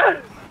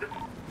danger.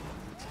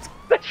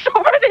 There's so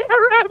many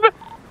of them.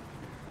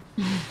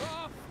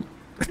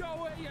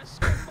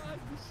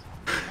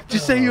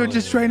 Just say you're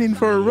just training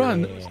for a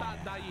run.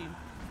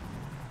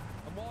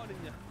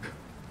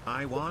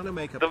 I wanna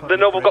make a The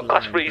noble got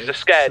class threes. They're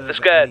scared. They're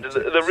scared.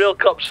 The real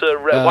cops are.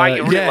 Why are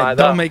you running yeah, like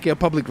don't that? make it a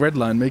public red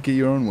line. Make it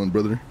your own one,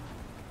 brother.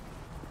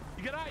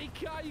 You get out of your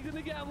car. You're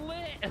gonna get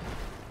lit.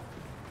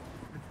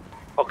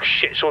 Oh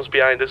shit! Someone's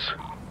behind us.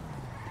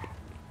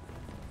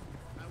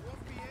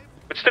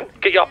 Winston,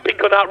 get your big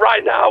gun out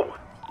right now.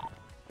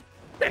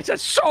 This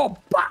is so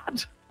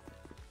bad.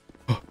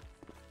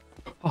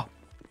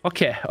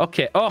 Okay.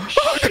 Oh,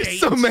 shit. There's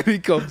so many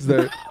cops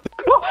there.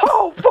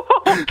 Oh,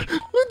 fuck. What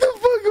the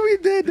fuck? Are we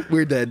dead?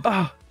 We're dead.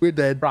 We're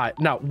dead. Right,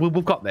 now,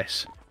 we've got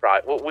this.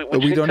 Right,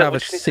 We don't have a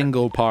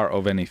single part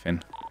of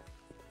anything.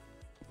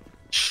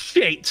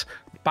 Shit!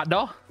 Back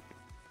door?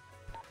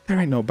 There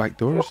ain't no back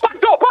doors. Back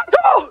door! Back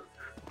door!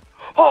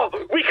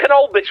 Oh, we can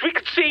hold this. We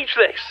can siege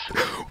this.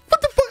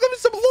 What the fuck? I'm in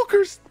some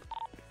lockers.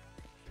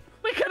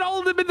 We can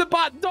hold him in the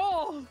back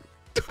door.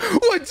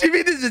 What do you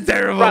mean this is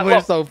terrible? Right, We're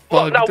look, so look,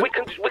 fucked. no, we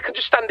can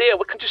just stand here.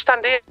 We can just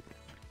stand here.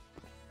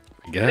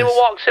 Yes. Anyone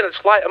walks in and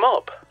just light them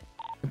up.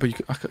 But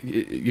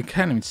you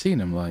can't even see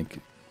them. Like,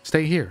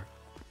 stay here.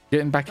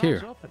 Getting back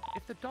here. Open.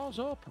 If the door's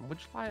open, we'll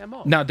just light him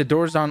up. Now the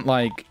doors aren't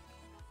like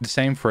the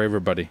same for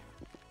everybody.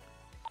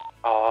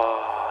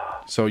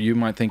 Oh. So you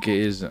might think it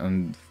is,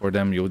 and for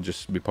them you'll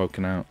just be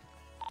poking out.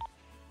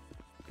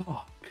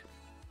 Fuck.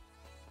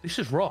 This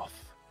is rough.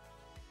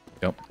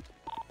 Yep.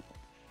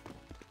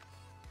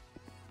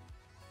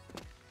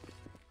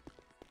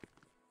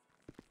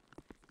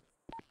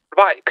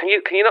 Right, can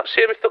you not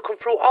see them if they come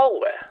through all the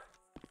way?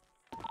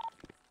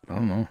 I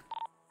don't know.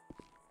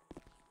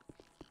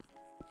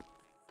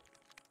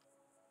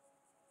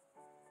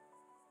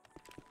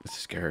 This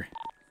is scary.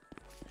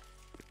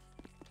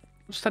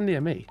 Stand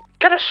near me.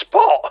 Get a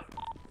spot!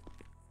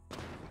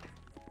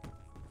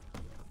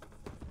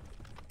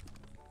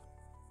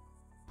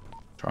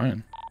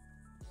 Trying.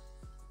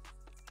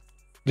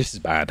 This is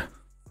bad.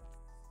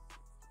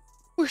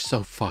 We're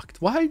so fucked.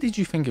 Why did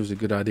you think it was a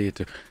good idea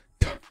to...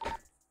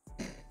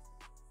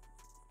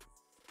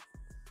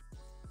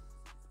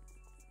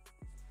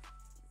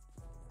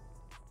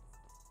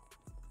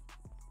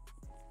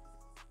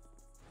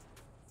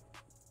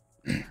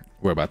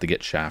 We're about to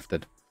get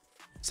shafted.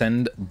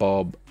 Send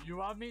Bob. You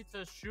want me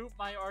to shoot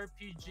my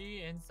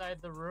RPG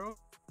inside the room?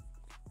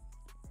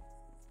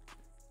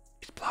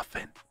 He's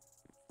bluffing.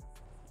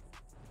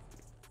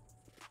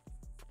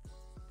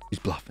 He's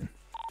bluffing.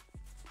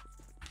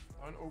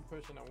 Don't all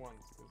push in at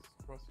once, because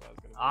Crossfire's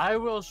gonna be... I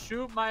will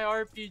shoot my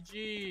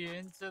RPG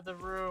into the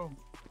room.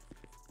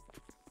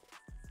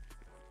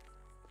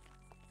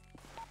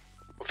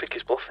 I think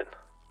he's bluffing.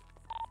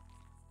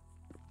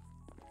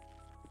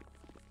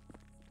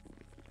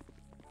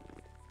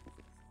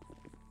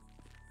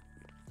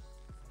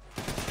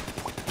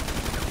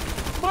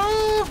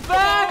 Move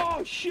back!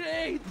 Oh,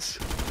 shit!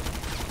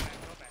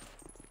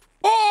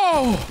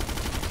 Oh!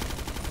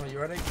 Are you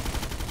ready?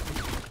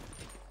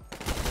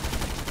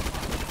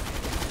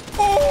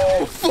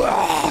 Oh,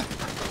 fuck!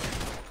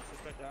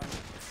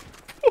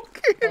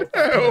 Fucking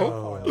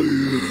hell!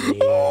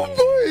 Oh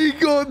my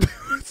god,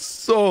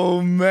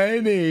 so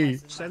many!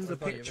 Send a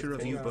picture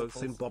of you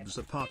both in Bob's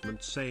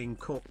apartment saying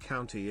Cork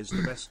County is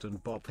the best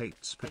and Bob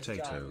hates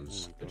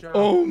potatoes.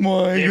 Oh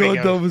my Here we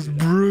god, go. that was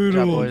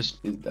brutal. boys.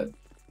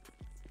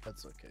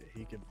 That's okay.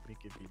 He could be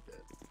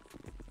dead.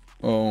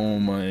 Oh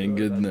my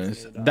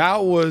goodness.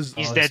 That was...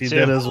 He's dead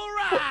too.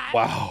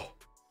 Wow.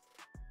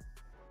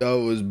 That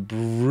was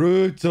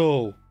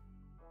brutal.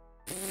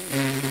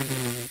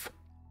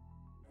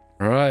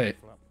 Right.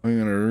 We're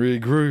gonna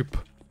regroup.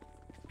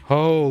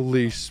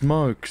 Holy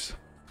smokes.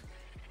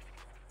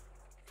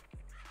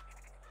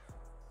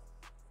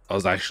 That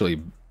was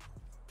actually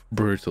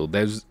brutal.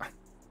 We're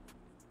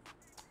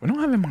not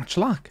having much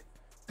luck.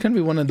 It's gonna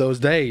be one of those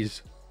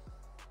days.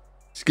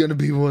 It's gonna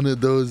be one of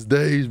those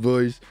days,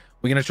 boys.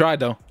 We're gonna try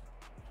though.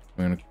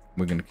 We're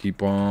gonna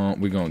keep on.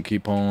 We're gonna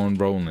keep on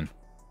rolling,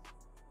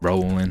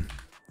 rolling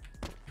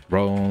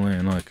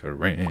like a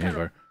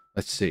river.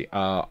 Let's see.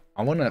 I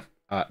wanna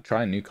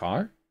try a new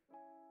car.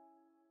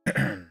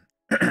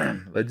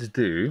 Let's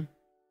do.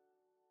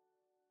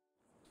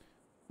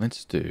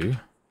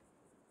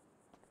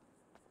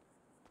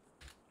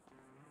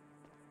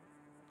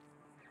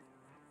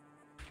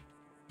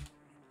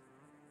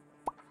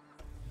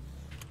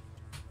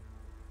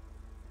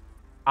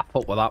 I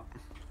fuck with that.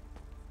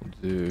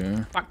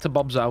 Do Back to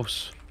Bob's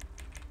house.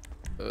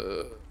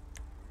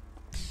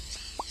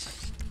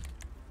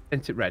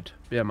 Paint it red.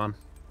 Yeah, man.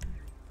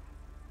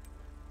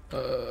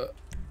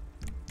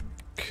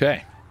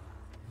 Okay.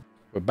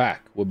 We're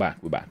back. Boom.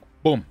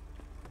 Do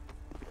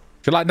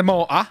you like the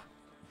motor?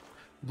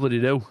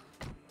 Bloody do.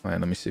 Right,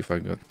 let me see if I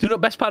got. Do you know the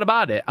best part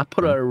about it? I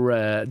put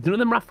her. Do you know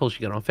them raffles you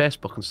get on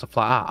Facebook and stuff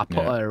like that? I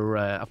put her.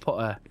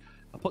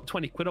 I put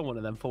 20 quid on one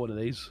of them for one of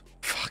these.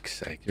 Fuck's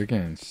sake, you're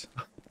getting.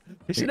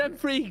 It's an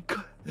M3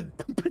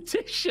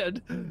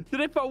 competition.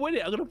 Then if I win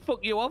it, I'm gonna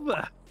fuck you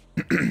over.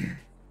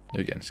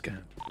 You're getting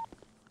scammed.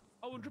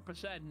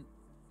 100%.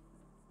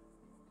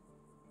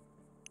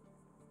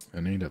 I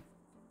need a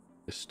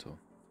pistol.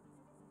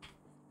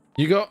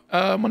 You got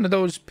one of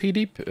those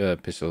PD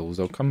pistols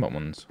or combat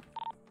ones?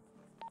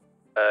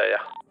 Yeah.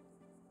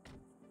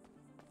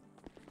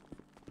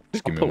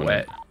 Just give me one.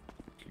 I'm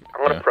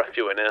gonna prep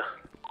you in here.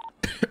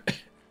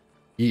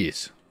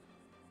 Yes.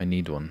 I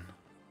need one.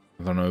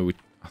 I don't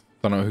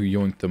know who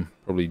yoinked them.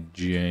 Probably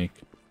Jake.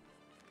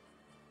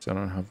 So I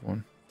don't have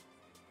one.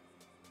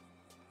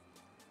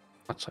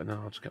 Actually, no,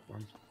 I'll just get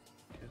one.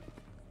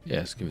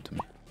 Yes, give it to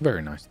me.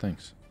 Very nice,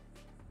 thanks.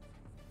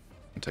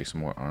 I'll take some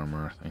more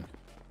armor, I think.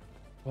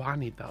 Oh, I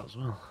need that as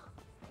well.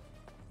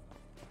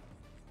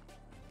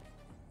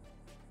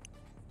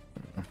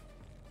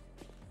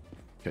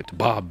 Go to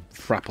Bob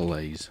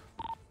Frappalays.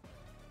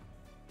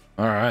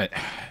 Alright.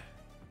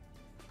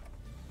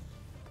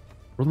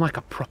 Run like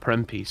a proper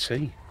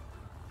NPC.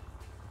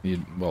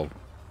 Well,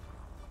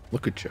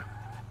 look at you.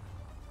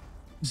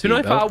 Do you know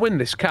if I win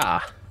this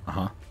car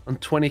on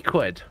 20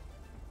 quid?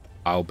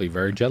 I'll be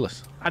very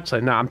jealous.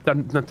 Actually, no, I'm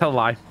tell a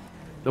lie.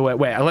 No,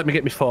 wait, let me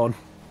get my phone.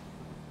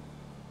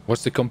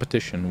 What's the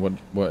competition?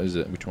 What is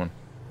it? Which one?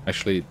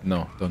 Actually,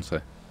 no, don't say.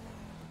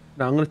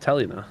 No, I'm gonna tell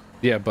you now.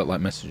 Yeah, but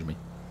like message me.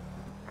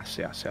 I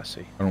see. I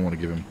don't want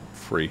to give him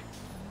free.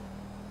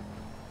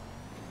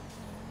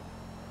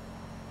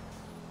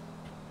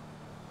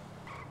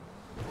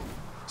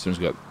 Someone's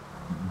got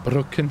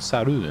broken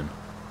saloon.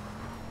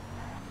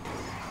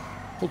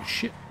 Holy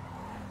shit.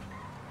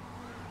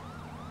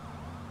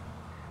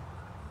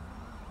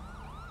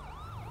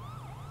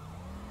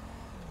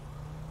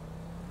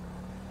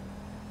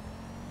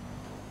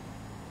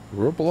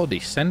 We're bloody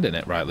sending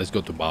it. Right, let's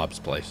go to Bob's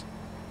place.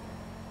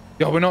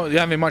 Yo, we're not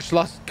having much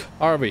luck,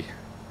 are we?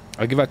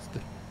 I'll give that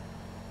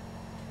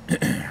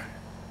to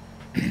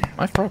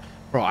my throat.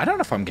 Bro, I don't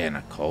know if I'm getting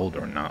a cold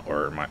or not,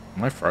 or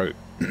my throat.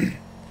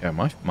 Yeah,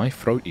 my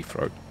throaty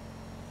throat.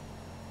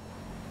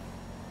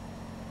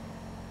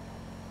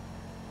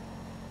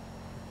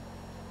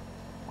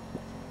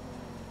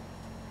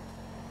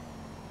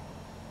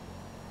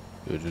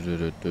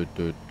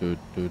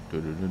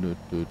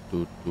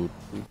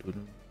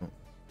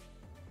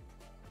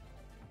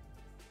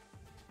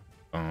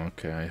 Oh,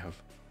 okay,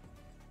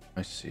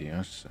 I see.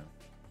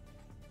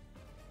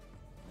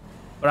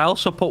 But I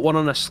also put one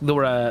on there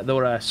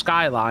were a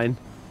Skyline,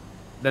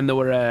 then there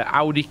were a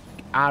Audi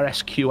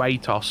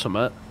RSQ8 or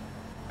something,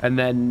 and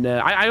then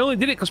I only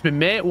did it because my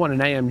mate won an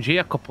AMG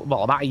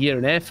about a year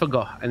and a half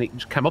ago, and it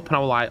just came up, and I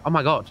was like, oh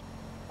my god,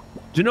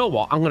 do you know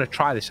what? I'm gonna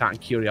try this out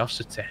of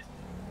curiosity,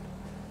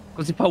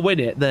 because if I win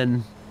it,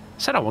 then I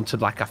said I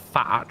wanted like a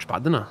fat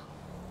hatchback, didn't I?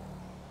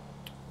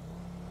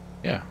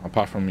 Yeah,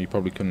 apart from you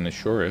probably couldn't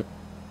insure it.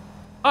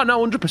 Oh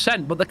no,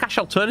 100%. But the cash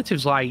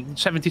alternative's like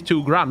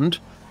 72 grand.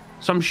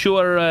 So I'm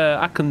sure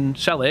I can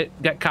sell it,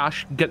 get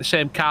cash, get the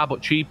same car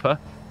but cheaper,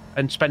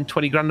 and spend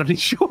 20 grand on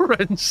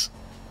insurance.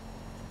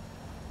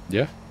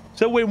 Yeah.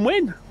 It's a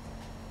win-win.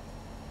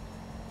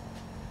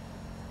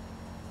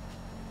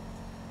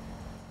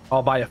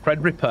 I'll buy a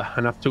thread ripper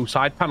and have 2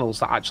 side panels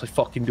that actually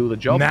fucking do the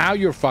job. Now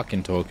you're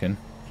fucking talking.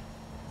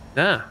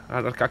 Yeah,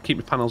 I keep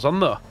my panels on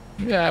though.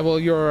 Yeah, well,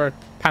 you're a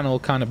panel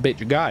kind of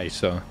bitch guy,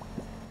 so. Where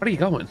are you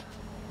going?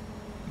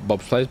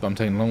 Bob's place, but I'm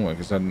taking a long way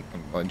because I'm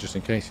like, just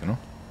in case, you know.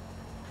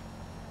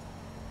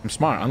 I'm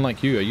smart,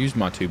 unlike you. I used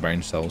my 2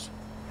 brain cells.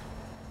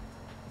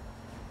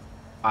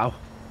 Wow.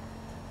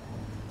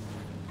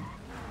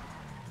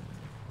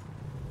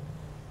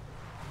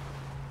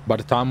 By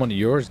the time one of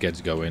yours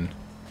gets going,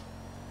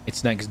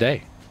 it's next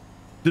day.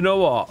 Do you know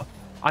what?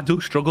 I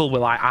do struggle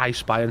with like I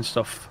Spy and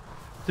stuff.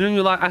 Do you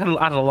know, like I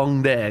had a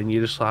long day and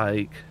you're just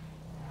like,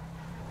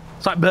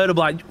 it's like Bird will be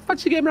like,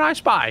 fancy a game of I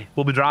Spy?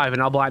 We'll be driving.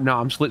 I'll be like, no,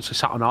 I'm just literally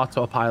sat on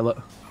autopilot.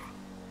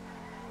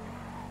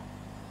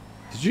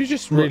 Did you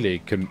just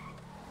really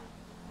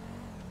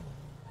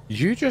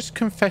You just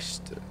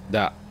confessed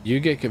that you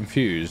get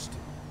confused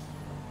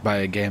by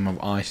a game of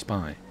I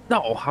Spy?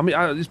 No, I mean,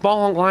 it's more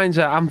along lines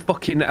that I'm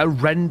fucking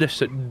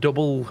horrendous at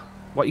double,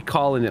 what are you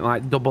calling it,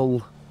 like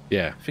double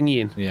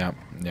thingying. Yeah,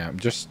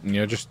 just, you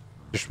know, just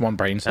one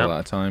brain cell at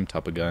a time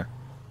type of guy.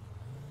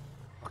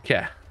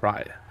 Okay,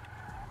 right.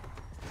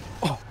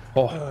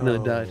 Oh,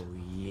 nearly died.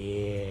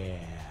 Yeah.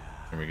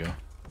 Here we go.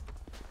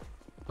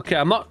 Okay,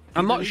 I'm not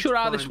sure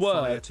how this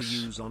works.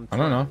 I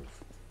don't know.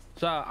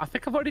 So I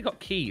think I've already got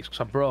keys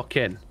because I broke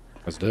in.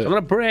 Let's do So it. I'm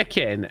gonna break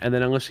in and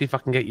then I'm gonna see if I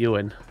can get you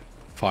in.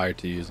 Fire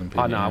to use and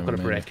Oh no, I've got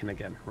to break in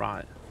again.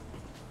 Right.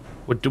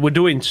 We're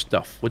doing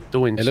stuff. We're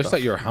doing stuff. It looks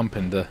like you're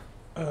humping the.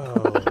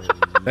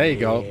 There you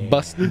go.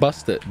 Bust it.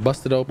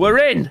 Bust it open. We're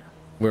in.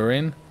 We're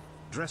in.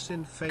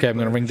 Okay, I'm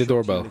gonna ring the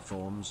doorbell.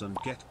 And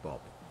get Bob.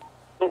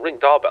 Don't ring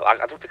doorbell.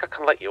 I don't think I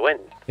can let you in.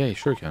 Yeah, you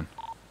sure can.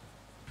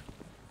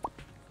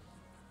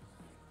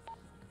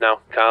 No,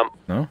 can't.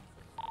 No?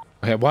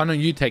 Okay, why don't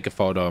you take a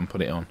photo and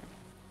put it on?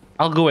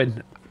 I'll go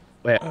in.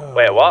 Wait.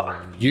 Wait, what?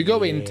 You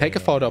go in, take a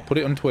photo, put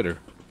it on Twitter.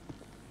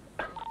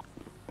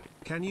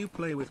 Can you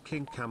play with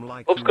King Cam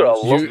like Bob's got a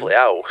lovely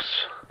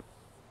house.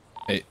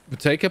 Hey,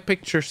 take a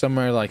picture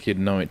somewhere like you'd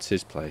know it's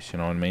his place, you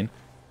know what I mean?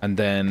 And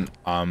then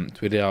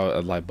tweet it out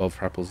at like Bob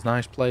Frapple's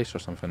nice place or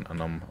something,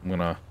 and I'm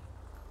gonna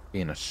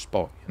be in a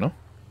spot, you know?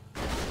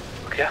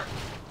 Okay.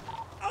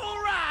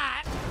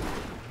 Alright!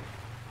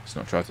 Let's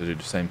not try to do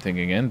the same thing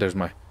again. There's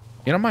my...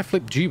 You know, my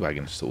flip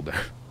G-Wagon is still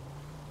there.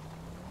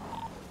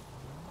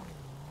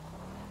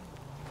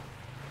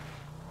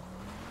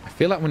 I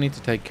feel like we need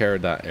to take care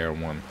of that Air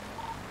 1.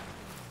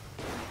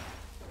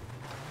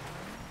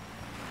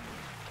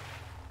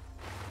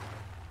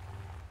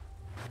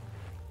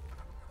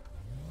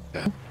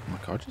 Oh, my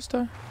car just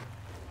died?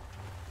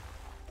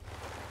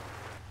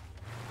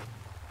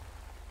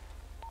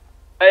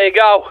 There you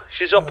go.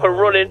 She's up and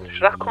running.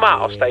 Should I come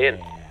out or stay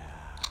in?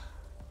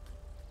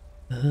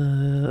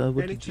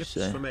 What Any did you tips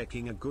say? for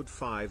making a good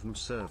 5M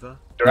server?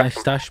 Nice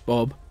stash,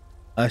 Bob.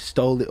 I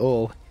stole it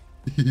all.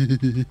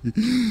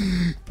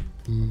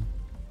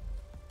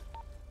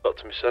 Talk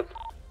to me, son.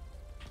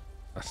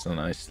 That's a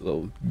nice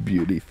little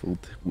beautiful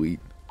tweet.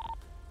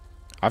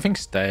 I think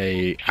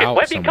stay Shit, out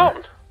where have you somewhere.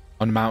 gone?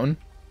 On the mountain.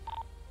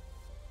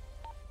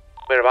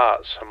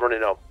 Whereabouts? I'm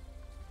running up.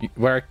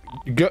 Where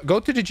go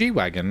to the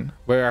G-Wagon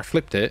where I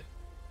flipped it.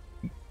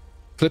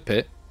 Flip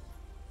it.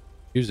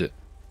 Use it.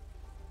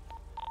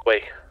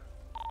 Wait.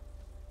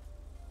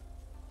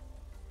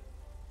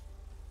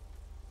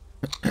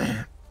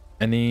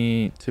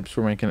 Any tips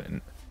for making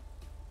it?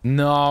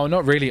 No,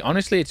 not really.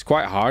 Honestly, it's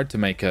quite hard to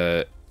make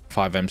a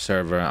 5M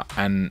server,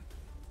 and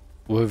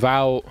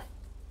without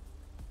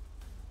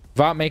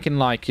making,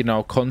 like, you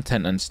know,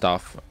 content and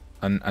stuff,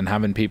 and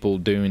having people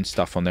doing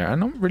stuff on there, I'm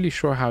not really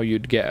sure how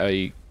you'd get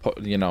a,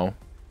 you know,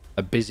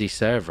 a busy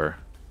server.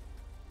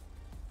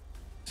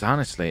 So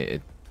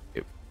honestly,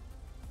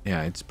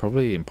 yeah, it's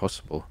probably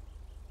impossible.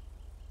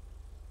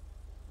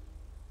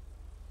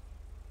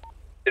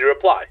 Did he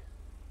reply?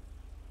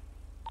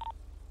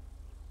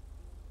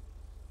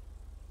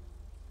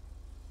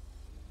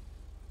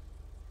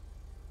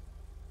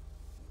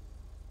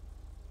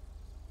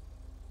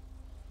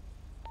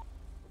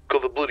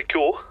 Got the bloody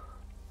cool.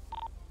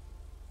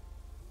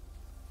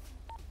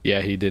 Yeah,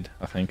 he did,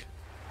 I think.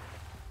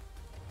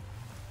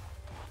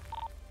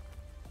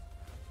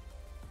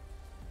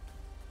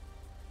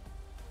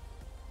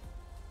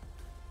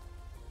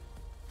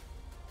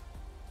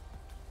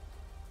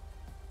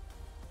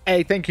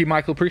 Hey, thank you,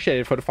 Michael. Appreciate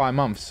it for the 5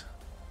 months.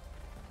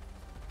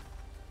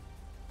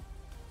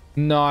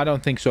 No, I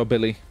don't think so,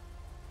 Billy.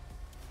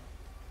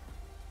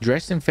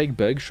 Dressed in fake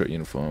Bergshire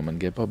uniform and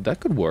get up. That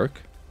could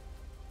work.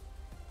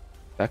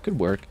 That could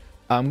work.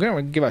 I'm going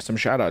to give out some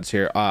shout outs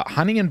here.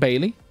 Honey and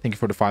Bailey, thank you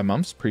for the 5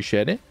 months.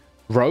 Appreciate it.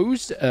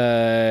 Rose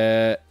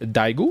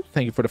Daigu,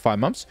 thank you for the 5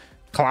 months.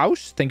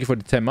 Klaus, thank you for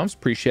the 10 months.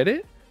 Appreciate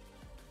it.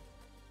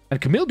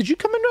 And Camille, did you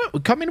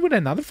come in with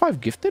another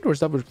 5 gifted, or is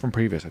that from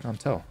previous? I can't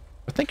tell.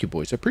 But thank you,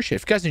 boys. I appreciate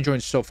it. If you guys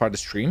enjoyed so far the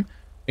stream,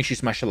 make sure you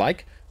smash a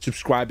like.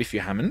 Subscribe if you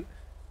haven't.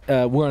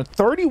 We're on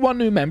 31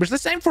 new members.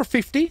 Let's aim for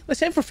 50.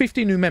 Let's aim for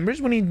 50 new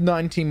members. We need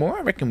 19 more.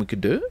 I reckon we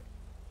could do it.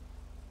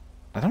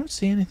 I don't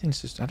see anything.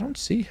 I don't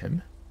see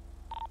him.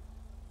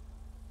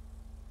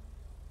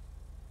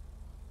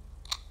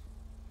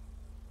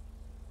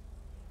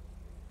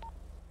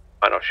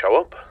 Might not show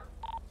up.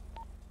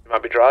 He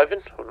might be driving.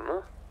 I don't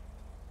know.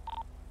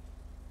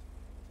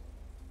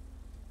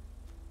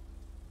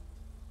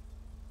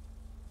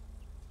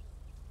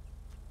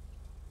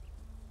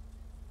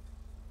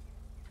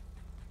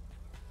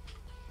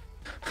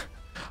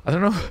 I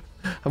don't know.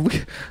 Have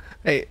we...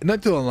 Hey,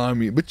 not to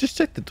alarm you, but just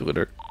check the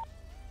Twitter.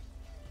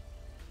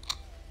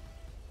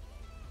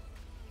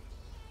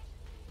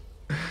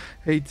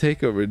 Hey,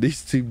 Takeover,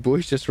 these 2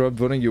 boys just robbed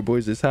one of your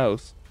boys'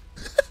 house.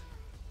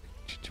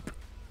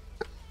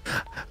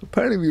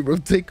 Apparently we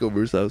robbed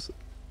Takeover's house.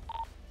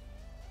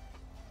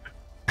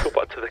 Go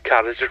back to the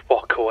car and just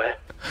walk away.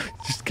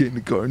 Just get in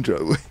the car and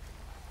drive away.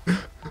 We're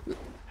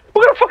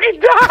gonna fucking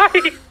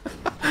die!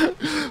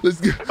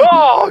 Let's go.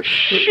 Oh,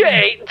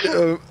 shit!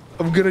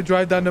 I'm gonna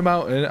drive down the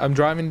mountain. I'm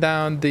driving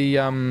down the,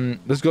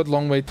 let's go the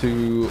long way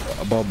to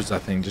Bob's, I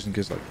think, just in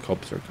case, like,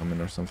 cops are coming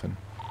or something.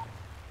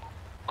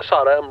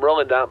 Sorry, I'm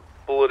rolling down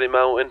bloody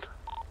mountain.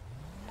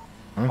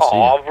 I don't see it.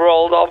 I've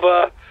rolled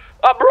over.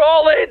 I'm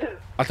rolling!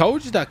 I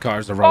told you that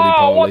car's a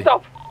roly-poly. What the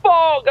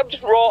fuck? I'm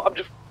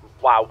just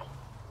wow.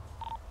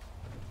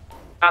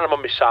 And I'm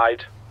on my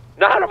side.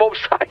 Now I'm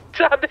upside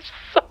down. This is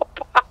so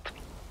bad.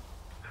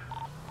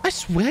 I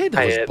swear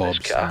that was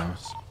Bob's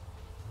house.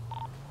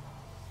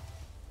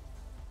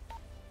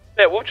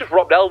 Yeah, we've just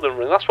robbed Elden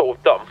Ring. That's what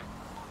we've done.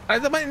 I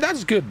mean,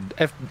 that's good.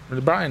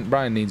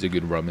 Brian needs a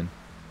good rubbing.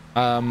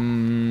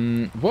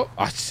 What?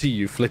 I see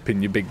you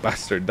flipping, you big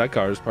bastard. That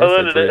car is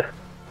perfect for you.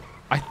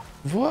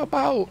 What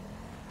about...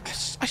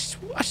 I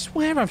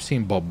swear I've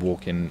seen Bob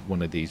walk in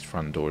one of these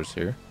front doors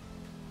here.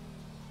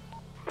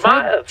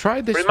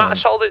 Try this one. We might have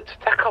sold it to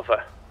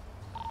Takeover.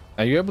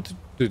 Are you able to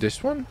do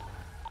this one?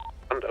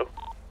 I know.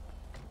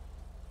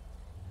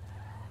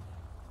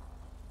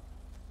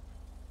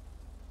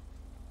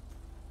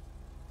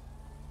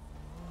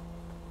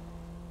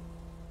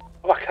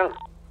 Oh, I can.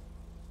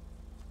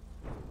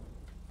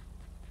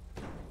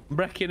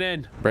 Breaking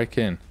in. Break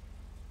in.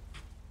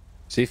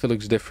 See if it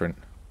looks different.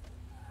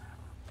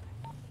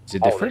 Is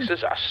it different? Oh, this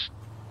is a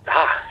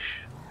stash.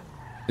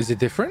 Is it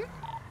different?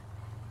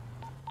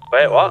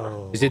 Wait,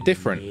 what? Is it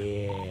different?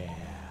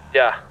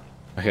 Yeah.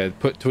 Okay,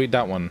 tweet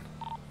that one.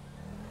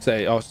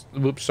 Say, oh,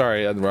 whoops,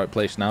 sorry, at the right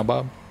place now,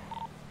 Bob.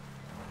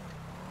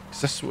 I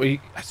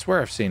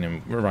swear I've seen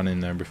him run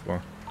in there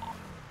before.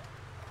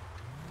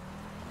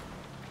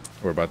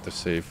 We're about to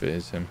see if it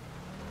is him.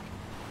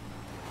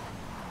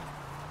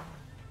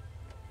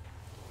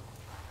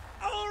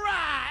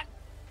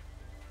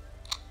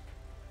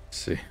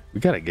 See, we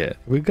gotta get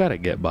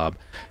Bob.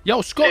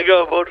 Yo, Scott. Here you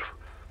go, bud.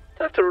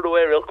 I have to run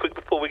away real quick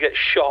before we get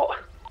shot.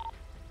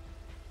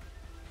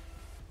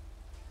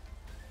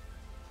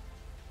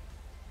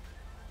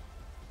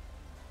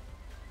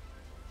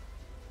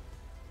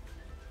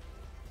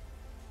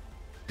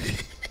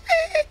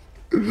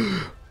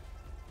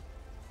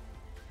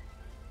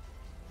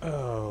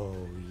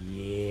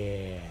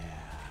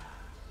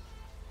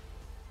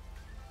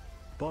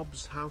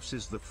 Bob's house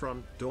is the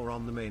front door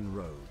on the main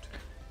road.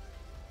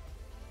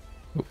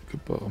 Oh,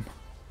 good Bob.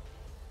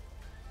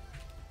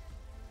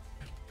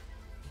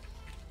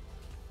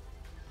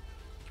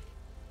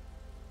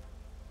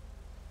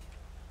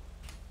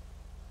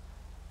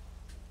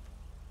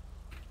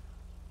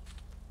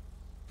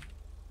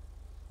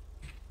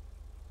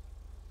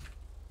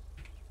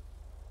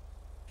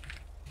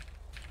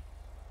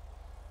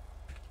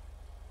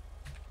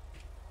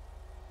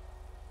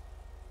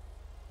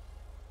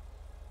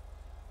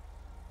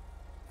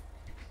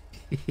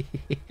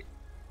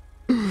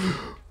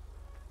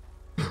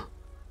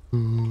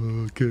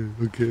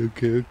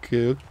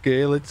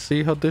 Okay. Let's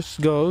see how this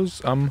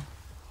goes. I'm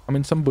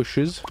in some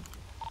bushes.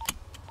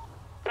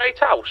 Right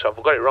house.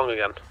 I've got it wrong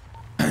again.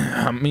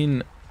 I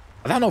mean,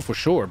 I don't know for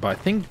sure, but I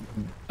think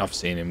I've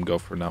seen him go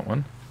for that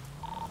one.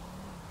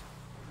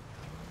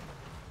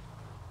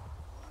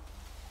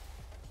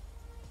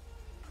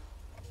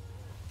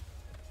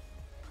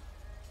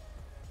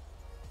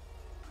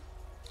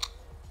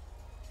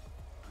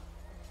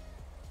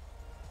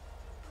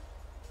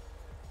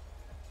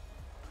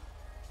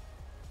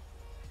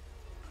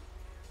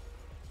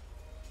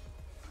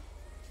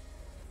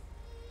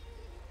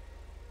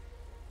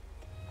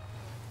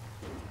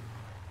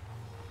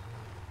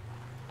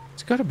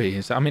 It's gotta be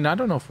his. I mean, I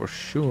don't know for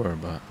sure,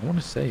 but I want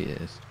to say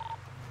it is.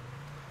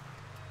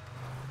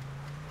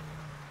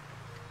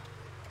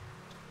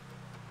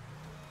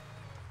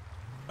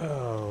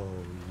 Oh,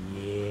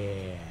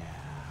 yeah.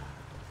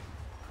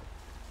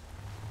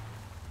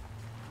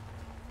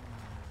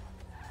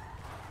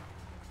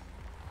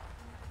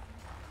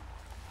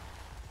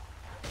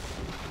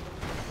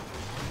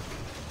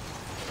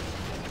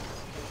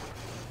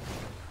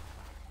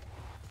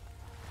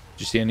 Did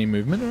you see any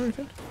movement or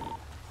anything?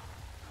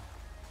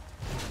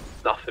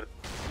 Nothing.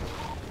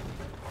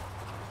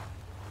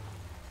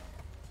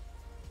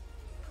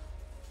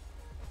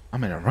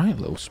 I'm in a right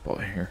little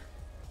spot here.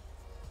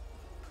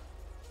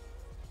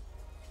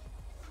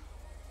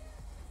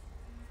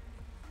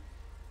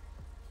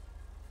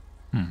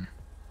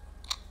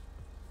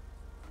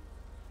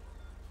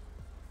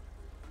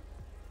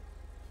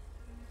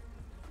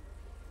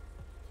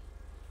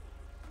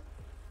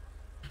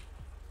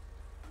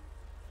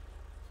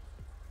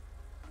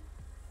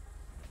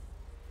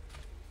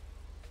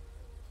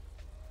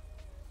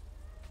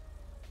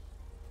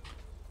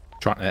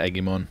 Trying to egg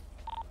him on.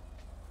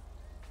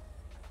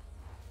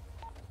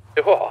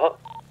 What?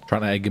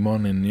 Trying to egg him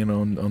on, and you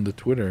know, on the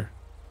Twitter.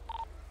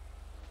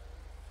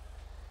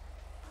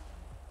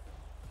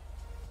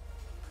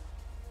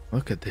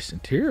 Look at this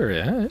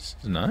interior. Yeah, this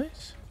is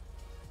nice.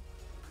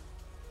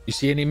 You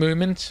see any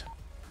movement?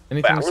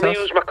 Anything? Well, I'm going to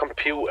use my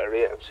computer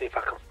here and see if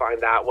I can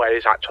find out where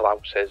his actual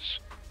house is.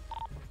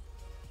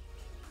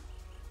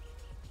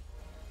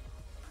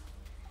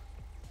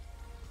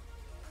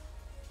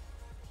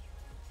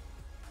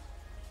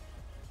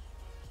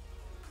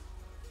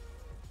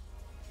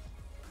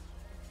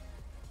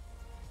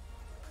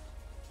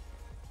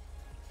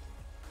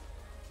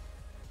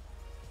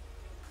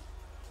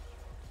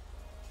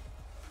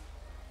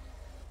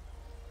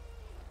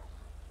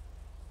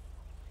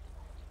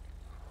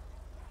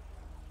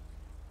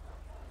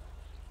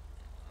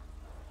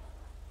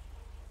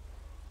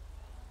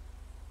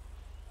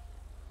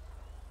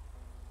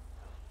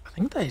 I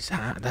think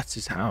that's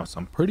his house.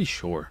 I'm pretty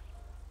sure.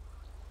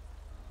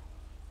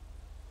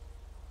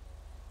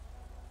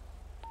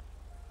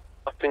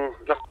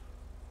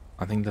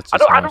 I think that's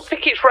his house. I don't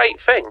think it's right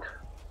thing.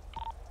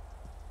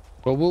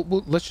 Well,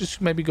 let's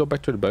just maybe go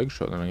back to the bug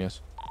shop then, I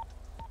guess.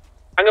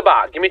 Hang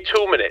about. Give me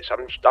 2 minutes.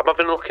 I'm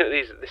having a look at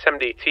this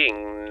MDT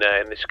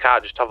in this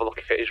car. Just to have a look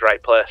if it is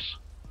right place.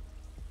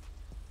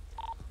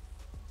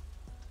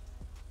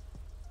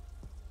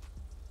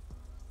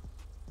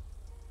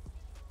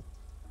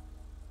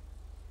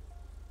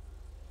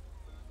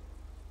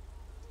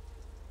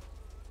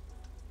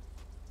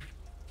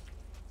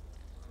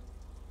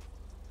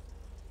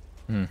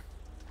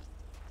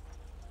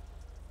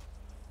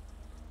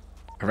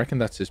 I reckon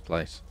that's his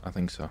place. I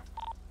think so.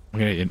 I'm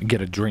gonna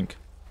get a drink.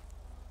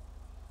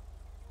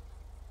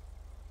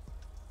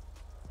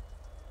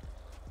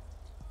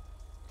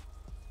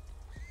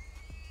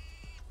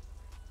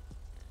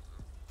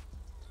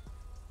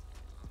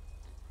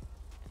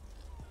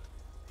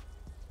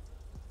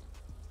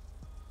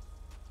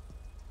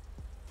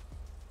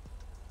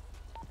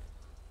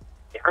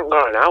 He hasn't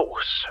got an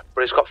house,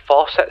 but he's got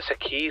 4 sets of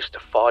keys to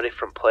 4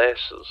 different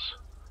places.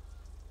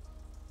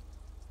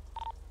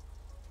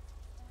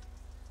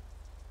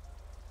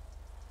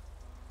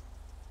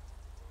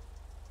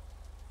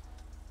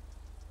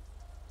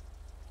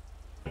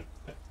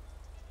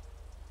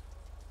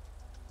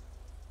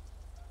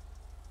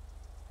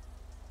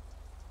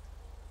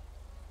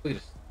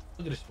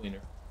 Look at this wiener.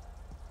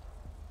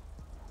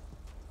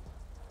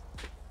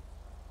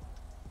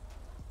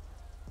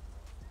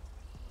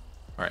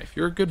 Alright, if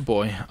you're a good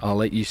boy, I'll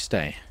let you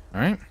stay.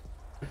 Alright?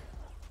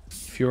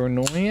 If you're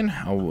annoying,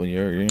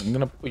 I'm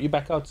gonna put you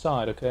back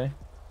outside, okay?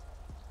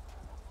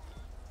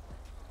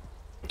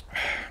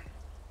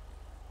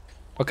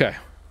 Okay.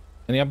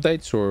 Any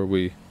updates, or are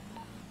we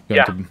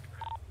Yeah. to...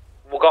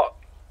 We've got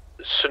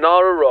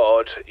Sonora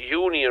Road,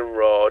 Union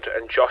Road,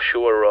 and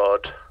Joshua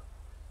Road.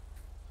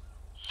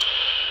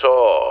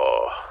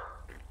 So...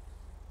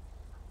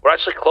 We're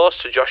actually close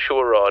to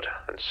Joshua Road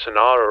and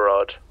Sonora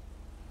Road.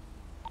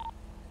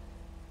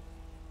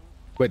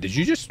 Wait, did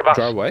you just That's-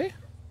 drive away?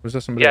 Was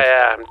that somebody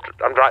Yeah, else?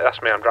 yeah, I'm right. That's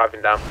me. I'm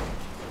driving down.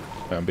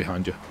 I'm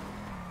behind you.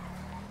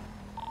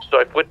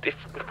 So if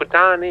we're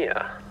down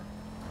here,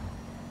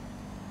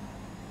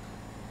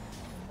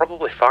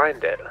 probably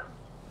find it.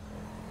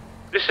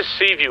 This is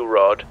Seaview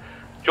Road.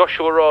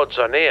 Joshua Road's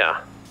on here.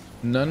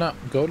 No,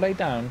 go lay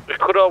down. We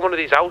could own one of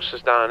these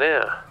houses down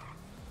here.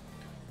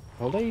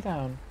 Go lay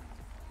down.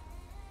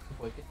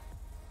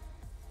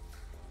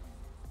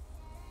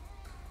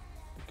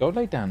 Go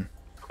lay down.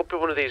 Could be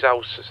one of these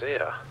houses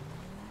here.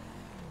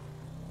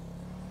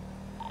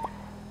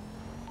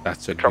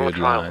 That's a Try good and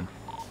try line.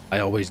 I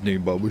always knew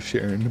Bob was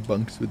sharing the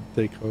bunks with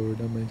the takeover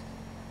dummies.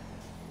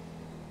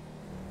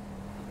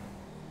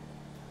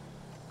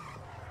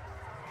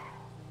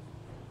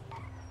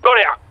 Got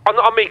it!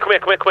 On me, come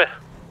here.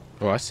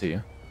 Oh, I see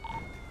you.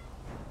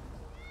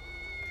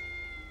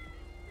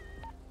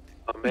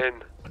 I'm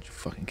in. Bunch of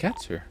fucking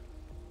cats here.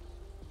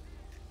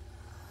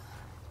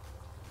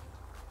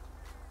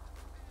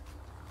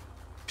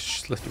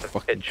 Just let the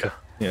fucking picture.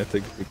 Yeah,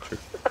 take a picture.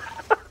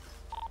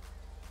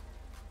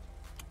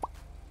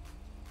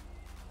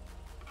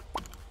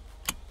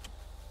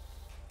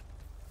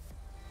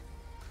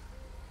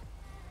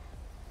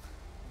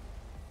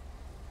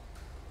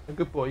 A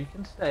good boy, you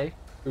can stay.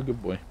 You're a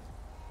good boy.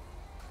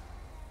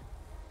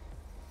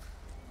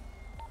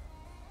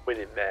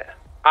 Winning there.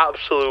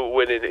 Absolute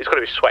winning. It's going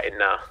to be sweating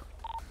now.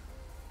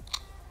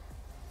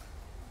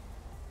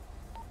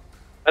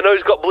 I know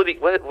he's got bloody...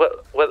 Where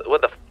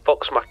the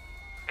fuck's my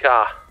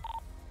car?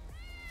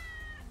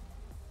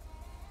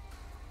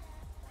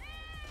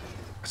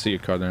 I see your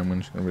car there.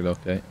 I'm just going to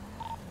relocate.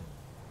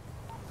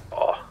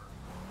 Oh,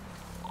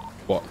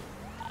 What?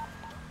 I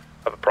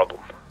have a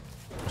problem.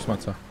 What's the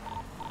matter?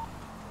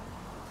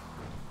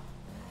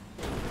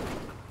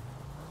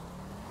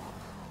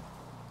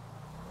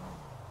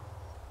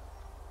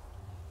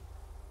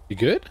 You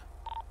good?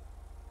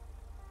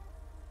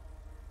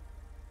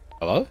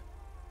 Hello?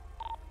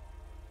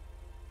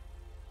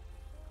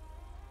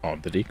 Oh,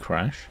 did he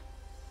crash?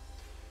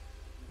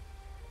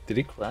 Did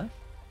he crash?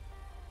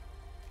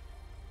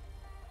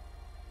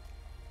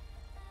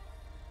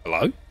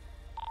 Hello?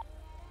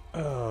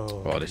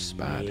 Oh, this is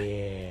bad.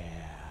 Yeah.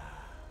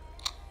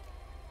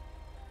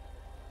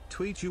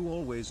 Tweet you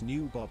always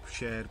knew Bob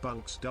shared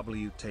bunks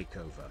W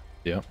takeover.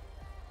 Yeah.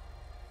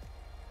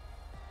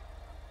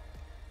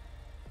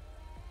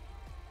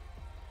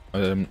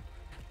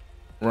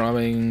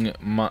 Robbing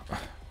my... I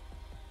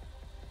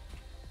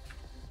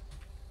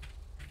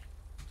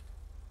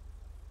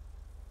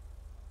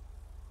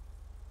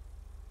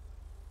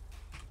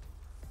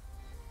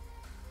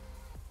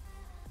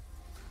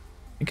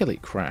think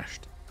Elite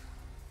crashed.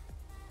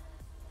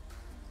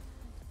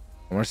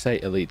 I want to say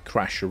Elite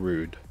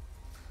crashed-a-rude.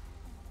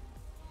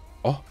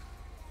 Oh.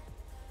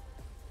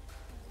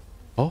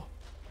 Oh.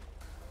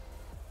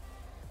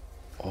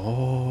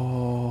 Oh.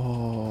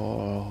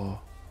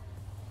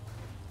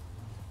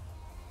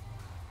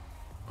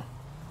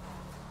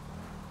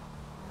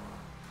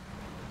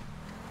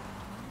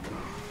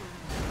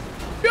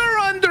 You're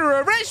under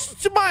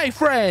arrest, my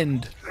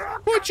friend.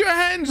 Put your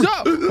hands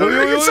up.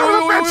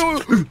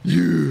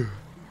 Yeah.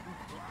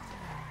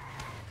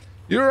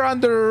 You're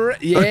under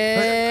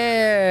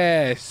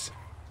yes.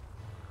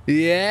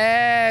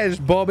 Yes,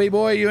 Bobby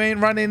boy, you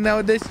ain't running now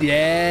with this.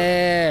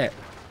 Yeah.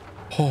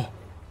 Oh.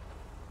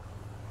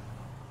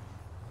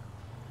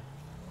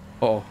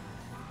 Oh.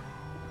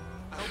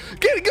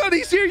 Get a gun,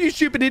 he's here, you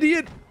stupid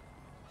idiot.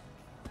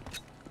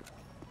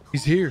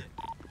 He's here.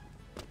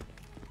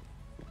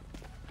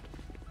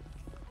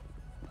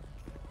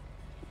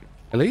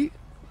 Elite?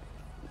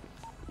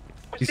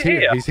 He's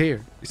here. He's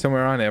here. He's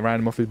somewhere around there. I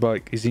ran him off his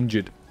bike. He's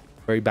injured.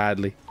 Very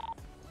badly.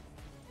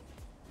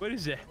 Where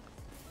is it?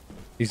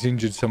 He's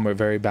injured somewhere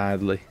very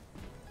badly.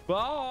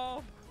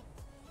 Bob!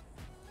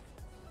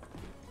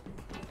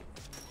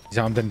 He's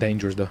armed and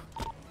dangerous though.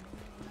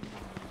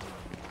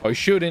 Oh, he's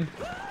shooting.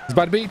 He's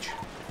by the beach.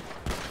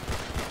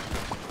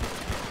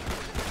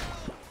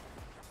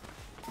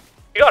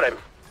 You got him?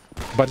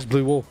 By this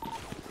blue wall.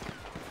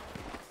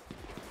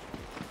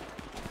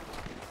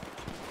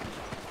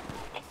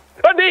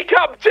 I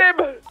kneecapped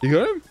him! You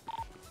got him?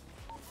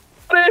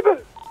 Got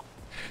him!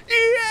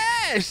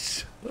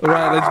 Yes!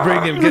 Alright, let's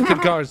bring him. Get to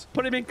the cars.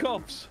 Put him in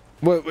cuffs.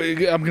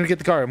 Wait, I'm gonna get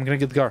the car.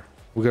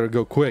 We gotta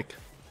go quick.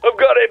 I've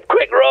got him!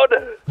 Quick, run!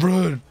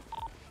 Run!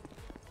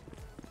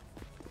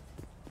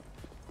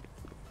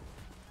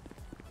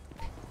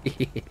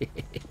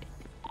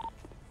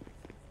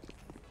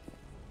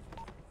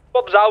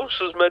 Bob's house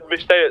has made me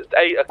stay at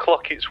 8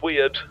 o'clock. It's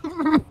weird.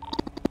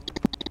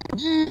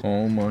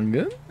 Oh my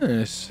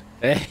goodness.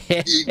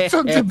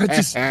 Sons of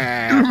bitches.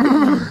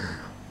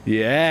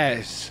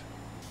 Yes.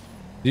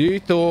 You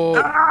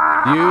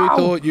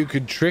thought you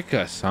could trick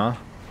us, huh?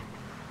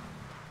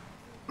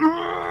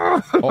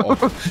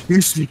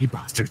 You sneaky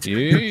bastard.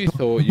 You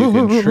thought you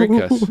can trick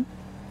us.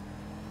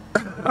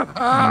 Oh,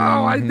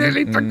 I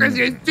nearly took this,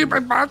 you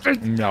stupid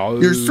bastard. No.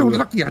 You're so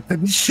lucky I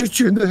didn't shoot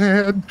you in the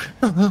head.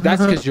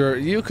 That's because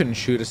you couldn't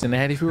shoot us in the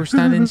head if you were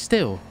standing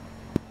still.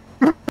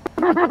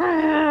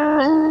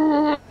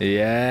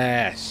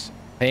 Yes.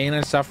 Pain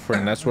and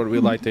suffering. That's what we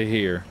like to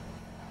hear.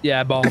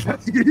 Yeah, Bob.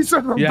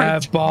 Yeah,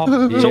 Bob.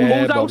 So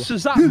whose house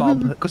is that,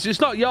 Bob? Because it's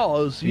not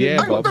yours. You Yeah,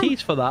 got Bob.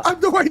 keys for that. I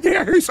have no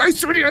idea. I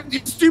swear you, you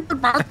stupid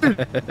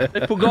bastard.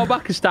 If we go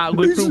back and start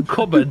going through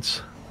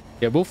cupboards.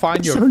 Yeah, we'll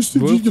find your... House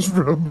did you just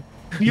rob?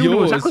 You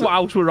know exactly what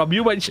house we're on.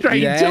 You went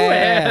straight into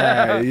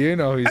Yeah, it. you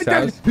know his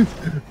house.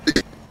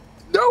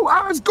 No,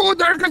 I was going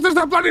there because there's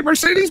a bloody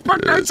Mercedes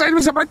parked outside.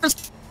 Was about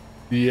this.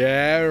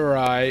 Yeah,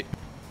 right.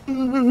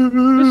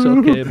 It's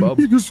okay, Bob.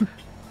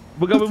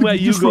 We're going where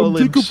you go,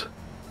 Limbs.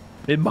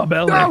 In my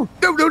belly. No.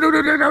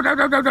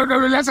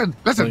 Listen.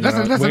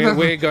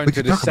 We're going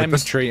to the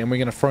cemetery and we're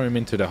going to throw him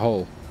into the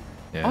hole.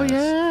 Yes. Oh,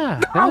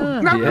 yeah.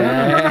 No.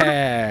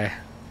 Yeah.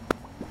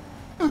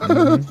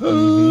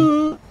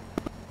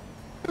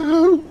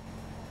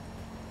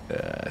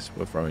 Yes,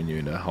 we're throwing you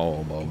in the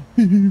hole, Bob.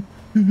 Human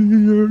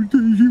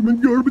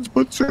garbage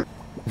monster.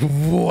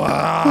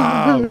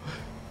 Wow.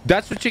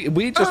 That's what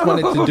we just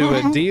wanted to do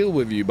a deal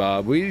with you,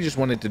 Bob. We just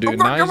wanted to do a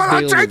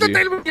nice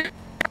deal with you.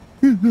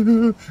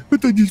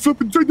 But then you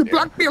flipping trying to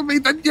blackmail me,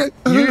 then you.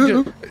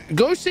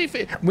 Go see if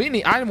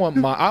I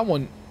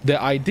want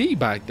the ID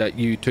back that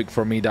you took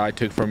from me, that I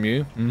took from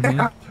you.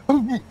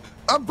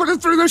 I'll put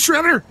it through the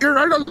shredder. You're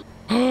out of.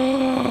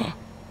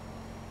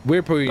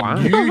 We're putting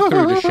you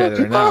through the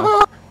shredder now.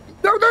 No.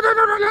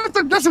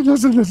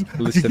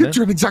 Listen. You get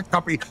your exact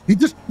copy. You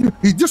just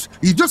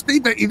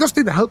need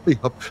to help me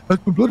up.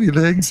 Like my bloody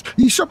legs.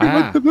 You shot me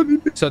with the bloody.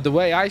 So the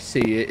way I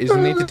see it is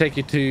we need to take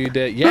you to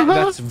the. Yeah,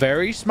 that's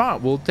very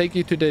smart. We'll take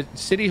you to the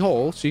city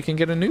hall so you can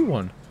get a new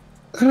one.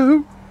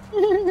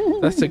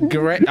 That's a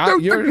great.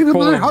 You're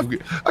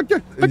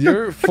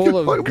full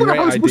of great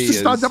I was supposed to ideas.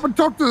 stand up and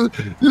talk to.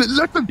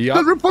 Listen,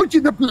 they'll report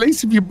you to the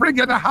police if you bring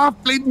in a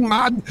half-bleeding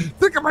man.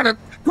 Think about it.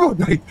 Come on,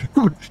 mate.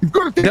 Come on. You've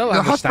got to take They'll the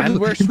understand.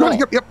 hospital. We're You've got to small.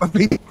 get me up my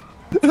feet.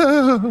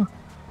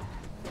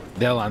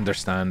 They'll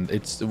understand.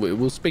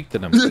 We'll speak to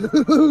them.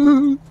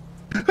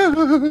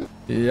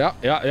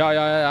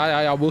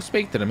 Yeah. We'll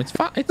speak to them. It's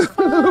fine. It's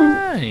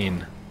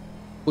fine.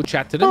 We'll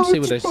chat to them, see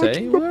what they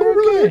say.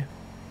 We're okay.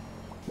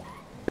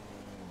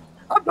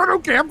 I'm not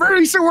okay. I'm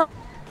very sore.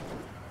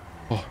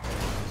 Oh.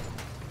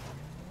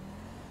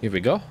 Here we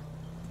go.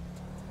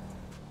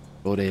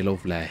 Bloody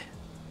lovely.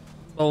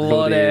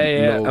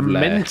 Bloody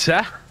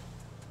Minter.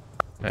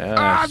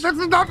 Yes. This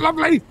is not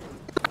lovely.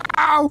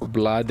 Ow.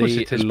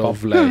 Bloody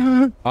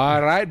lovely.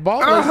 All right,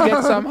 Bob, let's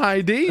get some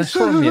IDs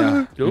from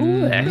you.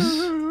 Yes.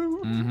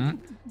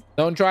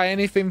 Don't try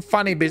anything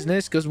funny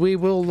business, because we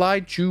will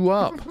light you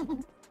up.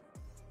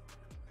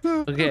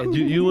 Okay,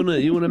 do you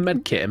wanna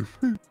med kit him?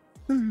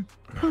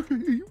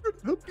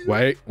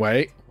 Wait.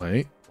 I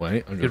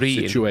got a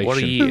situation. What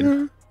are you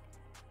eating?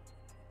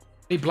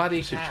 A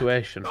bloody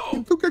situation.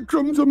 Don't get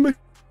crumbs on me.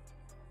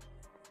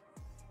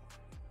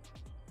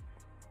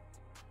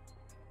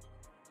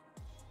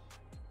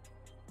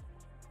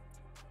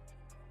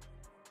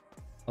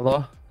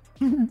 Hello?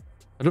 I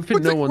don't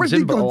think no one's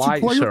in, but the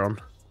lights are on.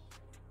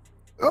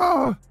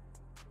 Oh,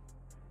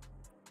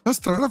 that's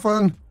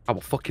terrifying. I will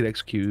fucking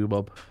execute you,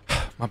 Bob.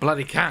 My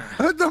bloody cat.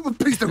 No,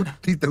 please don't.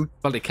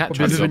 Bloody cat.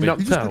 Has been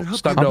knocked out.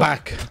 Stand I'm up.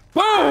 back.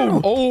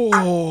 Boom!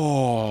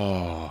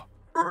 Oh!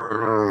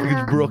 He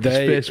just broke his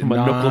face with my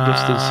knuckle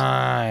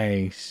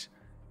dusters.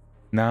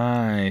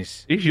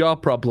 Nice. It's your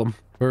problem.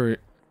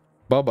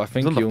 Bob, I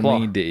think on the you'll floor.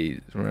 need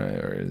these. Right,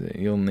 where is it?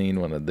 You'll need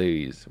one of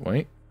these.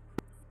 Wait.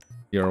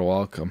 You're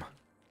welcome.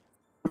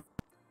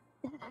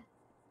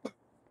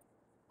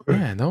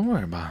 Yeah, don't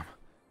worry, Bob.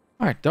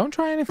 All right, don't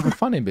try anything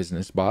funny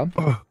business, Bob.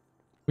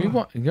 We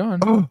want go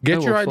on.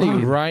 Get your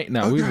ID right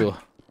now. We will.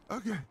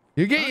 Okay.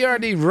 You get your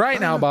ID right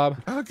now,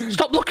 Bob. Okay.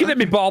 Stop looking at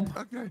me, Bob.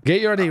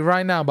 Get your ID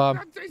right now, Bob.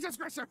 Jesus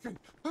Christ.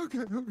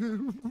 Okay.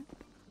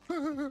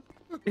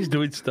 He's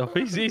doing stuff.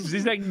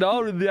 He's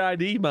ignoring the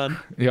ID, man.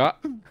 Yeah.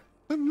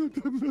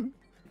 You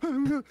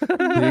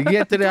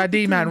get to the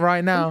ID man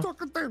right now.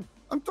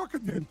 I'm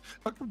talking to him.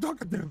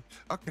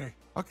 Okay.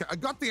 I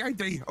got the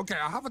ID. Okay,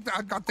 I have it.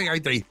 I got the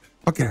ID.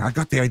 Okay, I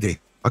got the ID.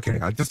 Okay,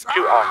 I just.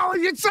 Oh,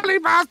 you silly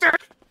bastard!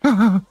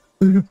 Oh,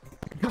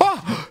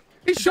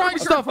 he's trying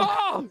stuff.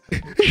 Oh,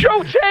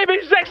 shoot him!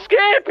 He's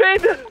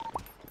escaping!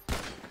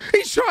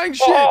 He's trying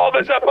shit. Oh,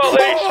 there's a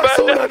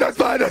policeman! Oh, that's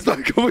fine.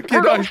 Come on,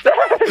 Run upstairs!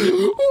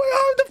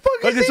 How the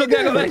fuck is he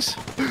there? this?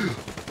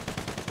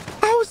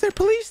 How is there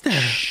police there?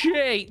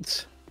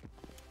 Shit!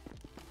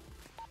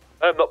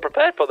 I'm not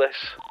prepared for this.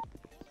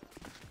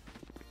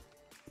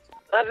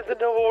 How did they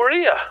know we were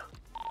here?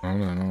 I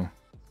don't know.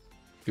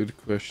 Good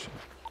question.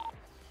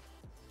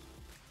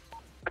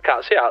 I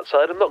can't see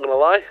outside, I'm not gonna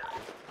lie.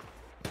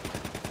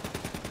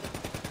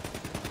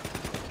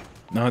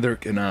 Neither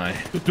can I. I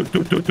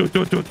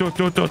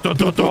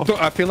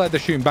feel like they're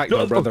shooting back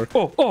though, brother.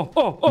 I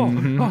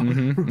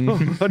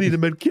need a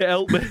med kit.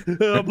 Help me.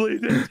 I'm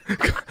bleeding.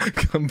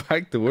 Come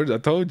back towards. I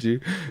told you.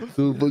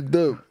 So fucked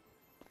up.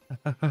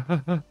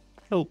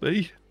 Help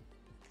me.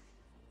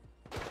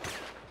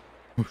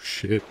 Oh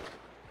shit.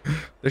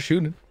 They're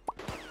shooting.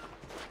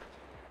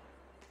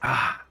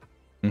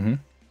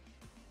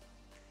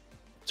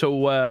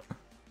 So,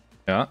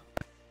 yeah.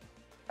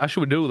 How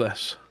should we do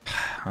this?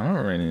 I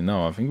don't really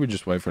know. I think we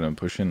just wait for them to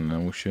push in and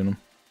then we'll shoot them.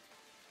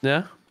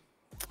 Yeah?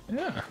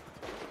 Yeah.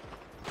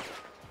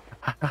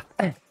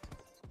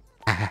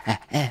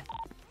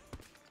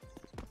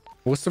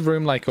 What's the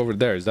room like over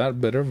there? Is that a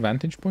better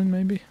vantage point,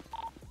 maybe?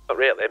 Not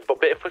really, but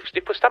if we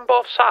stand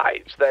both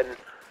sides, then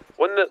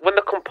when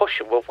they come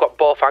pushing, we've got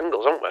both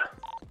angles, haven't we?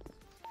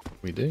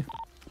 We do.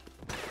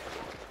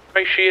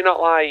 Make sure you're not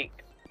like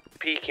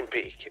peeking,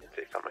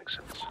 if that makes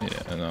sense.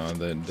 Yeah, no,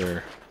 they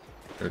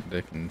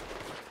can.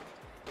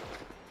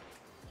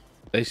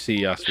 They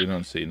see us, we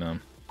don't see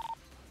them.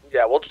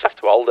 Yeah, we'll just have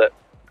to hold it.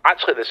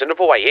 Actually, there's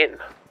another way in.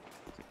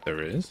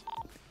 There is?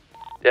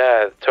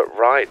 Yeah, to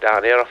right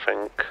down here, I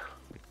think.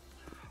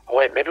 Oh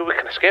wait, maybe we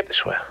can escape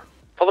this way.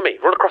 Follow me,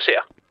 run across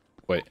here.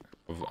 Wait,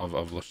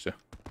 I've lost you.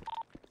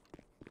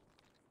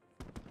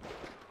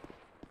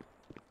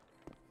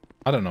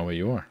 I don't know where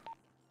you are.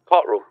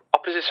 Courtroom,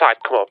 opposite side,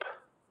 come up.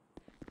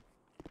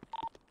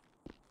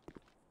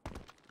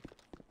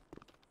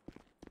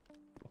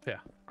 Yeah,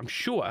 I'm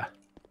sure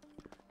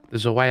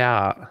there's a way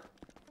out.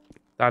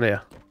 Down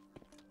here.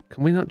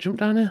 Can we not jump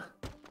down here?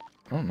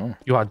 I don't know.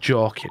 You are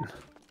joking.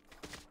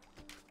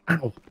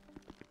 Ow.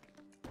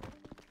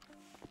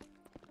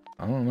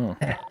 I don't know.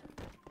 If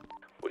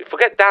we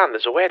get down,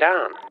 there's a way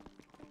down.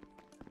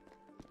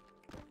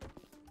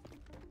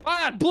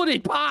 Ah, bloody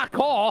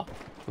parkour!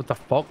 What the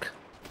fuck?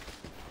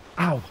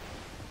 Ow.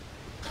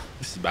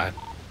 This is bad.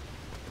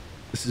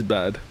 This is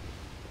bad.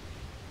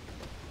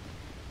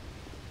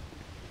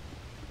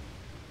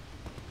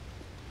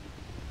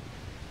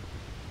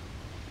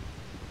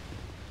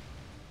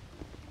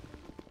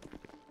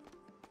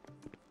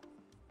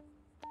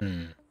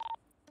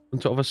 On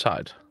the other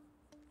side.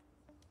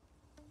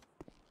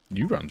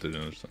 You run to the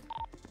other side.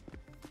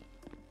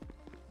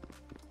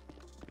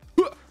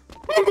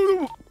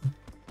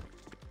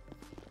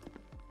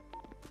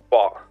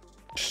 What?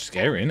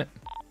 Scary, isn't it?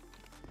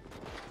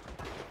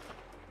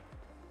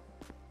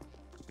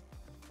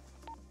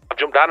 I've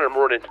jumped down and I'm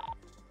running.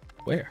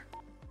 Where?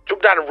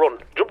 Jump down and run.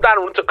 Jump down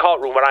and run to the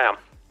courtroom where I am.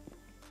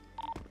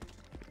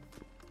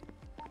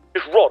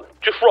 Just run.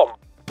 Just run.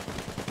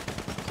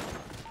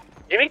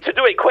 You need to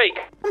do it quick.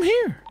 I'm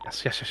here.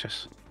 Yes.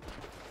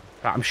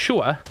 Right, I'm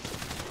sure.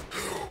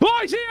 Oh,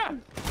 he's here!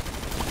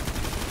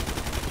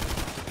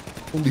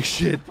 Holy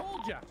shit.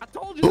 I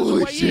told you there's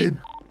a way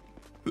in.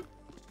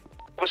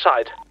 What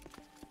side?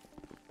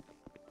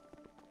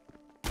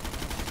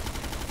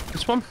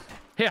 This one?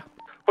 Here.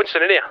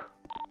 Winston, in here.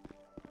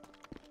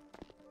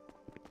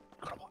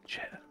 Gotta watch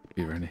it.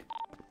 Be ready.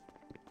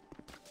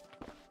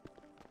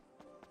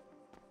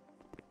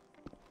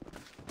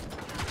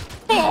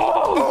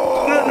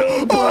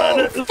 Oh,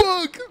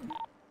 fuck!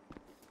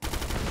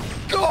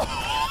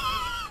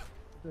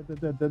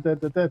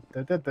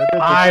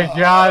 I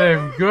got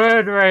him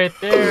good right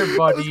there,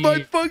 buddy. That's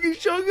my fucking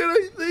shotgun,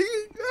 I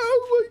think.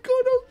 Oh my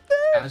god, I'm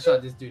dead. I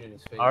shot this dude in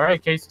his face.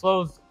 Alright, case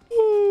closed.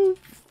 Oh,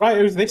 Right,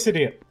 who's this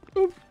idiot?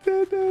 I'm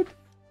dead.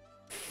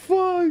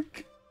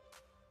 Fuck.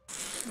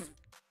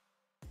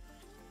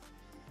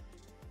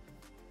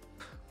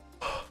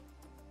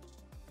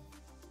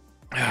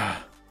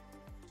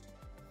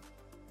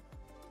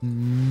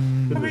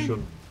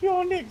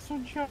 Your next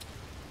one shot.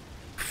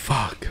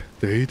 Fuck,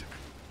 dude.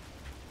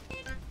 In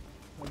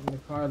the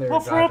car they were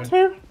Off road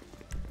driving.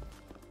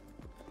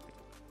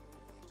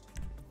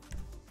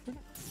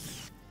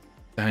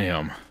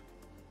 Damn.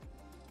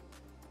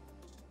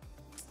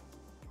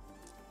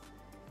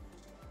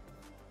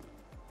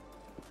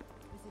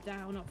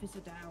 Officer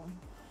down.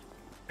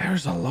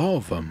 There's a lot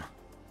of them.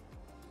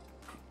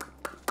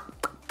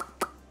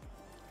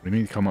 We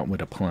need to come up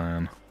with a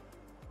plan.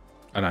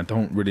 And I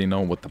don't really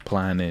know what the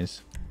plan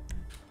is.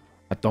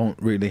 I don't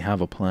really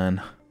have a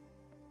plan.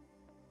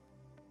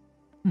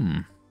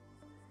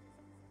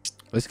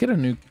 Let's get a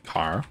new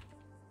car.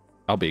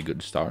 That'll be a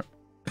good start.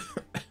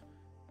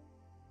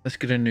 Let's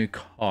get a new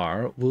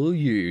car. We'll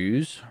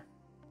use...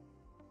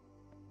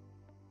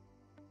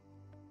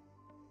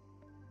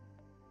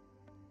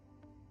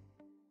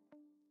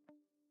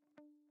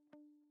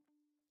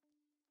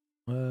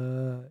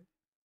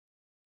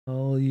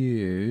 I'll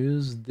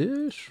use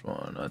this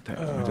one. I think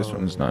this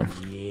one's nice.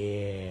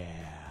 Yeah.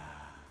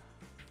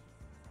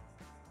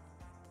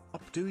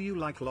 Do you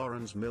like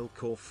Lauren's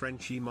milk or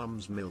Frenchie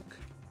Mum's milk?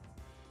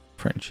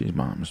 Frenchie's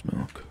mom's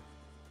milk.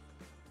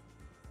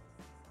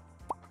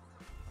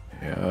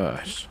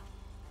 Yes.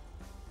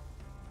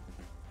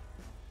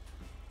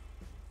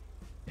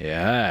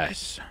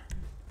 Yes.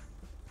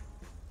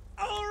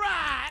 All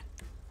right.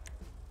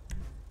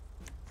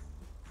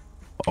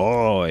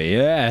 Oh,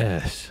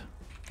 yes.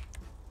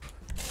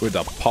 With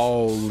the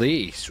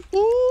police.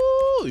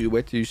 Ooh, you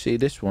wait till you see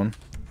this one.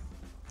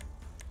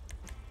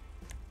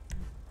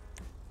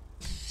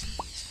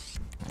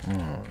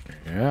 Oh,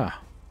 yeah.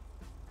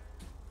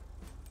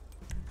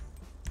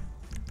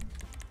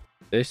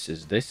 This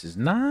is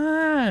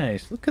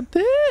nice. Look at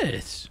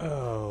this.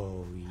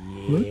 Oh,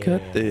 yeah. Look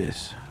at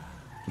this.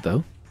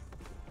 What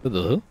the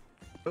hell?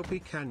 Opie,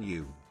 can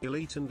you,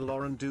 Elite and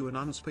Lauren, do an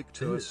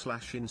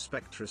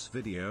Inspector/Inspectress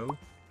video?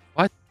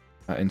 What?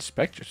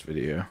 Inspectress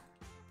video?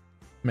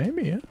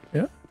 Maybe, yeah.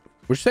 Yeah.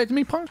 What'd you say to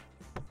me, Punk?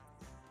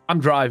 I'm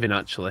driving,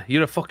 actually.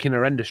 You're a fucking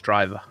horrendous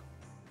driver.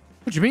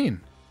 What do you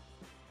mean?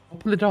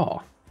 Open the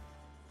door.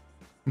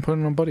 I'm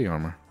putting on body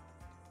armor.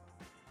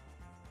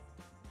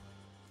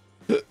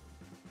 That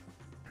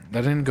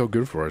didn't go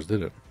good for us,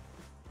 did it?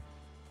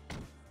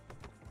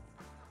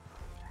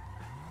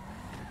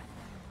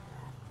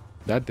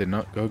 That did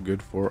not go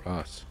good for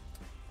us.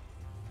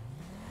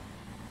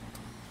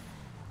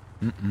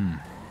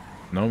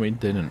 No, it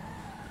didn't.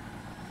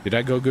 Did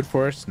that go good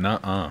for us?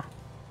 Nuh-uh.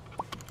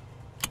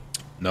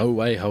 No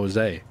way,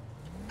 Jose.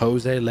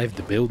 Jose left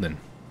the building.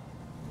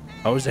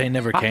 Jose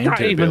never came to the building. I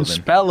can't even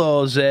spell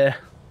Jose.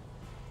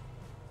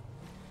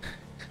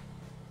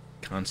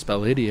 Can't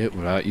spell idiot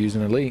without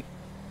using elite.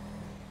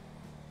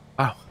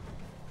 Wow.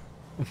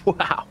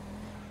 Wow.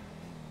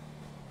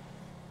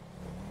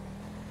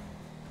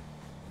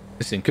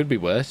 Listen, could be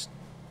worse.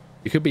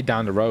 You could be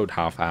down the road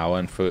half hour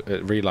and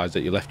realize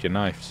that you left your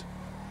knives.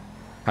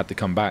 Had to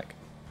come back.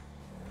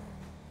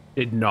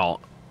 Did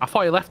not. I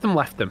thought you left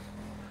them.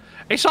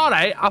 It's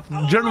alright. I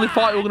generally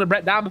thought he was going to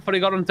break down before he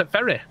got onto the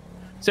ferry.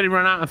 Said he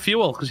ran out of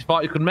fuel because he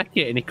thought he could make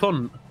it and he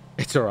couldn't.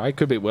 It's alright.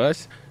 Could be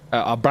worse.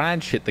 Our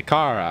branch hit the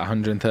car at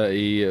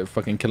 130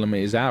 fucking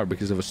kilometers an hour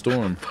because of a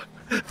storm.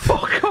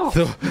 Fuck off.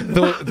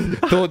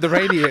 The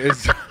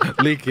radiator's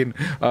leaking,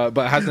 but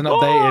hasn't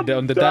updated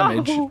on the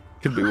damage.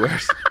 Could be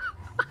worse.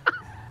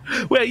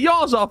 Wait,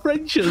 yours are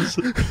French's?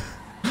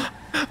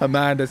 A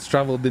man that's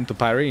traveled into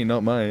Paris,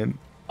 not mine.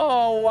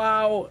 Oh,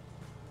 wow.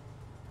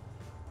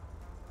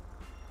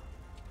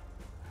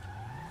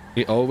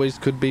 It always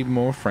could be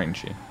more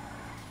Frenchy.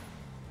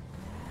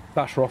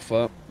 That's rough,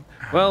 that.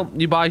 Well,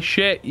 you buy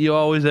shit, you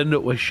always end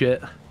up with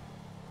shit.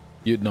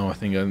 You'd know a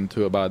thing or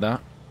two about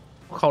that.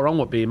 What's wrong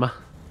with Beamer?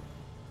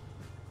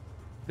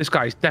 This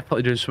guy's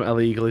definitely doing something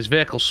illegal. His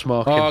vehicle's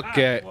smoking.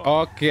 Okay,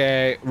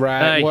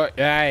 right. Hey.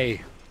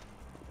 Hey.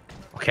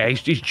 Okay,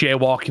 he's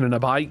jaywalking on a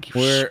bike.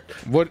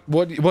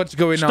 What's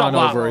going on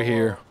over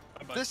here?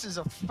 This is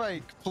a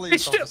fake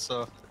police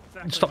officer.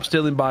 Stop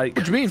stealing bike.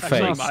 What do you mean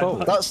fake?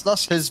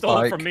 That's his Stole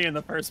bike. it from me in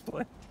the first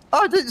place.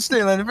 I didn't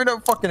steal anything.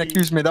 Don't fucking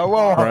accuse me though.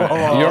 Whoa,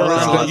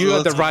 Right. You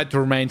have the right to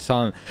remain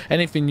silent.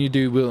 Anything you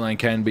do will and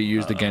can be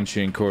used against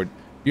you in court.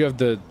 You have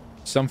the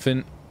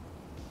something.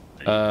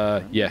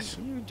 Yes.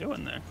 What are you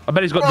doing there? I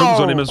bet he's got drugs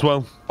on him as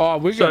well. Oh,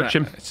 we're gonna search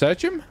him.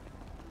 Search him?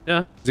 Yeah.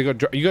 Has he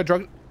got you got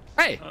drug?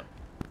 Hey.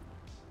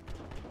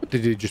 What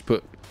did he just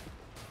put?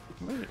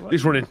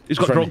 He's running. He's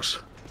got drugs.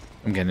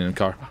 I'm getting in the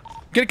car.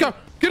 Get a car!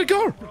 Get a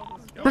car!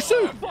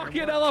 Pursue!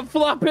 Fucking hell, I'm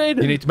flapping!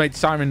 You need to make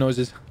siren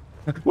noises.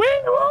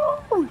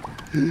 Oh,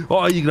 you're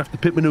gonna have to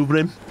pit maneuver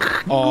him.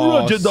 Oh,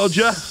 Roger,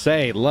 Dodger.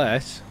 Say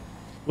less.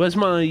 Where's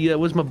my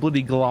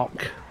bloody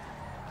Glock?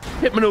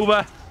 Pit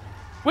maneuver.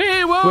 Pull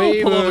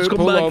over, scumbag.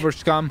 Pull over,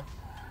 scum.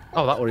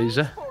 Oh, that was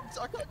easy.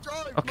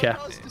 Okay.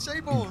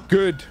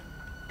 Good.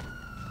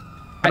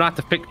 I have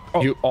to pick.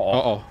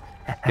 Oh,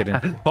 Get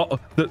in.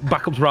 The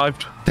backup's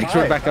arrived. Thanks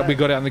for the backup. We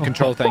got it on the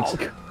control. Thanks.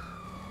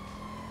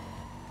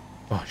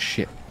 Oh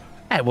shit.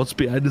 Hey, what's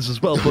behind us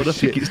as well, but I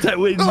think it's that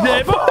Winston.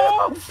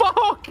 Oh,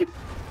 fuck!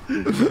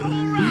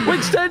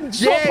 Winston,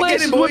 stop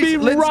get him, boys.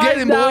 Let's get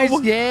him, boys.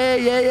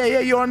 Yeah.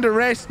 You're under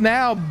arrest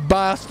now,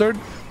 bastard.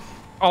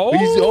 Oh,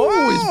 he's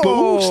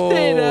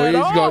boosted.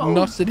 He's got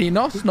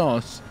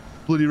nos.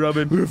 Bloody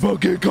rabbit. We're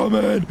fucking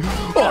coming.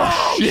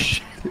 Oh,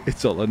 shit.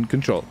 It's all under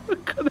control. We're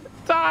gonna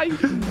die.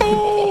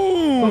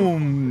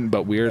 Boom.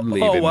 But we're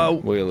leaving. Oh, wow.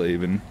 We're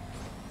leaving.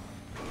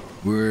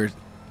 We're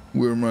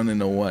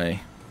running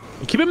away.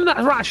 Can you remember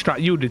that rat strat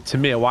you did to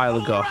me a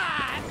while ago?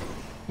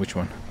 Which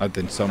one? I've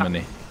done so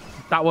many.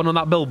 That one on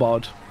that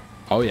billboard.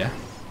 Oh, yeah.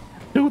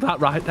 Do that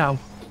right now.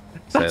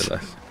 Say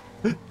less.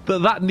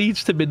 That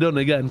needs to be done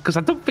again, because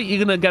I don't think you're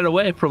going to get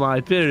away from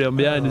Hyperion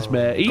behind us,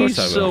 mate. He's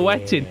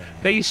sweating.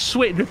 There's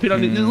sweat dripping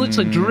on it. He's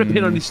literally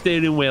dripping on his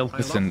steering wheel.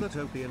 Listen,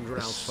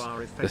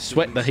 the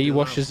sweat that he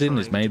washes in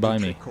is made by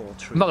me.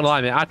 I'm not going to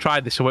lie, mate. I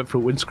tried this. I went through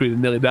a windscreen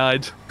and nearly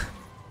died.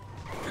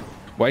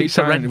 Why are you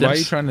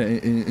trying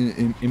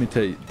to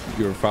imitate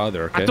your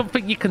father, okay? I don't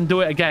think you can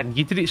do it again.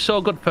 You did it so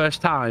good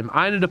first time.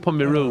 I ended up on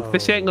my roof.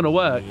 This ain't going to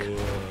work.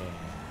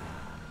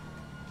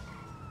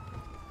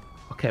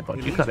 Okay,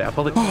 bud, you got it.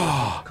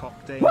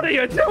 What are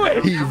you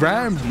doing? He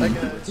rammed me.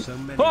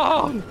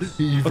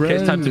 Okay,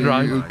 it's time to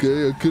drive.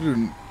 Okay, I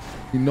couldn't.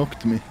 He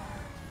knocked me.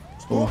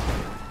 Oh.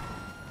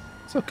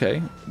 It's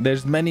okay.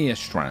 There's many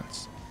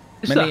strands.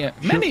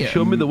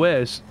 Show me the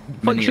ways.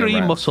 Flex your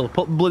E-muscle.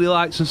 Put bloody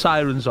lights and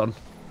sirens on.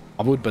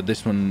 I would, but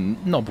this one,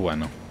 no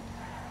bueno.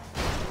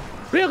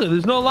 Really?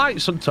 There's no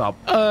lights on top?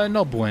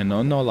 No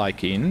bueno, no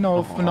likey.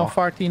 No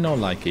farty, no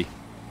likey.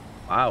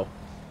 Wow.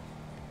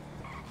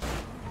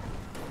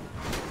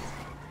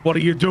 What are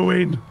you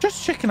doing?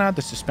 Just checking out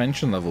the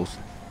suspension levels.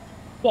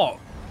 What?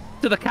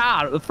 To the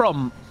car at the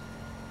front?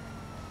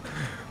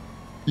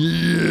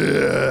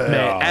 Yeah.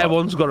 Mate, Air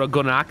One's got a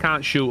gunner. I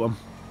can't shoot them.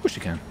 Of course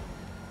you can.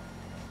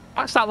 If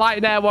I start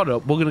lighting Air One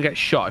up, we're going to get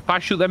shot. If I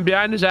shoot them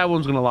behind us, Air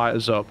One's going to light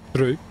us up.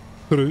 True.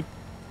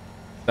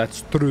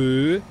 That's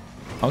true.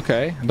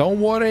 Okay. Don't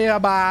worry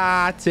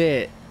about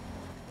it.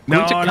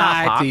 No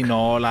likey,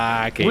 no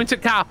likey. Go into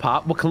car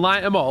park, we can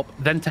light them up,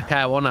 then take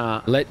Air One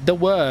out. Let the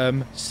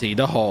worm see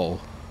the hole.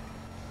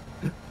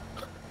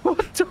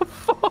 What the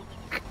fuck?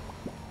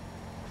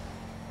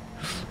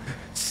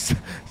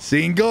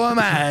 Single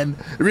man,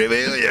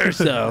 reveal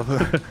yourself.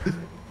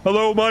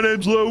 Hello, my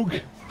name's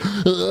Luke.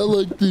 I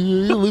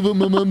live at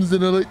my mum's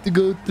and I like to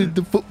go to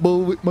the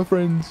football with my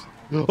friends.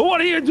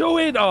 What are you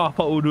doing? Oh, I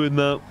thought we were doing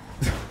that.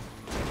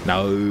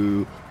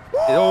 No.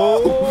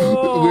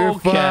 Oh, we're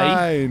okay.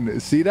 fine.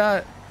 See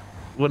that?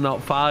 We're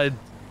not fine.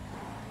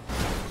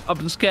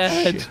 I'm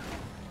scared. Shit.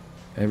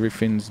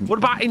 Everything's... What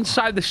about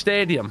inside the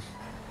stadium?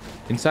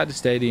 Inside the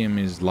stadium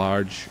is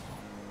large.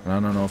 And I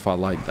don't know if I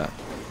like that.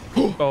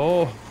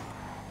 Oh.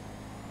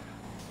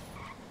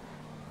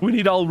 We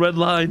need all red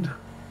line.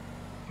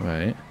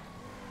 Right.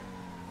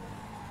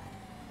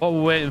 What are we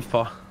waiting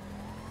for?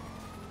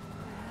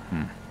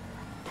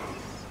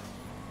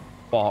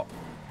 What?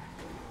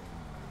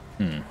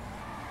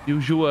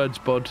 Use your words,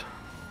 bud.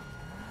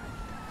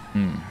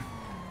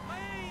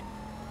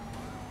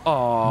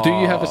 Oh. Do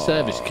you have a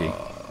service key?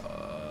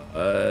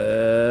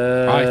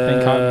 I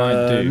think I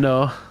might do.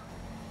 No.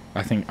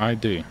 I think I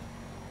do.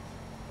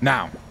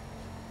 Now,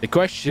 the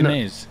question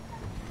is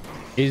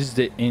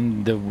it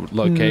in the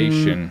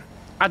location?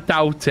 I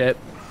doubt it.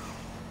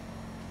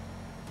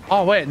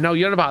 Oh, wait. No,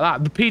 you're about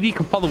that. The PD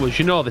can follow us.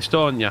 You know this,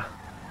 don't you?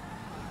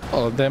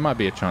 Oh, there might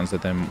be a chance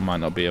that they might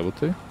not be able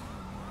to.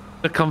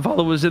 They can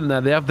follow us in there.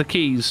 They have the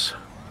keys.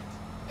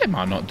 They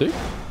might not do.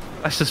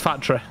 Lester's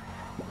factory.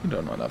 You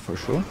don't know that for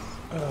sure.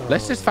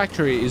 Lester's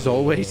factory is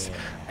always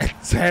a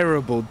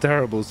terrible,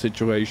 terrible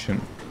situation.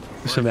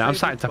 Listen, mate, I'm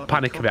starting to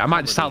panic a bit. I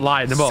might just start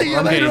lighting them up. See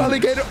you later,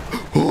 alligator.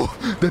 Oh,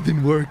 that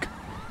didn't work.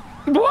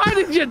 Why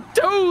did you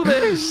do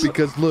this?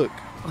 Because look.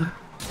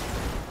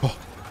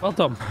 Well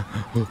done.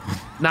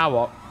 Now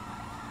what?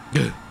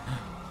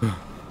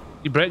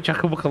 You brake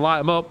check and we can light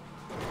them up.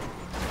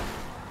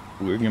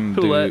 We're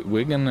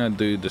gonna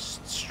do the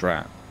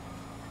strat.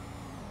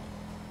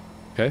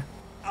 Okay.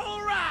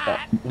 All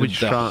right. Which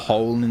the strat?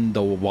 Hole in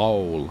the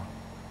wall.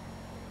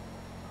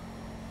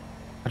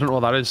 I don't know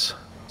what that is.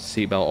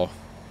 Seatbelt off.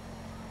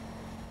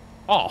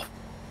 Off?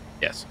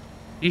 Yes.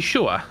 You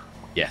sure?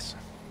 Yes.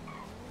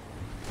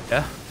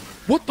 Yeah.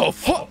 What the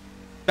fuck?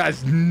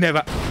 That's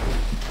never.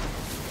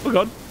 Oh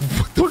god.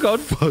 Oh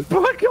god.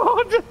 Oh my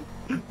god.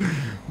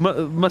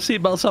 My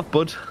seatbelt's off,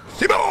 bud.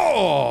 Seatbelt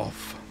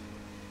off.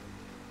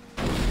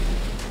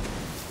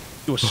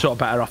 You were so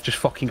better off just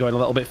fucking going a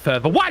little bit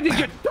further. Why did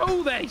you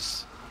do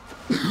this?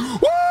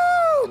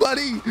 Woo,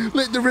 buddy!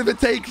 Let the river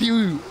take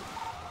you.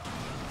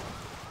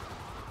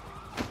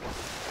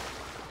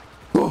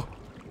 Oh.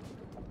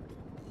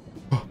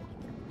 Oh.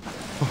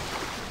 Oh.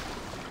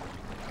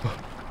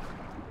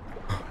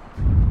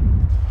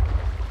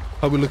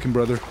 How we looking,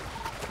 brother?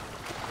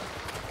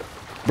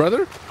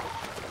 Brother?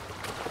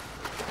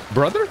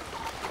 Brother?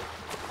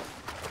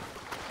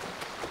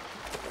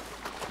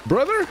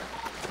 Brother?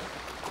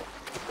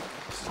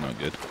 This is not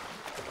good.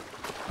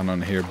 I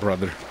don't hear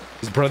brother.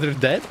 Is brother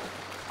dead?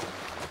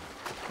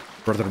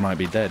 Brother might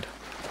be dead.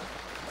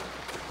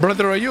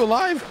 Brother, are you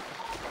alive?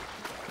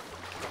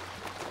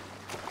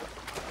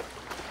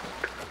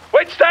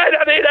 Winston,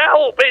 I need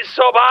help! It's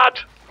so bad!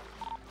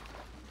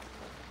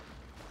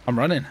 I'm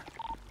running.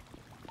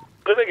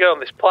 I'm gonna get on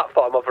this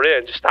platform over here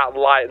and just start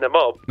lighting them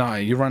up. No,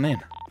 you run in.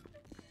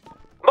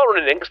 I'm not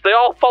running in because they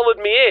all followed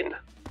me in.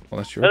 Well,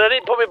 that's true. And I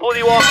didn't put my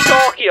bloody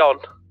walkie-talkie on.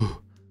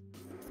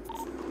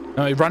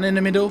 No, you run in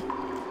the middle.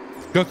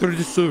 Go through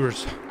the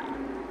sewers.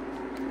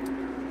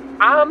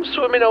 I'm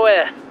swimming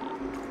away.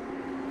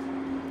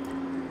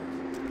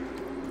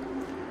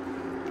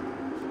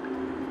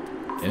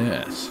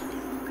 Yes.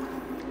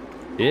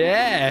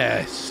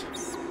 Yes.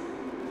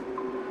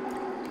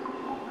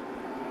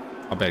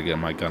 I better get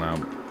my gun out.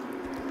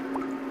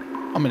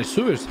 I'm in the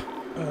sewers.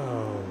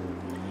 Oh,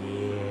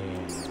 yeah.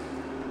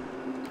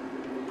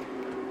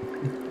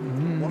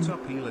 What's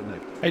up,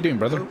 Elanip? How you doing,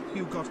 brother? Hope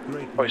you got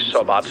great Oh, it's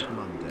so bad.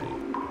 Monday.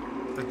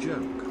 A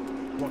joke.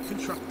 What do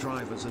truck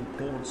drivers and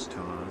porn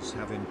stars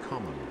have in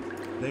common?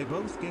 They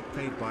both get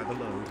paid by the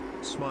load.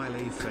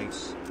 Smiley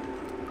face.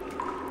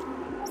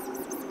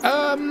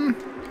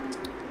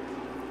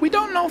 We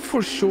don't know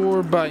for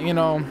sure, but you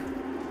know,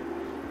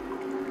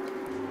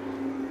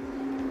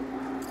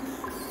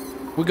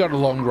 we got a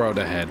long road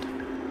ahead.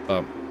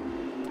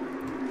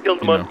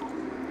 Killed one.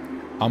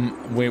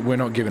 We're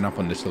not giving up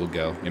on this little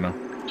girl, you know.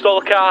 Stole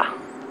a car.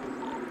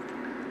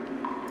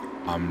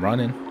 I'm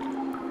running.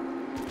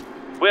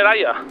 Where are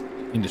you?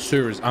 in the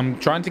sewers. I'm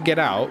trying to get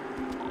out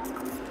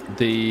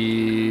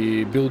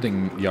the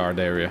building yard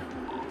area.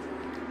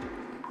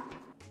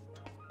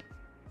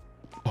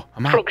 Oh,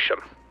 I'm out. Construction.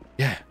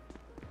 Yeah.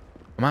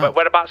 I'm out.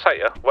 Whereabouts are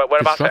you?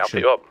 Whereabouts are you? I'll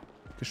pick you up.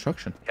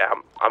 Construction. Yeah,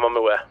 I'm on my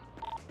way.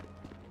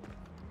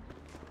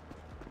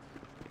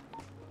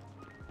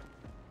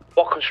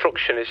 What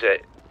construction is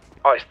it?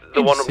 Oh, it's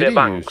the one up near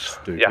Banks.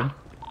 Yeah.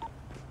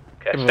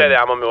 Okay, stay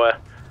there. I'm on my way.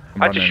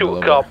 I had to shoot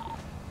a cop.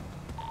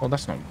 Well,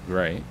 that's not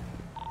great.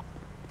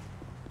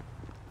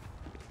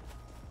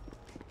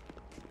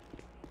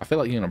 I feel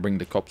like you're gonna bring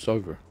the cops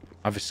over.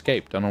 I've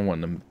escaped. I don't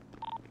want them.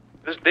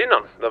 There's been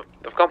none.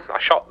 They've gone. I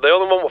shot. The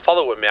only one were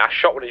following me. I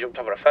shot when he jumped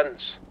over a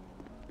fence.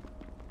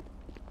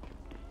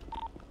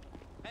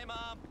 Hey,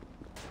 Mom.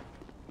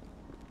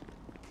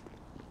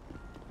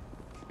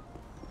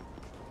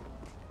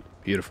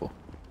 Beautiful.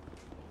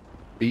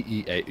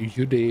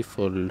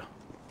 Beautiful.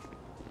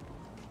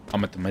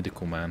 I'm at the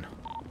medical man.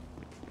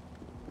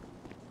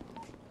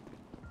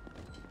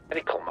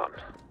 Medical man.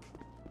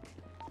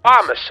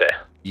 Pharmacy.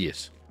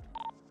 Yes.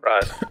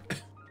 Right.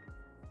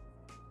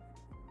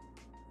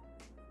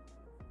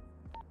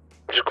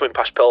 I'm just going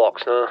past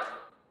Pillocks now.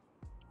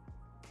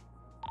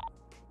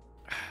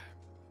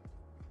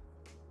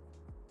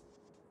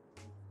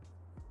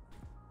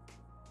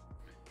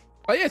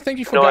 Oh yeah, thank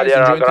you for guys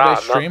enjoying today's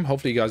stream.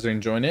 Hopefully you guys are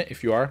enjoying it.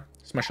 If you are,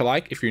 smash a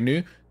like. If you're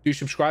new, do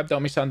subscribe.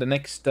 Don't miss out on the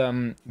next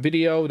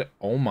video.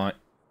 Oh my,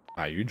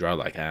 you drive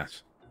like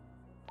ass.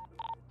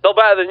 Still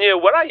better than you.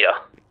 Where are you?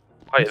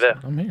 Are you there?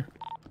 I'm here.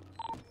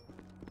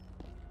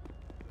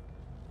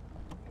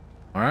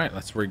 All right,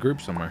 let's regroup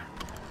somewhere.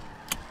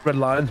 Red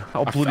line.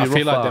 I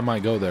feel like they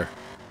might go there.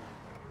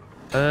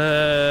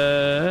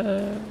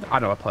 I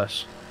know a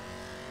place.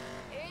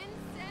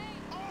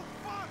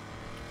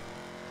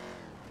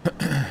 But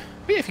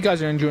yeah, if you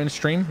guys are enjoying the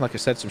stream, like I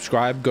said,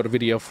 subscribe. Got a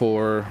video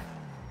for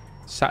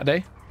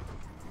Saturday.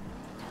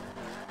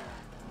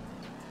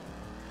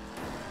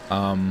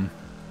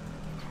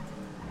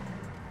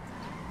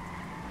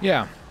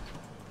 Yeah.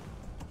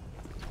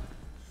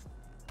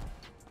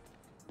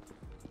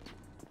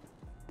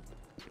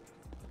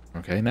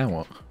 Okay, now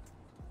what?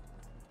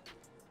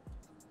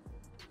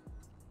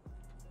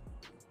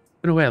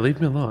 Get away,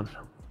 leave me alone.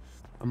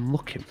 I'm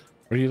looking.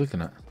 What are you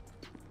looking at?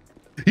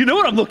 You know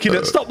what I'm looking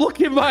at? Stop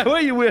looking my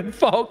way, you weird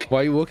fuck. Why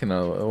are you walking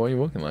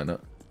like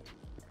that?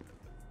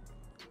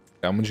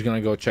 I'm just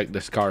gonna go check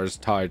this car's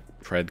tire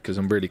tread because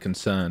I'm really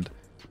concerned.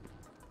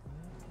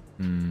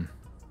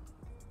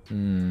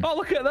 Oh,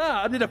 look at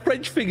that. I did a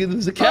French finger.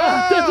 There's a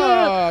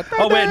car.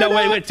 Oh, wait, no,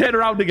 wait. Turn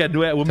around again.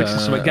 Wait, we're missing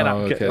something. Get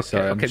out. Okay,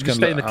 sorry. Okay,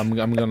 I'm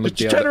gonna look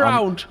just turn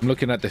around. I'm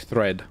looking at the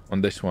thread on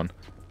this one.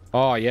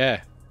 Oh,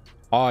 yeah.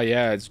 Oh,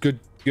 yeah. It's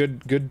good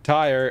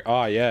tire.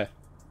 Oh, yeah.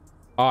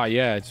 Oh,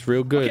 yeah. It's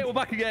real good. Okay, we're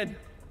back again.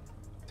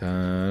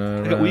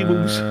 I got wee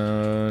moves.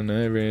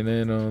 Only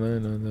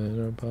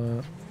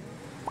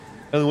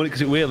want it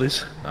because it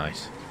wheelies.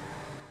 Nice.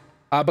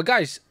 But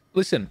guys,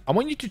 listen. I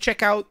want you to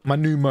check out my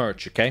new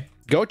merch, okay?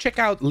 Go check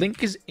out.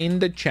 Link is in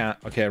the chat,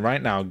 okay,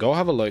 right now. Go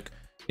have a look.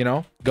 You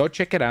know, go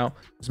check it out.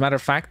 As a matter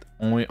of fact,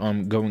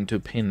 I'm going to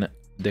pin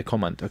the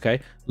comment, okay?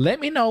 Let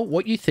me know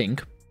what you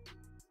think,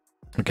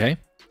 okay?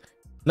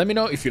 Let me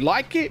know if you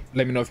like it.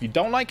 Let me know if you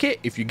don't like it.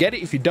 If you get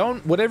it, if you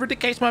don't, whatever the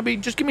case might be,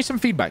 just give me some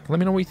feedback. Let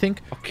me know what you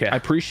think. Okay. I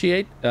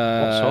appreciate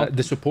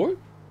the support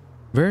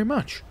very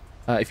much.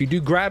 If you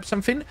do grab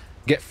something,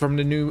 get from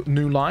the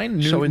new line,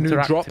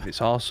 new drop.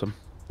 It's awesome.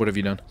 What have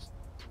you done?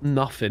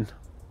 Nothing.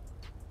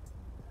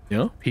 You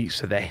know?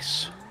 Pizza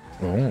this.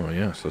 Oh,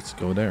 yes. Let's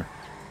go there.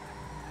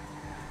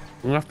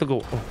 I'm going to have to go.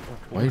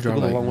 Why are you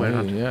driving long way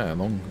around? Yeah,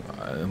 long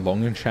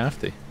and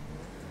shafty.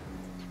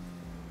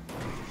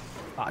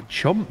 That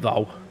jump,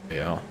 though.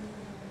 Yeah.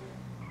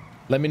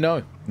 Let me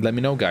know. Let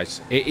me know,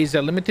 guys. It is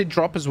a limited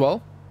drop as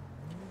well.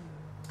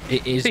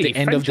 It is the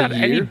end of the year.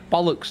 Any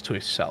bollocks to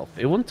himself.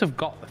 He wouldn't have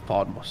got the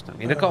Ford Mustang.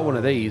 He'd have got one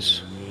of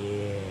these.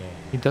 Yeah.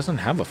 He doesn't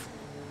have a...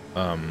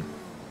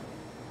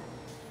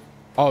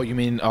 Oh, you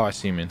mean... Oh, I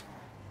see you mean.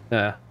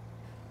 Yeah.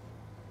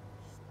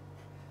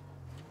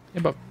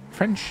 Yeah, but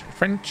French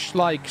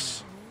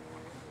likes...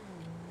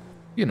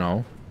 You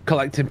know...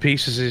 Collecting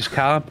pieces of his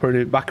car, putting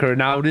it back of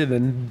an Audi,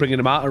 then bringing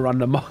them out at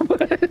random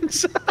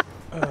moments.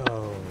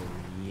 Oh,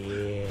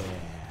 yeah.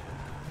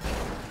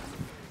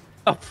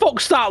 The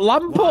fuck's that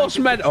lamppost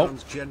meant? Oh.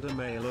 Transgender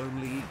male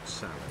only eats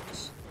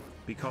salads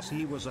because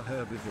he was a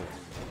herbivore.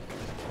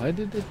 Why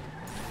did it?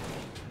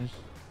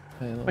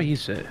 Why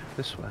is it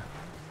this way?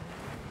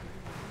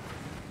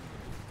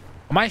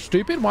 Am I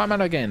stupid? Why am I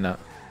not getting that?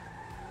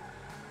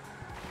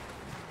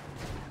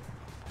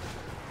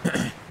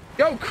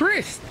 Yo,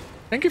 Chris,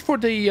 thank you for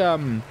the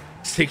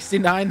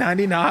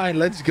 $69.99.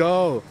 Let's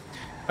go.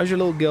 How's your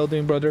little girl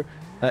doing, brother?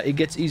 It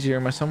gets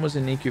easier. My son was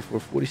in NICU for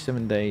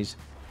 47 days.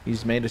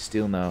 He's made of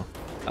steel now.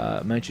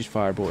 Manch's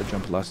firebolt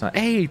jump last night.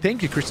 Hey,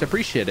 thank you, Chris. I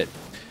appreciate it.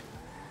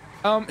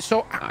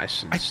 So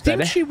nice I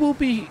think she will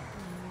be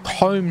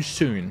home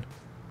soon.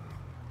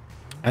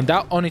 And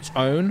that on its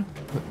own,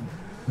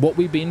 what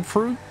we've been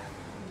through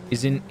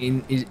is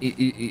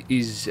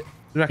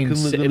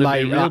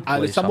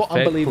It's somewhat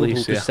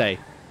unbelievable to say.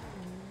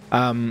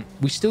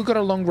 We still got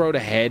a long road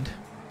ahead,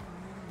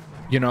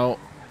 you know,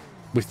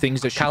 with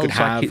things that she could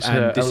have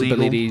and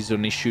disabilities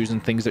and issues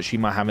and things that she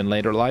might have in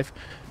later life.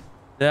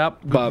 Yeah,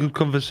 good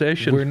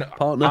conversation.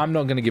 I'm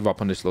not going to give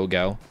up on this little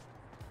girl.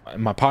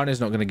 My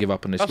partner's not going to give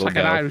up on this little girl.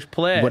 That's like an Irish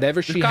play.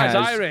 Whatever she guy's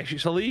has, Irish.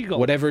 It's illegal.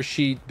 Whatever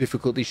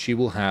difficulties she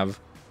will have,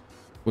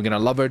 we're going to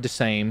love her the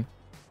same.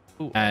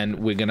 Ooh. And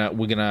we're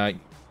gonna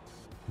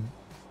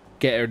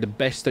get her the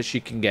best that she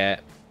can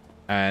get.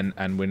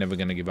 And we're never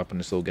going to give up on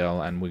this little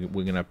girl. And we're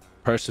going to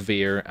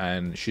persevere,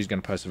 and she's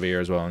going to persevere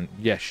as well. And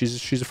yeah,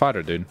 she's a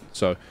fighter, dude.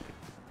 So,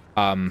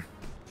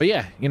 but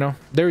yeah, you know,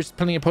 there's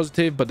plenty of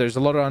positive, but there's a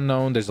lot of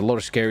unknown. There's a lot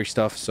of scary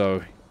stuff.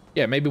 So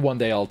yeah, maybe one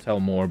day I'll tell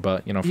more,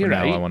 but you know, for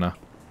now I want to.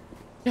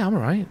 Yeah, I'm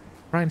all right.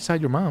 Right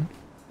inside your mom.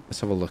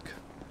 Let's have a look.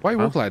 Why you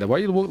walk like that? Why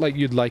you look like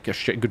you'd like a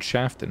good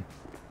shafting?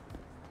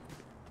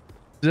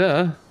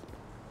 Yeah.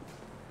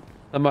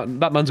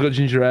 That man's got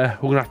ginger hair.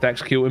 We're gonna have to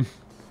execute him.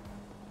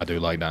 I do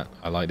like that.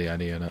 I like the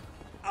idea of that.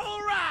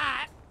 All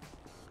right.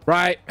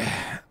 Right.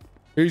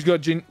 Who's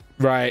got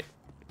right.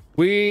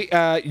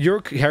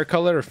 Your hair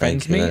color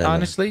offends me.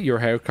 Honestly, your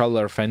hair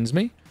color offends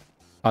me.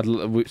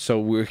 So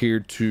we're here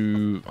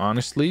to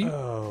honestly.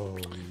 Oh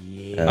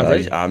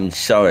yeah. I'm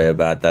sorry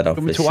about that,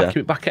 officer. Want me to whack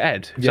it back at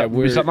Ed?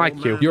 Is that my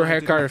cue? Your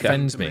hair color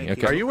offends me.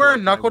 Okay. Are you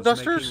wearing knuckle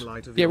dusters?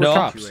 Yeah, we're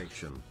cops.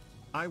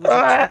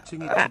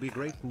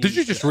 Did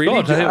you just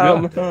really?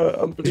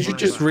 Did you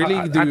just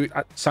really do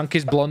sunk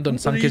is blonde on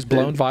sunk is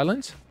blonde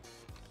violence?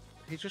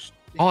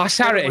 Oh, that's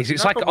how it is.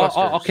 It's like,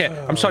 okay.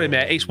 I'm sorry,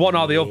 mate. It's one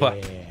or the other.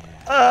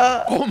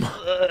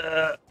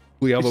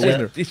 We have a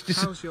winner.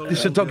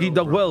 It's a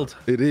dog-eat-dog world.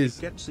 It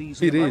is.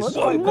 It is.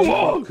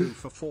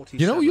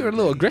 You know, you're a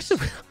little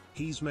aggressive.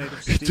 He's made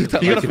of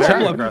steel. You got a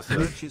problem.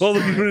 All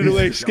of you running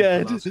away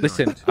scared.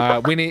 Listen,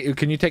 we need.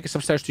 Can you take us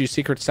upstairs to your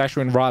secret stash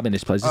and rob in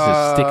this place? This is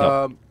a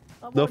stick-up.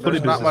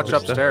 There's not much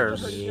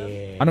upstairs.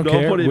 I don't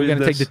care. We're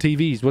gonna take the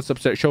TVs. What's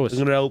upstairs? Show us. I'm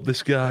gonna help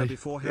this guy.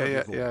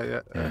 Yeah.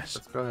 Yes.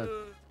 Let's go ahead.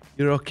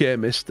 You're okay,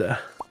 mister.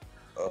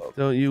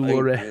 Don't you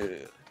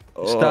worry.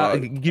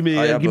 Give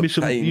me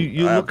some.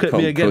 You look at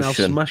me again, I'll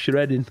smash your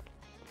head in.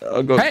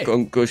 I got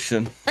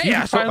concussion.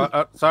 Hey,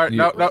 sorry.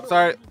 No,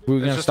 sorry. We're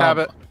gonna stop.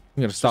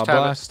 We're gonna stop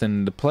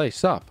blasting the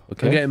place up.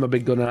 Okay. I'm getting my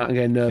big gun out. I'm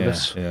getting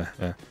nervous.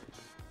 Yeah.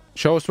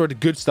 Show us where the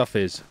good stuff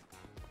is.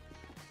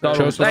 Show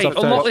us what's upstairs.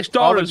 Unlock this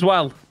door as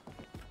well.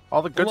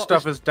 All the good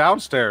stuff is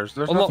downstairs.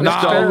 There's nothing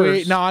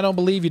upstairs. No, I don't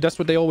believe you. That's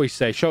what they always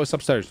say. Show us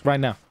upstairs right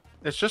now.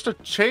 It's just a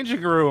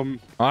changing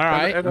room. All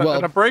right. And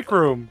a break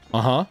room.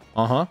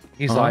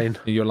 He's lying.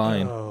 You're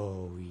lying.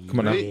 Oh, come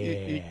on now.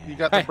 You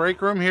got the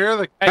break room here,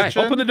 the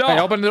kitchen. Open the door.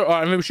 Hey, open the door.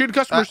 I mean, we're shooting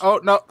customers. Oh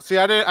no! See,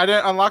 I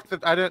didn't unlock the.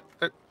 I didn't.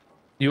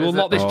 You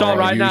unlock this door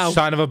right now. You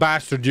son of a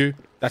bastard! You.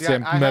 That's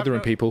him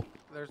murdering people.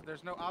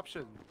 There's no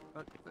option.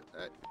 Come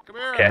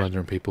here. Okay.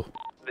 Murdering people.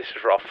 This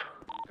is rough.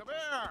 Come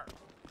here.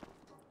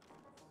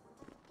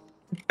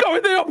 Go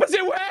in the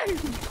opposite way.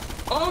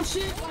 Oh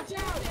shit! Watch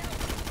out!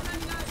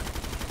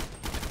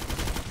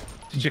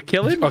 Did you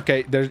kill him?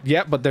 Okay,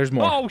 but there's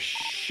more. Oh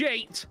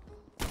shit!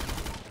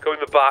 Go in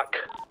the back.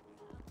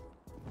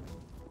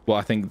 Well,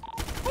 I think.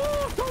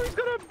 Oh, he's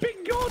got a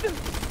big gun.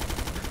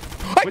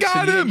 I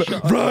got him!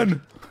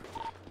 Run!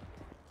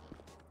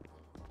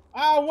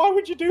 Why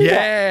would you do that?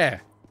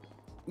 Yeah!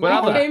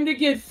 Well, I came to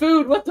get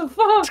food. What the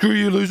fuck? Screw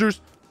you, losers!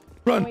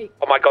 Run!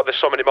 Oh my god, there's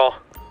so many more.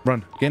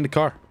 Run! Get in the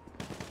car.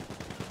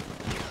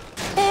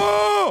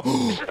 Oh!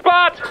 This is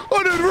bad!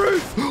 On the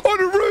roof! On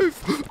the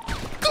roof!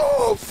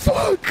 Oh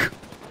fuck!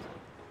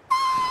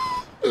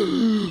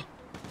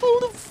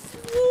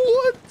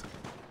 What?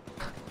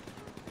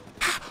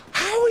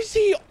 How is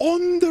he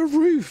on the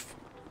roof?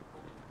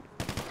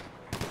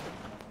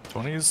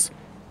 20s.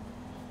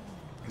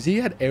 Is he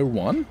at Air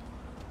 1?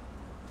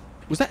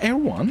 Was that Air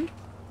 1?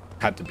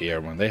 Had to be Air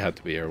 1. They had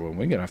to be Air 1.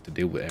 We're gonna have to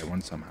deal with Air 1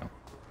 somehow.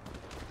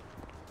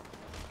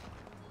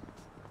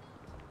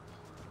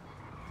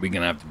 We're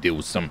gonna have to deal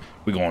with some.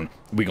 We're going.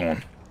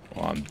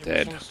 Oh, I'm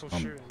dead.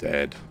 I'm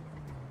dead.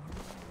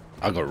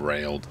 I got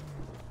railed.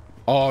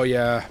 Oh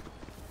yeah,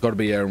 gotta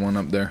be Air 1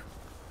 up there.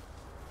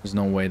 There's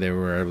no way they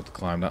were able to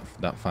climb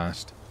that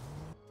fast.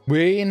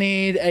 We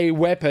need a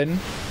weapon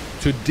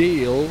to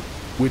deal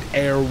with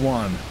Air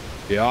 1.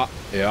 Yeah.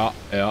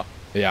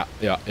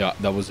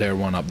 That was Air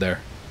 1 up there.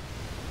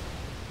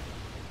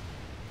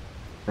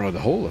 Bro, the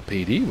whole of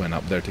PD went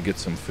up there to get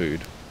some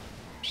food.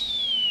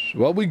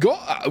 Well, we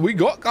got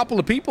a couple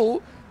of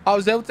people. I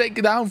was able to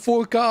take down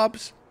 4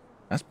 cops.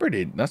 That's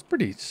pretty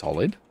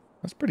solid.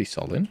 That's pretty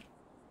solid.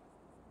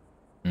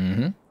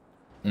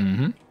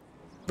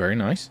 Very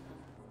nice.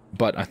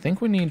 But I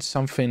think we need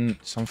something,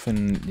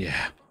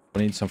 yeah.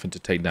 We need something to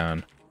take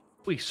down.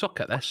 We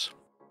suck at this.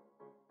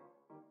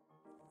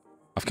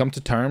 I've come to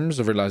terms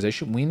of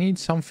realization. We need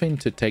something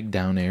to take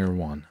down Air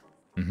 1.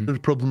 There's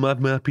a problem. I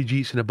have my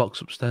RPGs in a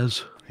box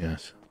upstairs.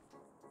 Yes.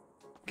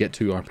 Get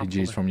 2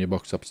 RPGs from your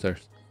box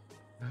upstairs.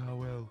 Oh,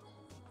 well.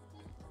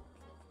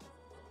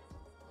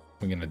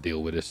 We're gonna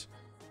deal with this.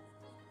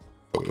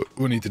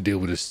 We need to deal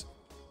with this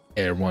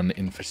Air One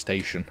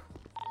infestation.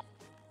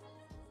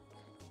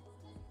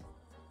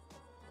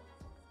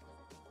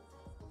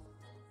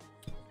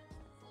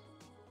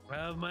 I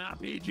have my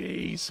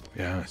RPGs.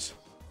 Yes.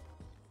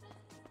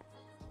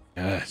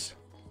 Yes.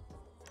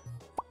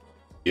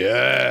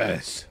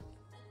 Yes.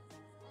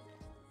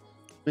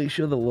 Make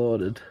sure they're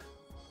loaded.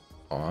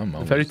 Oh, I'm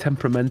They're very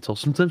temperamental.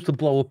 Sometimes they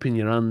blow up in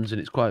your hands and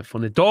it's quite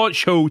funny. Don't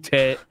shoot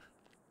it.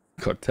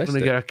 God, test I'm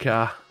gonna it. get a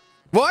car.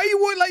 Why you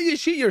won't let you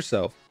shoot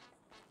yourself?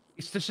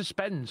 It's the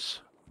suspense.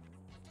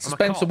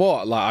 Suspense of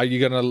what? Like, are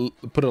you gonna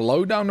put a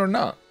load down or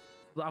not?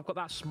 I've got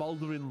that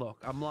smouldering look.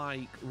 I'm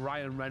like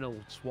Ryan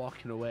Reynolds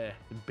walking away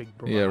in Big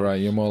Brother. Yeah, right.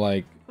 You're more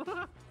like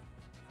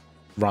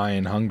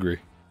Ryan Hungry.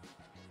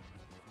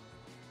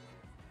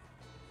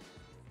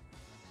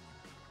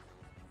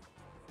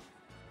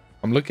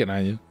 I'm looking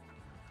at you.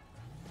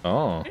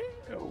 Oh.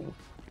 Ew.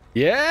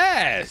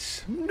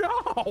 Yes!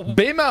 No!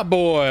 Be my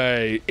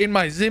boy! In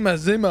my Zimmer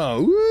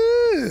Zimmer.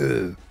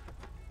 Woo!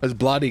 Let's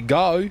bloody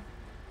go.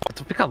 I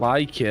don't think I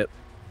like it.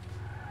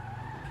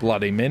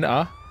 Bloody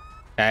minter.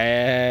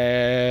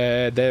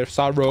 There's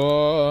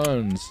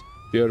sirens.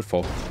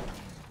 Beautiful.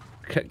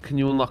 Can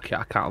you unlock it?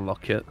 I can't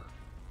unlock it.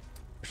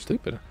 You're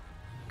stupid.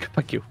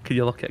 Thank you. Can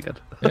you unlock it again?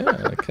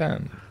 Yeah, I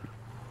can.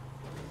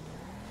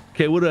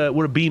 Okay,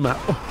 we're a beamer.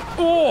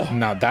 Oh!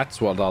 Now that's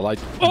what I like.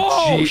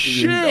 Oh,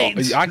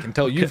 shit! I can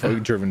tell you've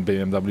driven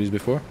BMWs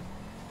before.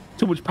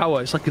 Too much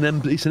power. It's like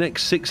an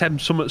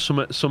X6M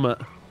summit.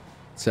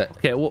 Set.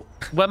 Okay, well,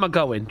 where am I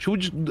going?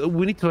 Should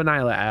we need to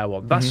annihilate Air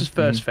One. That's his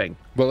first thing.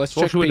 Well, let's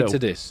What check should we pizza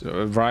do? this.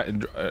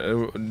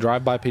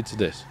 Drive by pizza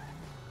this.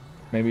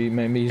 Maybe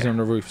he's on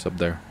the roofs up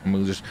there, and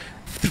we'll just.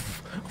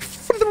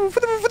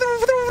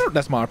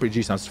 That's my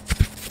RPG sounds.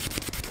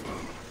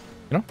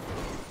 You know?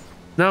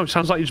 No, it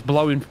sounds like you're just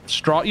blowing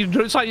straw.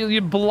 It's like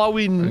you're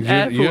blowing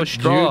air through a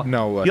straw. You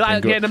know a you're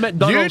like getting a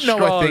McDonald's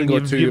straw thing or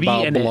and two you've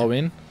about eaten it.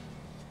 blowing.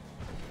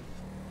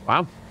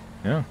 Wow.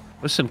 Yeah.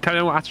 Listen, carry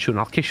on with attitude and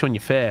I'll kiss you on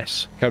your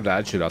face. Carry that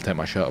attitude, I'll take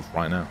my shirt off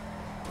right now.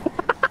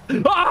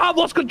 I've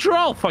lost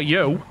control for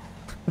you.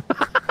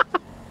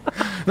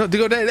 No, to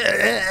go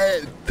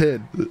there.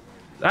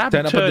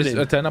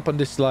 Turn up on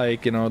this,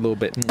 like, you know, a little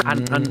bit. I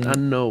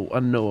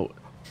know.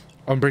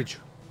 On bridge.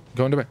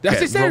 Go on the way. That's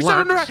Okay, it, stairs,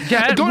 turn around.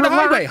 Yeah, go on the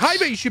highway. relax.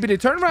 Highway, you should be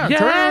turn around. Yeah,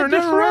 turn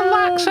just around.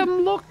 relax.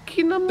 I'm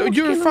looking.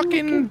 You're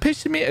fucking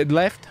pissing me at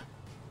left.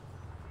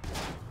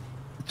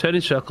 Turning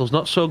circles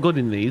not so good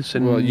in these.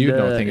 And, Well, you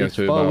don't think it's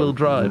it's four-wheel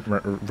drive.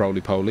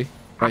 Roly-poly.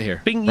 Right here.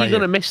 I think right you're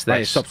gonna here. miss Right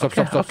this. here.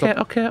 Stop.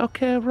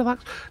 Okay,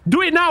 relax.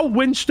 Do it now,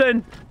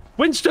 Winston.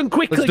 Winston,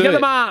 quickly, Let's do get it.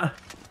 them out.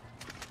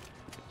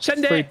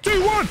 Send 3, it.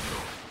 2, 1.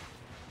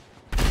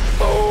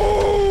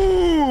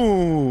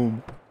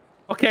 Boom.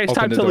 Okay, it's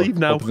Open time the to door. leave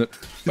now. Open it.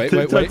 Wait.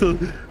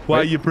 Why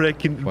are you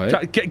breaking? Wait.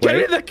 Get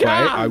in the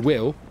car. Wait, I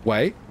will.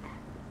 Wait.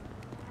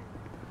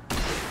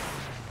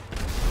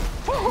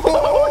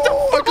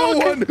 Oh, I got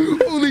one.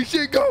 Holy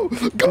shit, go.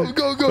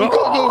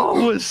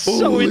 Oh, we're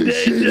so in Holy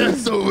shit, danger.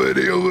 there's so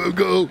many of them,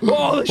 go.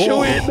 Oh, they're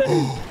showing.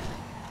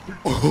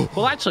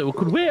 Well, actually, we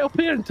could wait up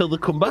here until they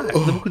come back.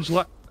 Then we could just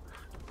like...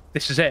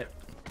 This is it.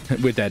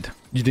 We're dead.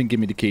 You didn't give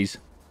me the keys.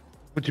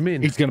 What do you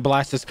mean? He's gonna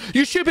blast us.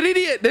 You stupid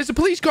idiot! There's a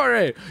police car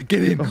here.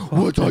 Get in.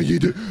 What are you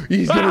doing?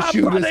 He's gonna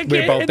shoot us.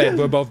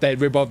 We're both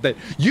dead.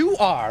 You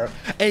are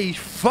a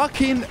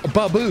fucking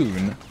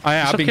baboon. I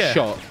have been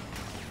shot.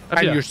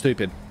 And you're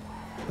stupid.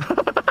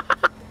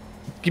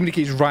 Give me the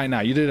keys right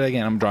now. You did it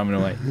again. I'm driving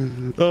away.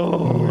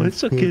 Oh,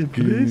 it's okay.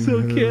 It's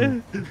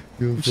okay.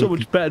 I'm so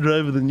much better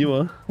driver than you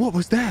are. What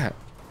was that?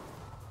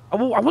 I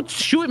want to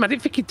shoot him. I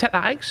didn't think he'd take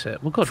that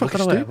exit. Well, good.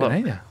 Fucking away. stupid,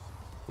 ain't you?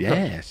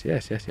 Yes.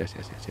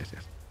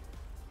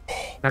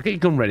 Now get your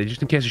gun ready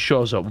just in case he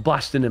shows up. We're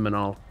blasting him and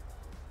all.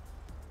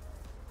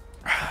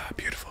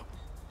 Beautiful.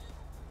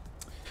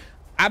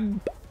 But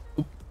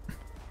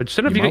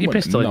instead of you got your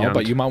pistol in your hand.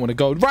 But you might want to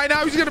go right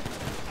now. He's gonna.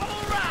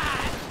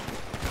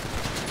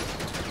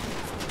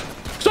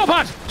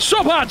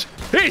 Stop it!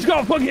 He's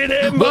got fucking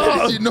him!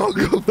 Why did you not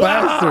go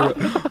faster?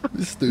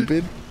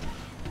 Stupid.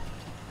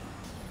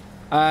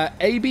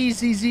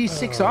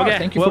 ABZZ6R, Okay,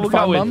 thank you where for the we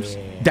 5 going? months.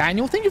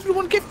 Daniel, thank you for the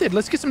 1 gifted.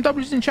 Let's get some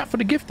W's in chat for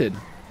the gifted.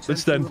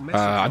 Let's then.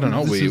 I don't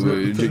know.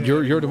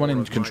 You're the one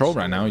in control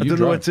right now. I don't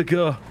know where to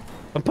go.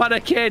 I'm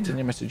panicking. Send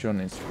your message on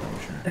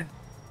Instagram, sure.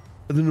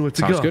 I don't know where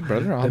to Sounds go. good,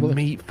 brother. I'll The look.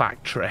 meat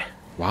factory.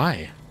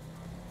 Why?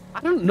 I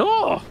don't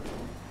know.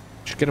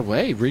 Just get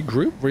away,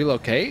 regroup,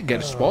 relocate, get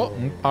a spot,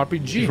 and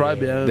RPG. He's right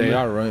behind They me.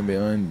 are right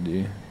behind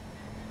you.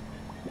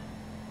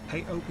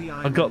 Hey,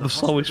 I got the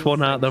slowest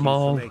one out of them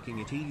all. Making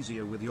it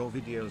easier with your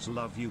videos.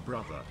 Love you,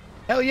 brother.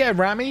 Hell yeah,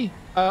 Rami.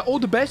 All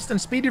the best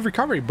and speedy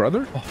recovery,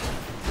 brother.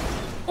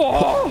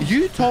 Oh,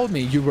 you told me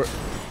you were.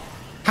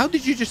 How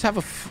did you just have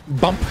a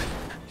bump?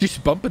 You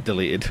just bumper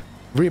deleted.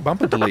 Rear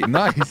bumper delete.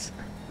 Nice.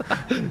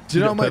 Do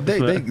you know what?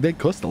 They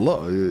cost a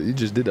lot. You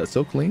just did that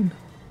so clean.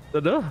 I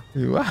know.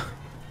 Wow.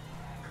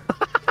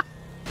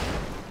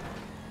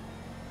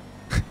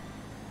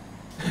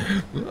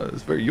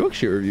 It's very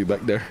Yorkshire of you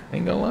back there.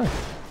 Ain't gonna lie.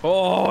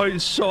 Oh,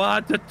 it's so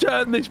hard to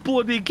turn this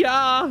bloody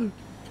car.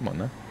 Come on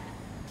now.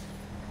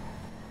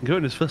 I'm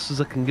going as fast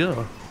as I can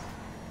go.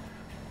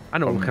 I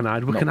know we can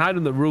hide. We can hide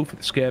on the roof at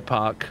the skate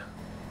park.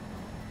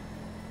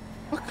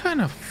 What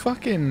kind of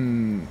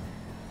fucking...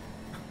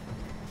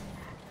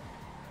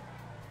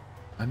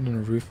 I'm on a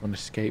roof on a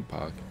skate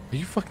park. Are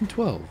you fucking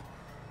 12?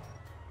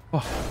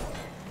 Oh,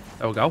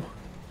 there we go.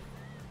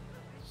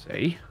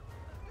 See?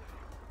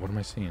 What am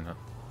I seeing?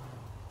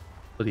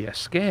 Bloody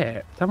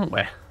escape, haven't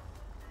we?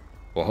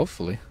 Well,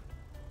 hopefully.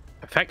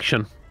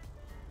 Perfection.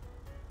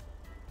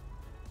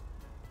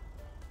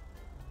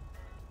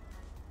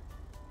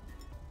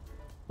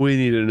 We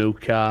need a new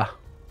car.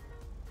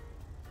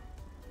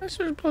 That's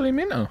just bloody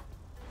minnow.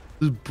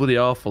 This is bloody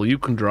awful. You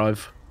can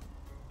drive.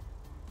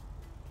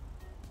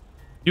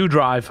 You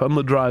drive. I'm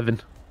not driving.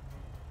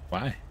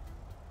 Why?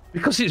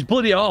 Because it's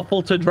bloody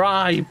awful to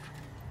drive.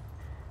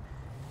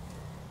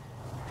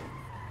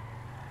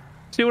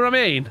 See what I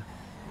mean?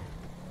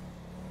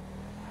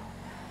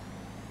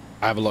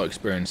 I have a lot of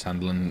experience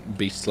handling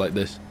beasts like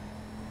this.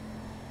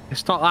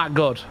 It's not that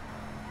good.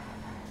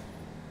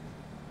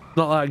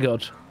 Not that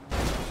good.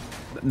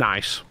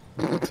 Nice.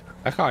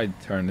 That guy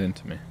turned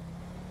into me.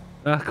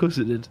 Of course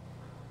it did.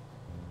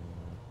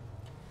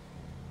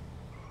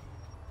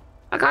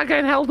 That guy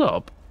getting held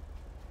up?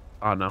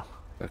 Oh no.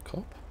 A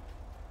cop?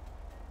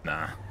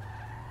 Nah.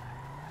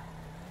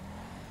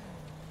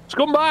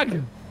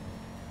 Scumbag!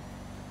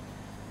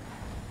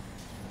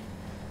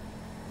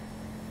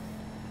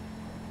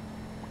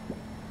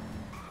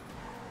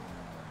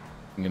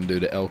 I'm gonna do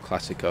the El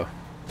Clasico.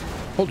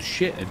 Holy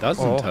shit, it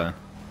doesn't.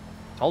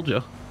 Told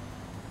you.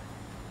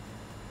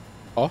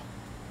 Oh.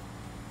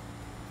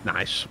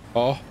 Nice.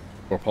 Oh.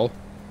 Purple.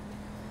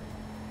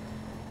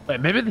 Wait,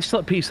 maybe they still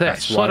a piece there.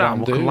 That's Slow what down, I'm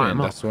we can doing. light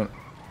them up. That's what...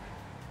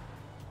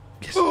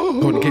 Yes. Go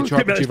on, get your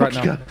RPG right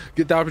now.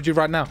 Get the RPG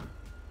right now. Get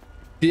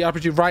the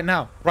RPG right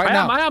now. Right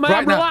now. I am,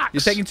 right now. relax.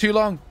 You're taking too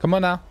long. Come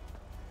on now.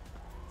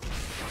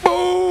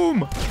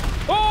 Boom!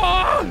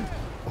 Oh!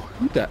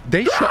 Who that?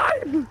 They shot...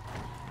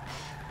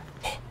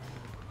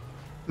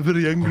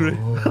 Very angry.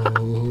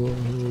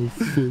 Oh,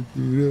 fuck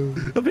you.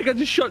 I think I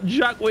just shot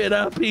Jack with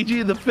an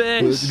RPG in the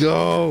face. Let's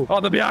go.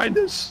 Oh, they're behind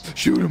us.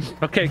 Shoot him.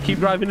 Okay, keep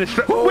driving this.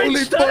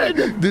 Holy fuck.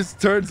 This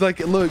turns like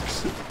it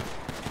looks.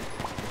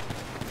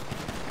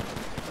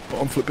 Oh,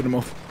 I'm flipping him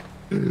off.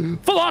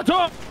 Full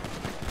auto.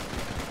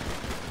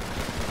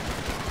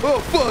 Oh,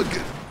 fuck.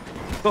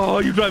 Oh,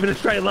 you're driving a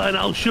straight line.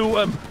 I'll shoot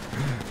him.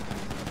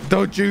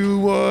 Don't you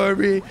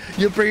worry,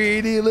 you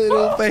pretty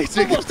little face.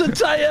 I lost a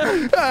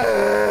tire.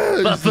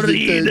 For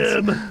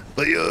freedom.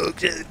 I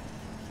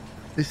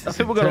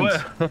think we're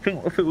good. I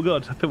think we're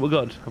good. I think we're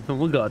good. I think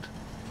we're good.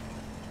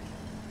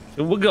 I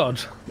think we're good.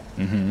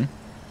 Mm-hmm.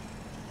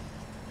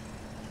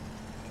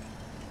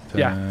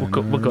 Yeah, we're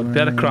good. We're good. They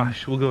had a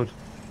crash. We're good.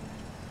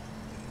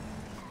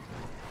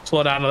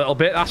 Slow down a little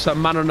bit. That's a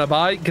man on a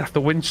bike. Get off the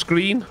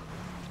windscreen.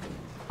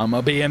 I'm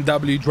a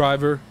BMW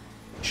driver.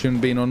 Shouldn't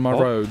be on my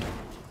road.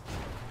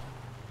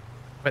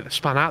 Wait, they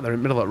span out there in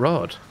the middle of the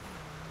road.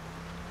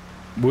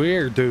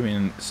 We're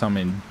doing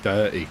something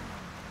dirty.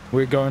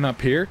 We're going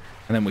up here,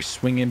 and then we're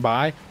swinging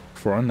by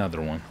for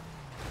another one.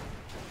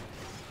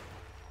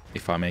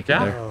 If I make it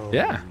there.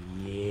 Yeah.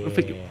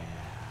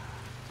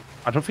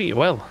 I don't think you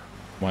will.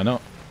 Why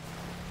not?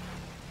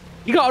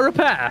 You got a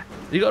repair?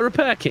 You got a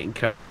repair kit in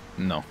Co?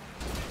 No.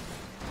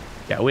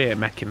 Yeah, we ain't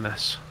making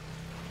this.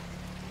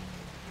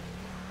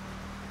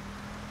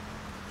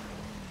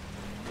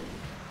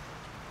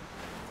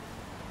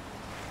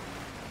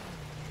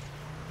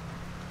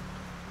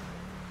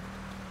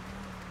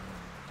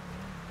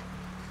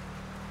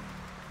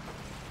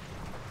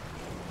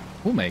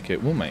 We'll make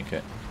it. We'll make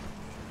it.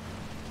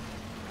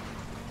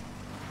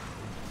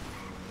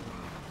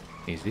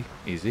 Easy.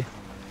 Easy.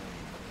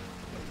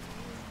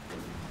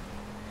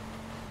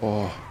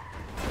 Oh.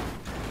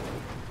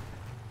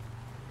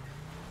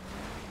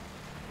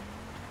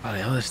 Oh,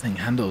 the other thing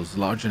handles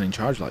larger than in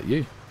charge like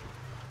you.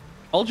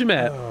 Hold your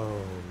mate. Oh,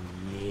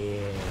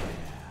 yeah.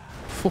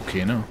 Fuck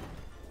you know.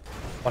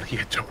 What are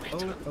you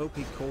doing? OP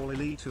call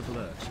elite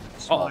alert.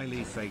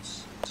 Smiley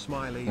face.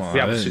 Smiley face. We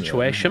have a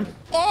situation.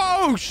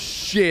 Oh,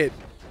 shit.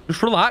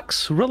 Just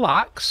relax.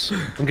 Relax.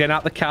 I'm getting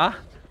out the car.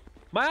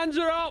 My hands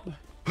are up.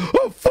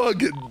 Oh,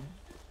 fuck it.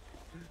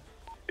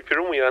 If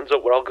you're on your hands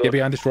up, we're all good. Get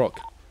behind this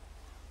rock.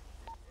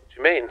 What do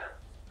you mean?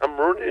 I'm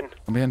running.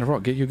 I'm behind the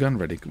rock. Get your gun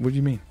ready. What do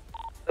you mean?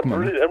 I'm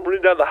running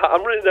down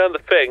the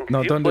thing.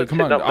 No, don't do it.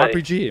 Come on.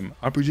 RPG him.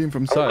 RPG him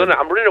from side.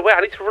 I'm running away.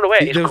 I need to run away.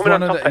 He's coming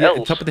on top of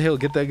hills. Top of the hill.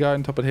 Get that guy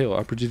on top of the hill.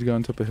 RPG to go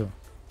on top of the hill.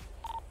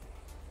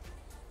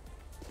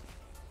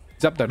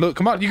 He's up there. Look,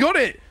 come on. You got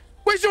it.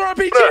 Where's your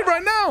RPG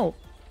right now?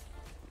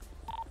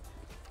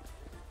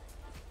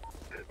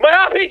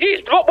 My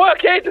RPG's not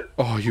working.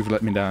 Oh, you've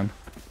let me down.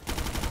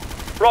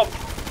 Rob.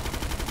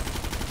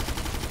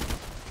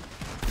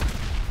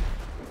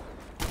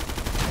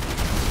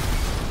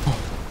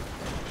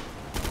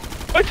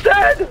 It's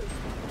dead!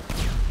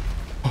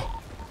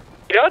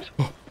 Good?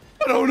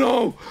 I don't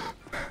know!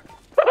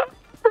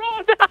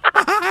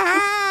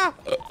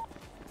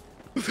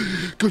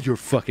 God, you're a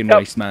fucking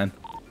waste, man.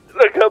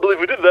 I can't believe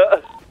we did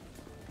that.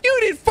 You You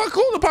did fuck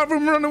all apart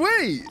from run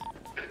away.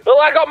 Well,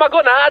 I got my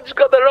gun out. I just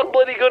got the wrong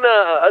bloody gun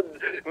out.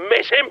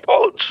 Miss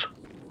inputs.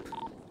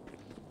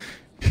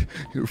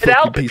 You're a It'd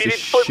help fucking if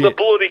piece you of didn't flip shit. the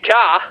bloody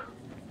car.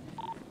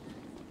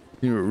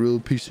 You're a real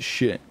piece of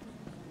shit.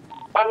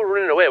 Why were we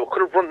running away? We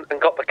could have run and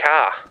got the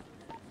car.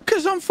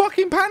 Because I'm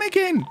fucking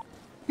panicking.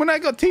 When I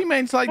got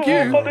teammates like you.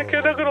 I'm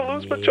panicking. I'm going to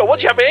lose my job. What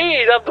do you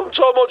mean? I've done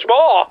so much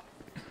more.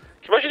 Can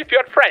you imagine if you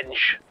had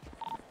French?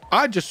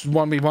 I just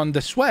want me one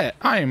to sweat.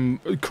 I am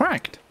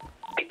cracked.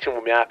 Hit him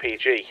with my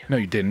RPG. No,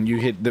 you didn't. You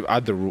hit the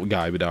other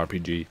guy with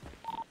RPG.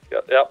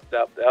 Yep.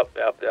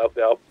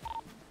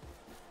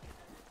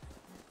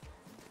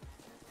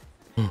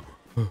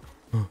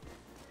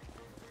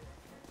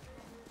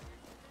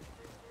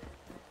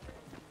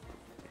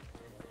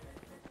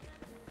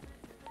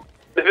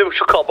 Maybe we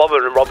should call Bob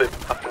and rob him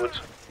afterwards.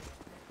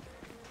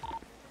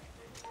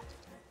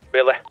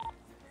 Really?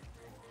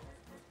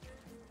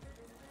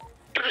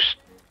 Just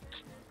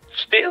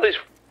steal his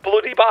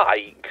bloody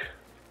bike.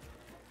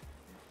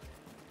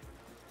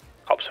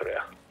 Cops are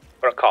here.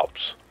 Where are cops?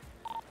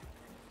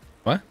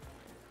 What?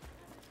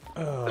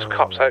 There's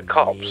cops out.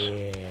 Cops.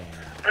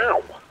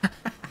 Ow.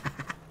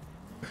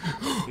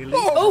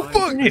 Oh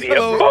fuck! Idiot.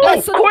 Oh,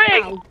 Move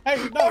quick!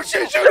 Oh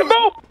shit! Shoot him!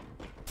 Move!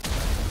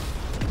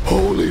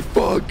 Holy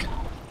fuck!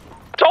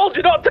 Told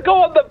you not to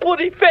go on the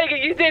bloody thing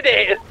and you did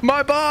it!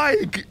 My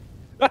bike!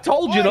 I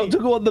told you not to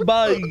go on the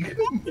bike.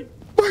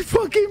 My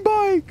fucking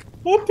bike!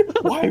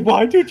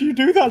 Why did you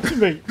do that to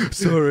me?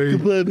 Sorry.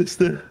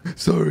 Mister.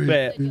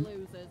 Sorry.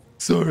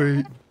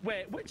 Sorry.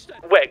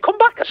 Wait, come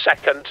back a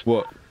second.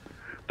 What?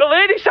 The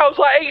lady sounds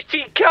like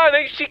HTK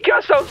and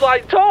HTK sounds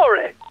like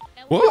Tory.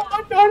 What?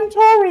 I'm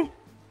Tory.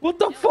 What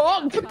the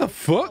fuck? What the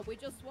fuck?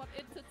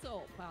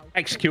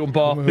 Execute him,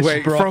 Bob.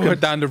 Wait, throw her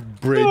down the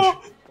bridge.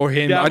 Or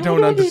him. Yeah. I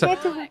don't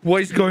understand.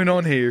 What is going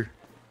on here?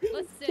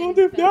 Throw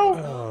him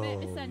down.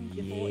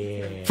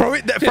 Throw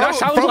it, that sounds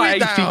throw like it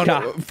down.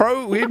 HTK.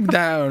 Throw him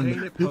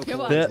down.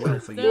 Come on, Yeah.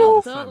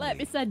 don't let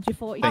me send you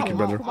 40. Thank you,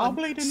 brother.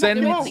 Send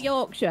Send do me. it for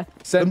Yorkshire.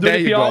 Send I'm there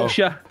doing it you for go.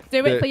 Yorkshire.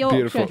 Do it for Yorkshire.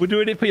 Beautiful. We're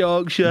doing it for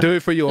Yorkshire. Do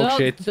it for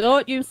Yorkshire.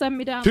 Don't you send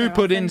me down 2 there, I'll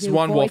puddings, send you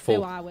 1 42,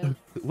 waffle. I will.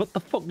 What the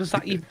fuck does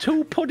that mean?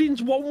 2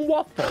 puddings, 1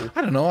 waffle?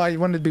 I don't know. I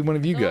wanted to be one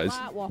of you Don't guys.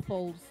 like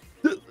waffles.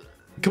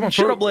 Come on,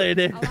 Shut throw- up,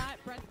 lady. I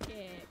like bread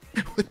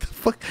cake. What the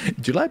fuck?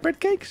 Do you like bread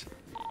cakes?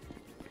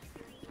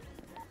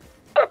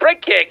 A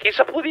bread cake, it's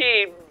a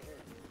bloody...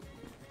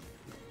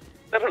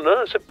 I don't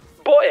know, it's a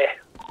butty.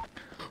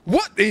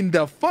 What in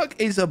the fuck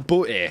is a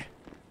butty?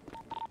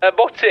 A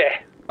butty.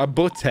 A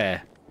butty.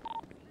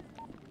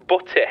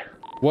 Butty.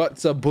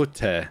 What's a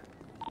butty?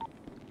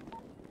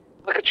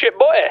 Like a chip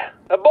butty.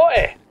 A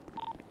butty.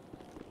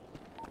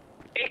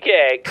 Tea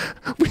cake.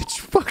 Which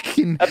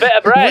fucking... A bit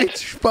of bread.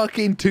 Which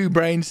fucking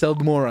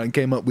 2-brain-celled moron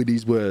came up with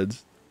these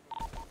words?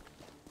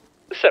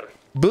 Listen.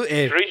 Butty.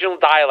 It's regional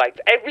dialect.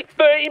 Every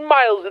 30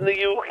 miles in the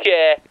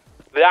UK,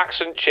 the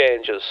accent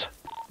changes.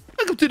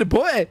 Welcome to the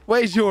butty.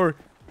 Where's your...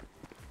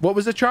 What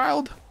was the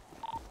child?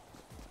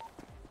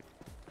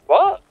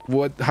 What?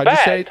 What? How'd you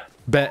say it?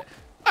 Bed.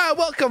 Bet.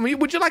 Welcome.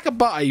 Would you like a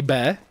butty,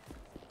 bear?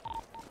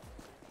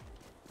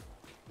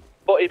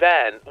 Butty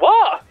Ben.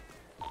 What?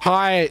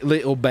 Hi,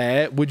 little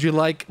bear. Would you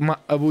like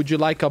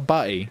a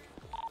butty?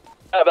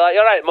 I'll be like,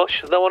 you're right,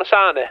 mush. Don't want to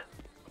sign it.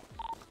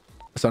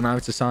 So now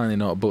it's a signing,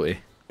 not a butty.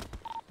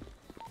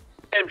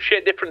 Same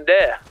shit, different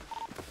day.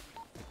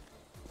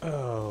 You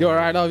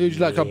alright, love? Would you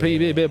like a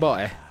PB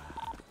butty?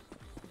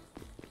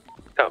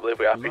 Can't believe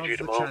we Love RPG'd the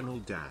them all. channel,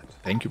 Dad.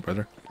 Thank you,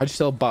 brother. How'd you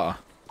sell butter?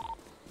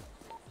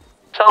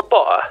 Sell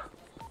butter?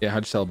 Yeah,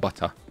 how'd you sell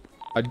butter?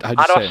 How'd you How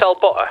do say I it? sell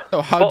butter?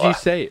 Oh, how do you Butter.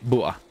 say it?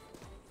 Butter.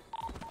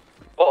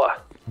 Butter.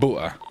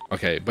 Butter.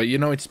 Okay, but you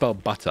know it's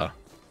spelled butter.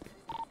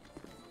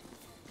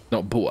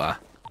 Not butter.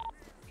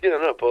 You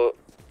don't know, but...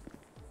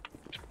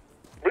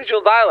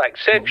 Regional dialect,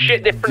 same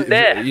shit, different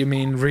day. You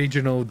mean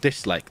regional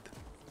disliked?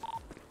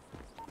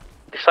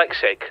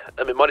 Dyslexic,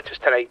 and my monitor's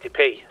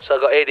 1080p, so I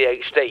got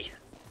ADHD.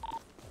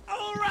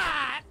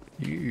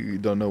 You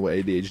don't know what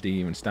ADHD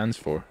even stands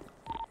for.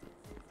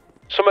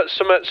 Some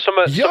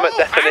Yo,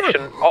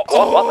 definition. Aaron!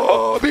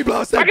 What the Be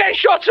blasted! fuck? I'm getting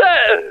shot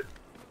at!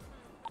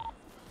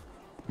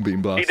 I'm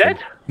being blasted. dead?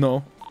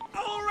 No.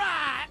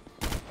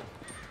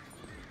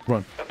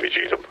 Run.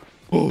 RPG'd him.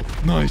 Oh,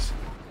 nice.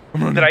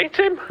 I'm running. Did I hit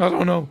him? I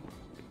don't know.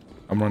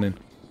 I'm running.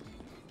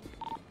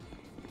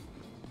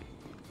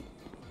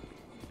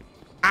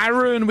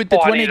 Aaron with the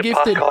Oh, I 20 need a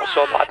gifted. parkour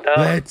so bad now.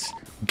 Let's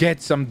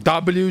get some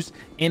W's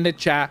in the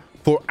chat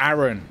for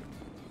Aaron.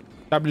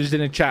 W's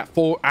in the chat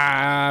for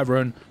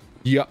Aaron.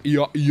 Yeah.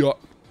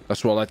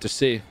 That's what I like to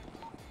see.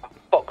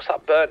 Fuck's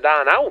that burnt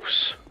down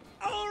house?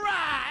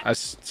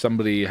 As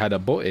somebody had a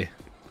butty.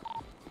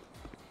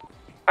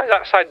 I was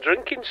outside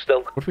drinking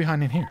still. What are we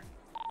hiding here?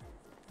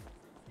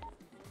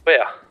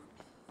 Where?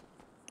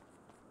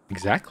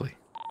 Exactly.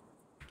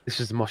 This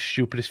is the most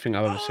stupidest thing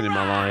I've ever seen in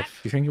my life.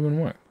 You think it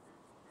wouldn't work?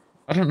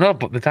 I don't know,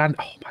 but the Dan.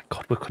 Oh my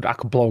god, I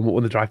could blow him up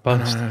when the drive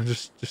past. No,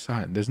 just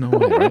hide. There's no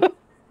way, right?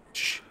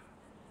 Shh.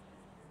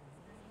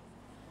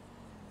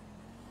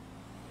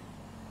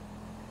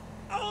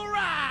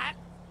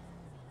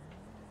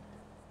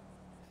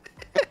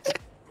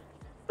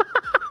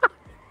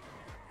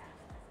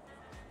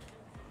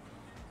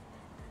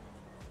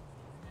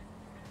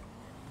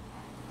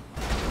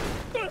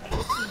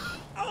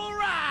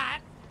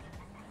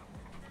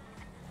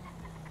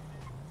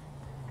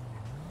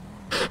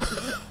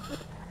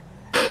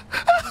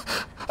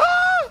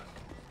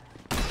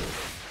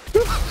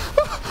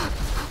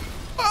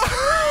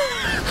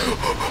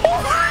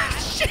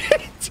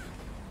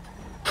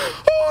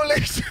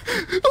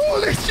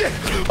 Holy shit!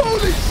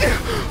 Holy shit!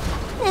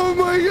 Oh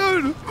my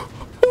god!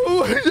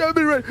 Oh, I've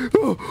been right.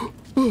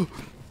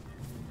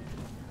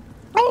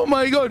 Oh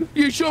my god!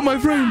 You shot my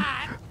friend!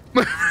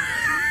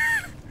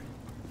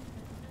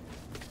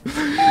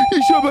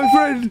 You shot my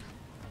friend!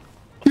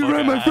 You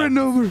ran my friend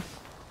over!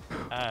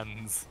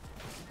 Hands.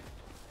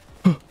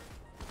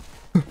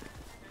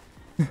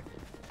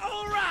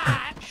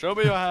 Alright! Show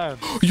me your hands.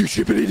 You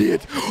stupid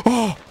idiot!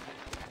 Oh!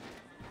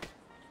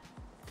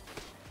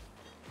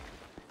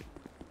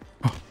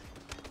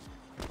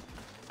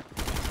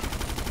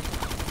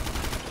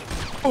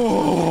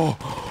 Oh!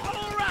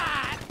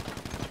 Alright!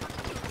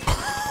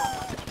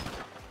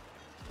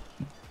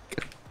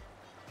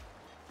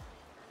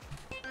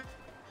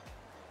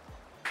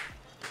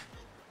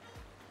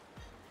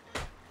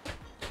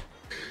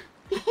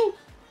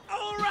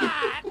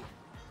 Alright!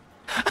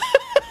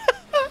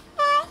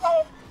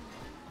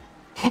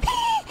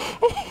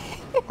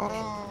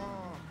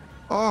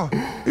 Oh,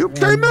 you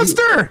okay,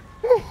 mister?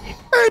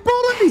 Hey,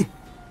 bully!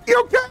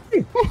 You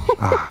okay?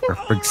 Ah, for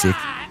fuck's sake.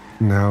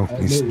 No,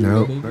 he's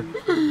no.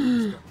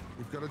 You've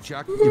got to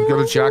check. You've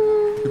got to check.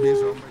 Could be a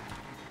zombie.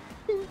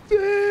 I'm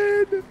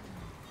dead.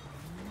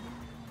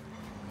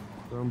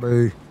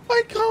 Zombie.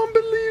 I can't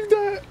believe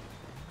that.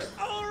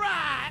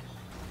 Alright!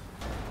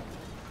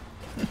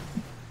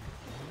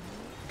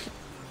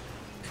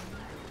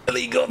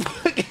 Ellie got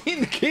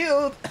fucking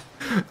killed.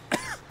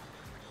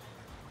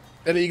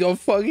 Ellie got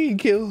fucking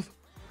killed.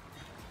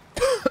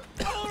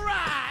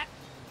 Alright!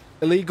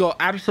 Ellie got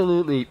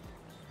absolutely.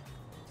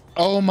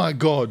 Oh my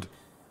god.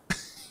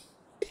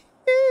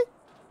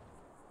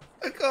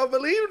 I can't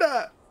believe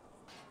that.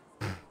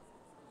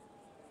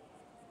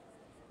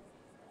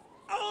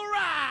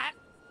 Alright!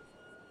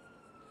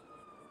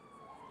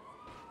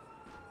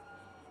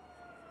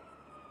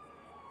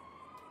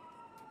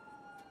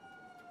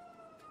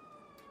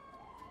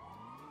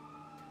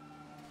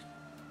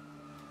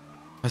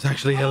 That's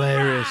actually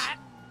hilarious.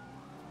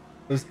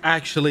 That's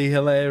actually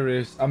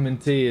hilarious. I'm in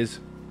tears.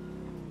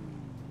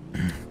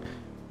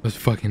 That's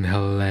fucking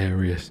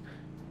hilarious.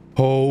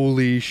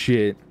 Holy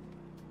shit.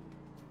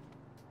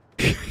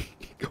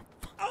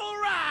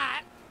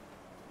 Alright!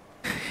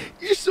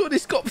 You saw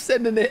this cop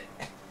sending it.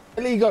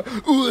 And he go,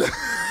 ooh.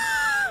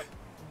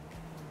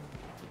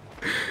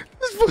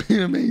 That's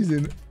fucking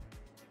amazing.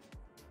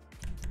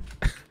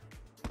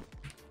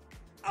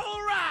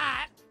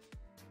 Alright!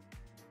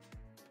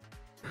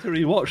 To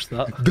rewatch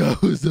that.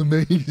 That was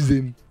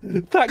amazing.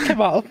 That came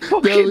out of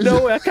fucking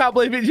nowhere. I can't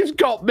believe it just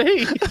got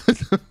me.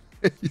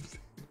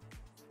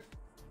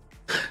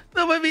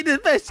 That might be the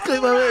best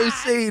clip I've ever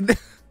seen.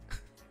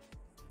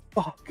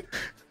 Fuck.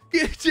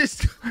 You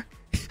just...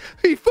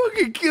 He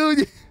fucking killed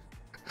you.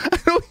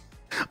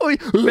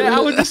 Mate, I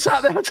was just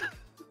sat there.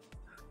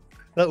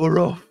 That were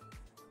rough.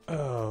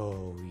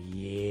 Oh,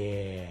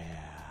 yeah.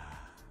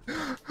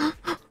 Oh,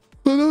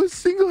 that was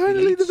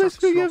single-handedly the best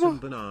thing ever.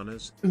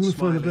 Bananas, Who's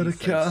find a smiley better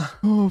face. car?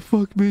 Oh,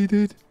 fuck me,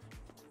 dude.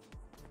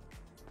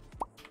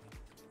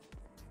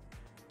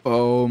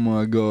 Oh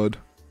my god.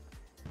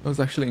 That was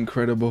actually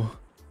incredible.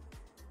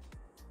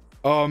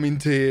 Oh, I'm in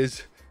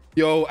tears.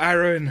 Yo,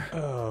 Aaron.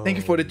 Thank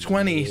you for the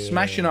 20.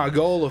 Smashing our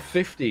goal of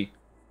 50.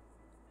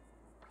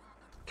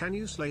 Can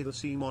you slay the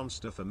sea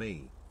monster for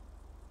me?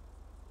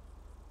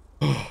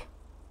 Oh,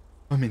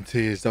 I'm in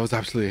tears. That was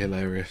absolutely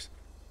hilarious.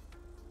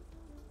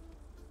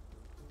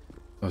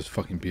 That was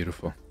fucking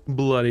beautiful.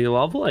 Bloody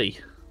lovely.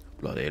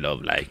 Bloody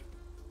lovely.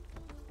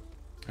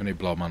 I need to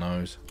blow my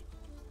nose.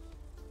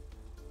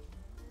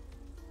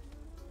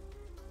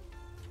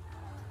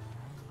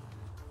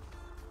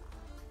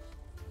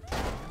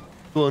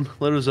 Go on,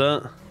 let us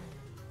out.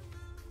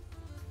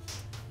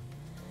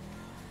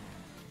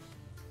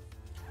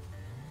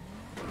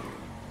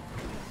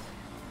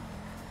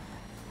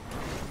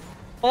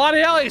 Bloody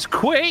hell, it's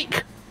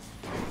quick!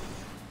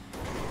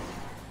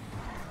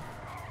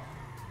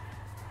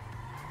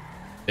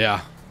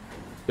 Yeah.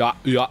 Yeah.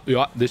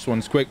 This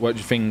one's quick. What do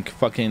you think?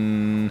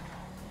 Fucking...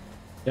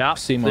 Yeah.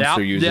 Sea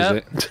Monster uses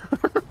it.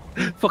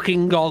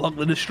 Fucking Gorlock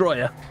the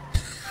Destroyer.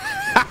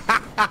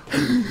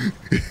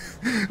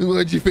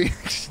 What do you think?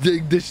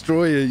 The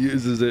Destroyer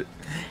uses it.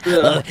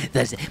 Oh,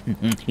 that's...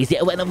 Is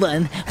it a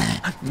 101?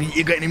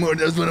 You got any more of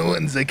those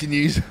 101s I can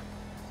use?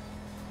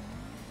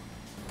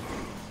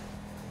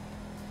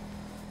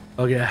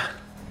 Oh, yeah.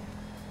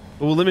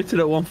 We're limited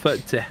at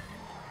 130.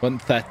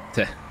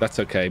 130. That's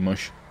okay,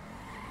 Mush.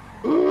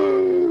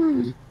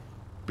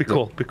 Be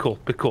cool, be cool,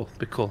 be cool,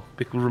 be cool.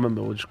 Be cool.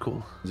 Remember, we're just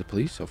cool. He's a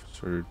police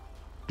officer.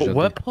 But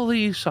we're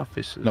police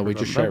officers. No, we're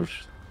just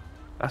sheriffs.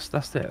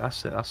 That's it,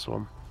 that's the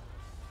one.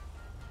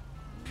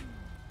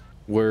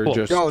 We're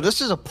just... Yo,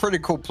 this is a pretty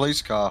cool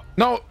police car.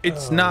 No,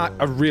 it's not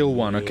a real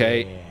one,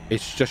 okay?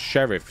 It's just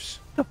sheriffs.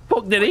 The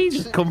fuck did he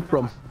just come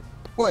from?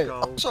 Wait,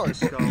 I'm sorry.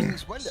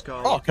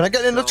 Oh, can I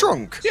get in the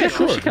trunk? Yeah, of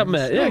course you can,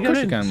 mate. Yeah, get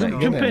in.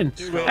 Jump in.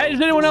 Hey,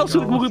 is anyone else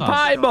looking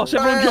pie boss?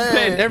 Everyone jump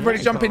in.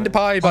 Everybody jump in the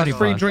pie boss.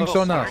 Free drinks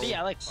on us.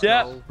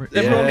 Yeah.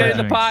 Everyone get in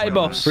the party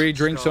boss. Free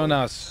drinks on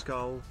us.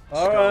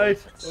 Alright.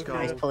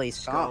 Nice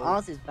police car.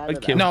 Ours is better.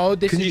 Thank you. No,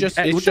 this is just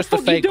it's just a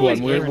fake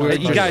one.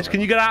 You guys,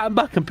 can you get out and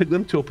back and pick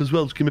them two up as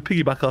well? Just give me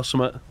a piggyback or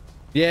something.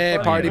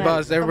 Yeah, party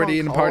bus. Everybody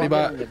in the party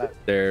bus.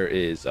 There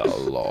is a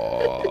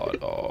lot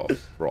of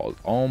fraud.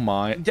 Oh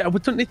my. Yeah, we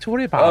don't need to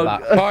worry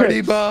about that.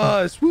 Party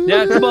bus. Woo.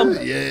 Yeah, come on.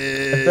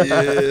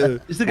 Yeah.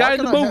 Is the guy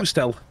in the boat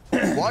still?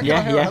 Why can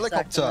I hear a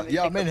helicopter?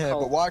 Yeah, I'm in here,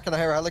 but why can I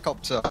hear a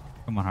helicopter?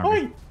 Come on,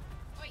 Harvey.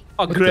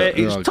 Oh, great.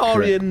 It's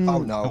Torian. Oh,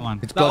 no. Come on.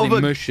 It's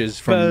bloody mushes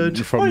from...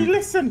 Oi,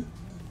 listen.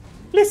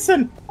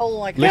 Listen. Oh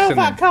my Get out of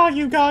that car,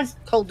 you guys.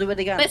 Cold, do it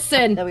again.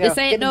 Listen, There we go. this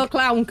ain't no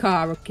clown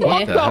car, okay?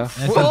 What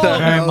the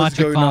hell is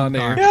going on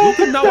here? You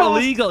can know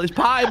illegal. It's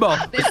party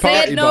boss. This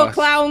ain't no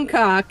clown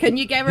car. Can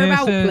you get him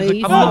out,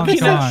 please?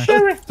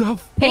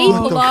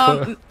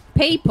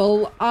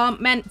 People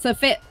aren't meant to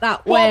fit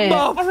that way.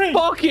 What the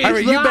fuck is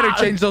Harry, that? you better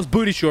change those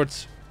booty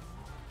shorts.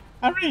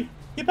 Harry,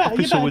 you better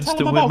Officer tell Winston,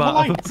 them we about might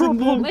have a lights.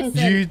 problem.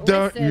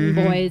 Listen,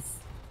 boys.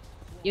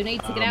 You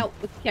need to get out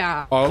with the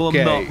car.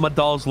 Okay. Well, my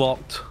door's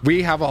locked.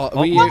 We have a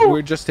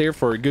we're just here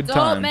for a good Don't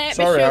time. make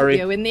me shoot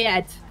you in the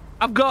head.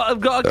 I've got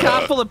a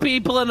car full of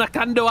people and a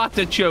can-do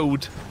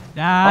attitude.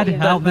 Dad,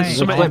 help me.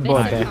 Listen, pal,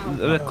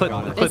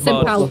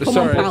 come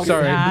on, pal.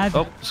 Sorry. Dad.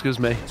 Oh, excuse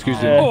me.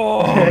 Excuse me.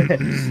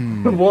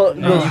 What?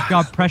 You've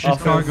got precious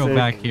cargo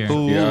back here.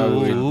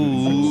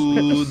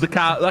 Ooh, the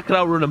car, that can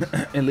outrun him.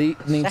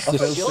 Elite needs to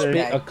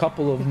spit a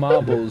couple of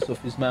marbles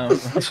off his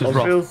mouth. This is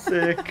rough. feel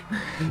sick.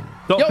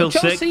 Don't feel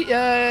Chelsea, sick.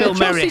 Feel Chelsea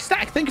merry.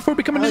 Stack, thank you for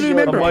becoming a new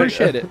member.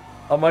 Appreciate it.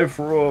 I might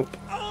throw up.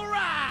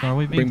 So are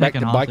we being Bring back the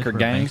taken hostage biker for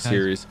gang bank heist?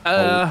 series.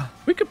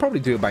 We could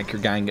probably do a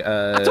biker gang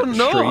I don't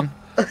know. stream.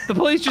 The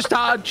police just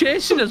started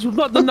chasing us. We've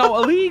not done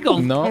no illegal.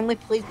 No. Can we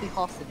please be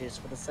hostages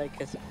for the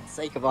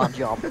sake of our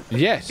job?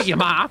 Yes. You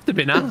might have to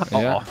be now.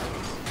 Yeah.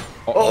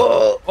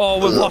 Oh,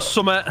 we've lost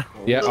something.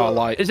 Yeah, I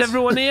like. Is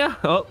everyone here?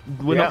 Oh,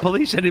 we're not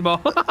police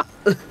anymore.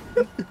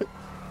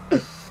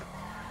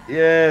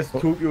 Yes,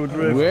 took your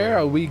drift. Where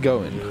are we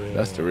going?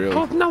 That's the real.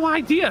 I've no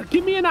idea.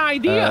 Give me an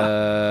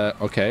idea.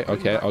 Okay.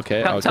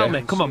 Tell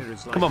me. Come on.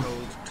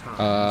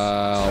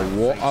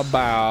 What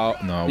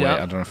about? No, wait. Yeah. I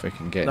don't know if I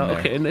can get No, in there.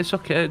 okay, it's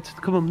okay.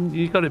 Come on,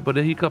 you got it,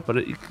 buddy. You got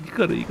it. You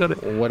got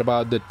it. What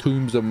about the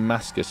tombs of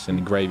Damascus in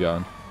the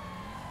graveyard?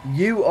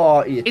 You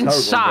are a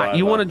Inside.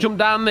 You want to jump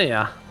down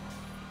there?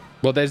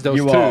 Well, there's those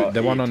two.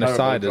 The one on the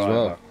side as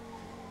well.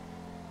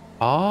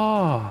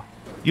 Oh.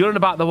 You're on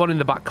about the one in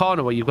the back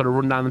corner where you've got to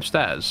run down the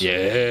stairs?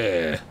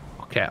 Yeah.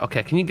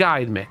 Okay. Can you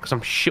guide me? Because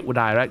I'm shit with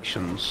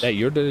directions. Hey,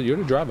 you're the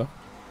driver.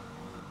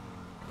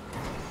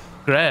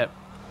 Great.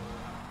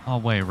 Oh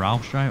wait,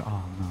 Ralph's driving?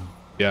 Oh no.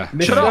 Yeah.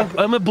 Shut up!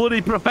 I'm a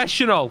bloody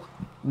professional.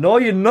 No,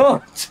 you're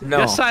not. No.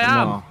 Yes, I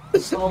am.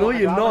 No,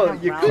 you're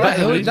not. You're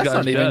That's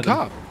not even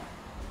cop.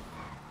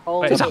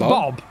 Wait, is that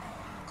Bob?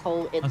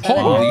 Holy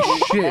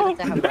shit.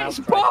 It's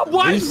Bob!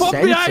 Why is Bob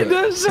behind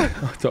us? I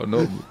don't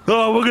know.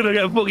 Oh, we're gonna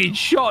get fucking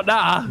shot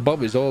now.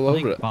 Bob is all I over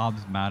think it.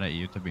 Bob's mad at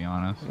you, to be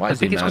honest. Why I is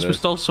he think it's mad because at we us?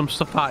 stole some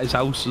stuff out his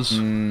houses.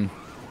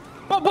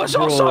 Bob, we're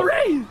so Bro.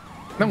 sorry!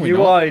 No, we're You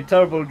not. are a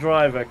terrible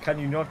driver. Can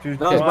you not just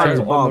drive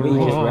on the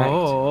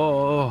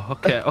road?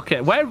 Okay.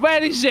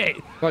 Where is it?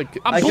 Like,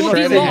 I'm cannot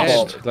bloody see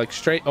lost. Bob. like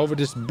straight over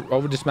this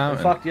mountain.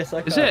 In fact, yes,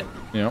 I can. Is it?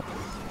 Yeah.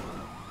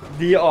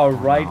 They are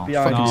right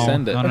behind Fucking you.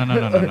 send it.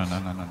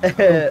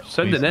 No.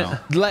 Sending it.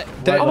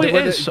 Oh, it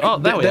is. Oh,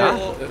 there we are.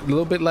 A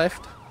little bit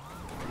left.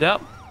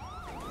 Yep.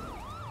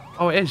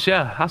 Oh, it is,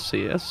 yeah. I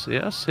see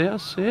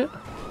it.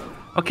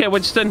 Okay,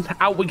 Winston,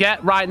 out we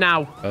get right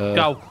now.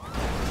 Go.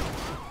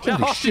 Get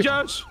holy shit.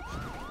 hostages.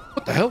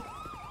 What the hell?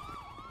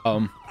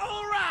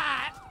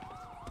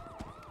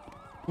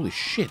 Holy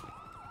shit.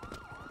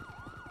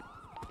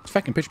 It's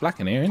fucking pitch black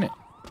in here, isn't it?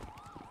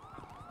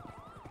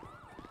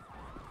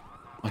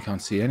 I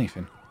can't see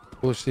anything.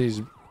 What's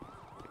these?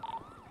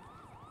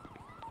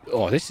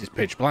 Oh, this is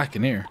pitch black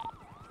in here.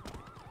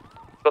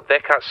 But they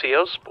can't see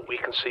us, but we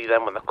can see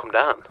them when they come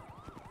down.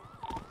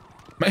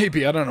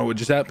 Maybe, I don't know what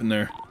just happened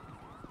there.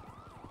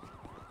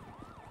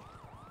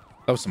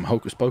 That was some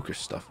hocus pocus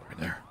stuff right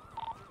there.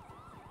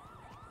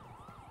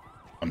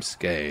 I'm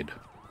scared.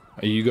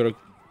 Are you gonna...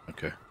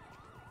 Okay.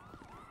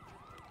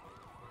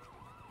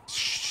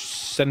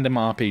 Send him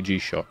an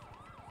RPG shot.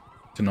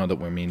 To know that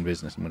we're mean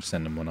business, I'm gonna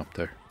send him one up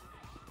there.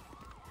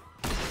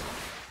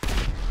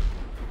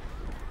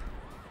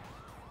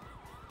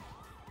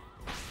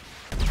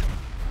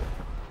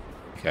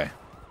 Okay.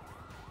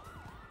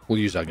 We'll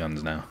use our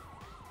guns now.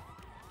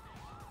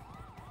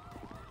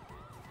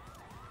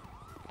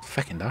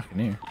 Fucking dark in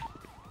here.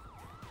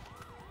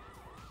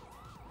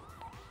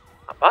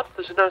 Not bad.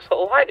 There's a nice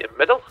little light in the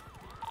middle.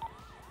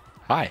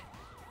 Hi.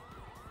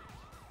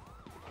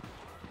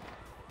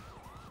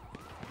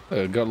 Got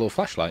a little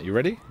flashlight. You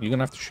ready? You're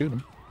gonna have to shoot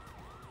him.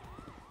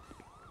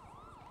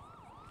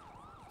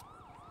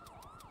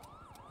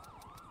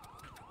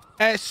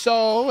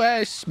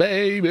 SOS,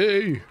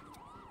 baby.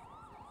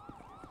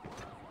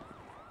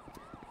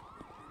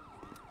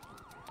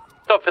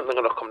 Don't think they're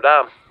gonna come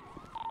down.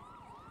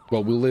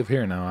 Well, we'll live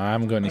here now. I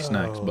haven't got any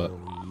snacks, but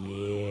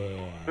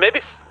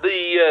Maybe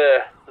the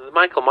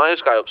Michael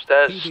Myers guy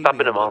upstairs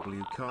stabbing them all.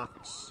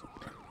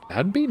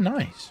 that'd be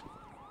nice.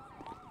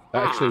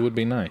 That actually would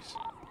be nice.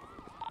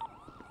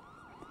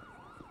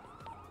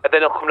 And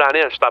then he'll come down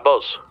here and stab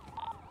us.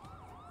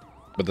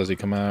 But does he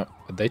come out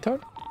at daytime?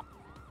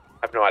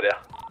 I have no idea.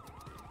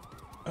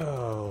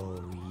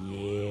 Oh,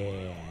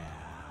 yeah.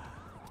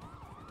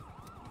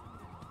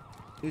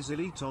 Is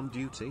Elite on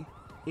duty?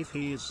 If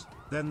he is,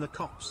 then the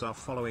cops are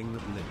following the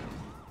blip.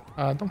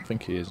 I don't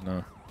think he is,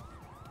 no.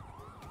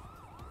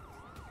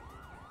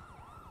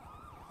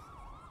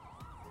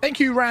 Thank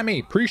you, Rami.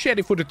 Appreciate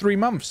it for the 3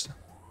 months.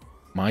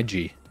 My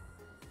G.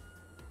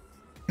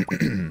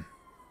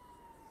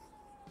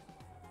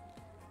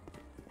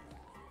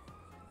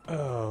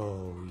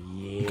 Oh,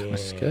 yeah. I'm kind of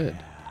scared.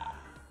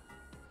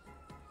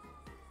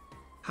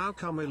 How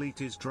come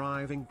Elite is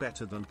driving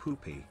better than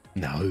Poopy?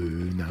 No.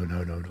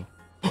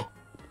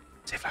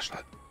 Say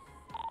flashlight.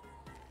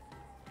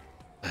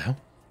 The hell?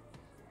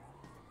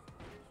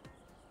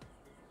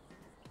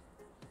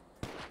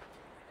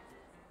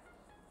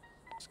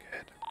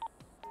 Scared.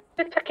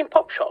 They're taking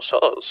pop shots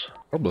at us.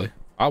 Probably.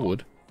 I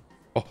would.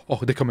 Oh,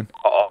 they're coming.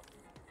 Oh,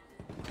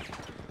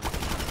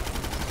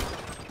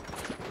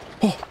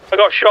 I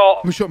got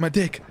shot. I'm shot my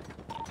dick.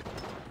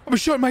 I'm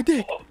shot my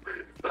dick.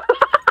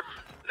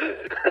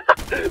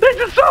 This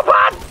is so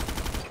bad.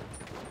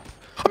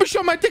 I'm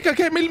shot my dick. I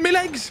can't my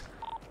legs.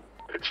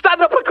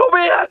 Stand up and come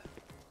here.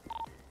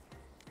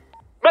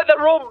 Make the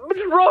run.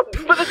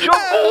 For the jump.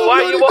 Oh,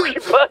 why are you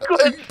walking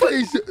backwards?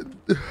 Please.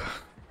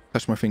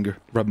 Touch my finger.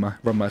 Rub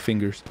my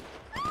fingers.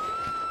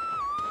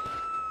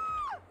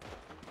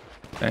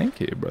 Thank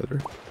you,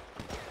 brother.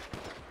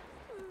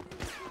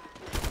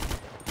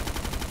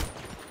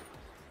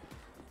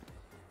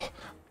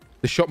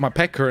 They shot my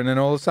pecker and then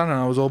all of a sudden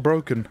I was all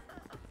broken.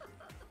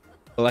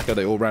 I like how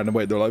they all ran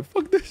away. They're like,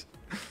 fuck this.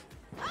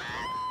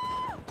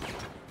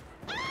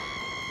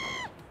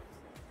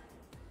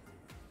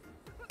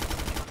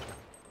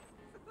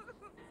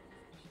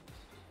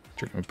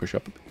 Can we push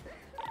up a bit?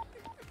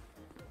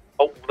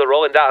 Oh, they're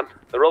rolling down.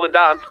 They're rolling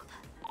down.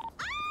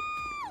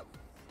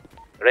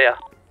 They're here.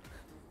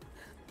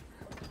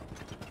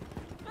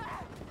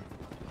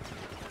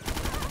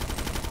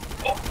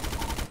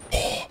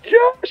 Oh.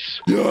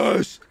 Yes!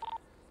 Yes!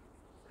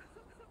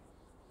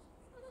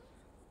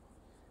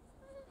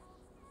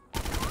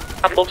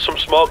 I'd love some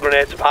smoke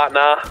grenades apart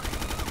now.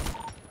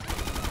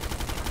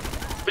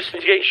 Listen,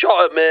 you're getting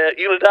shot at, mate.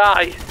 You're gonna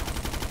die.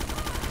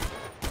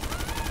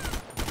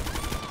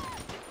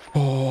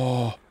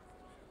 Oh.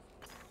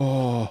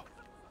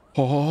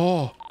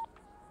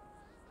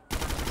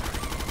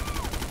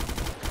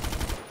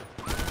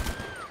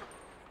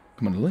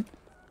 Come on, Lily.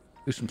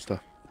 Do some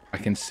stuff. I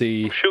can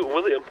see. I'm shooting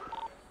William.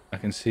 I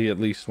can see at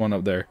least one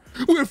up there.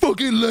 We're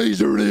fucking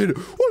lasered in.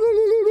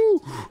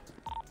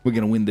 We're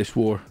gonna win this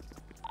war.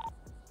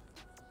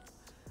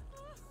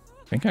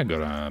 I think I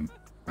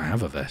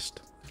have a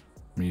vest.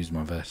 I'm gonna use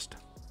my vest.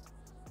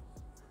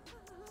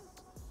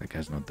 That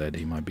guy's not dead.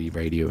 He might be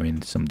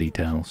radioing some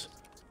details.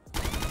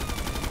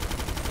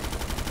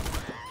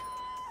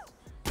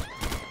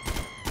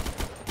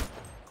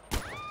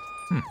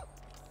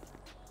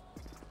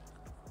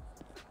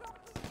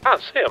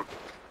 Can't see him.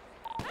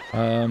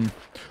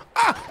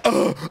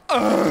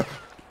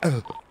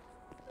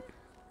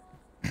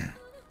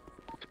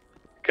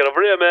 Get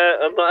over here, mate.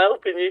 I'm not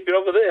helping you if you're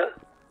over there.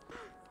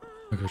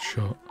 I got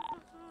shot.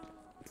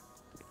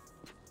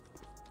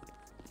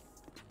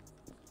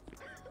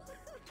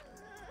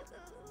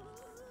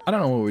 I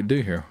don't know what we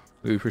do here.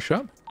 Do we push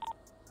up?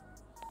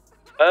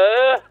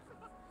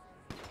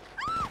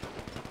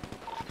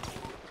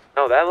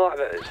 No,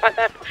 it's like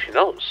they're pushing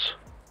us.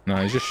 No,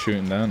 he's just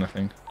shooting down, I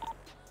think.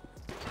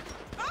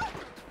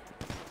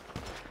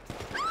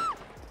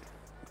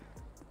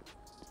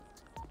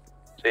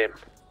 See him.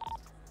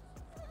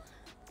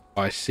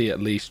 I see at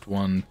least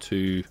 1,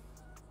 2,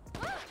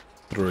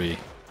 3.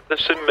 They've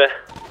seen me.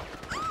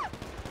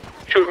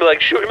 Shooting my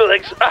legs, shooting my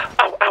legs. Ah,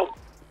 ow, ow.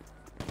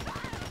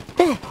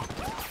 Oh,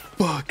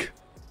 fuck.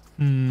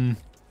 I'm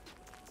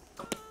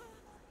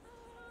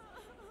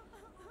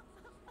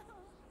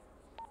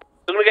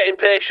gonna get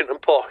impatient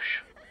and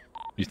push.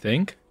 You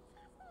think?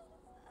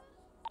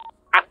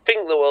 I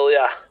think they will,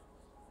 yeah.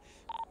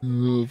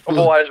 Oh,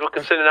 Otherwise, we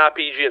can send an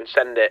RPG and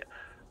send it.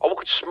 Or we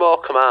could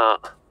smoke them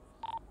out.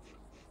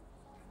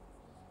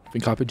 I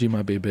think RPG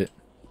might be a bit.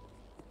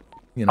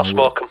 You know, I'll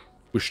smoke them.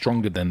 We're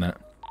stronger than that.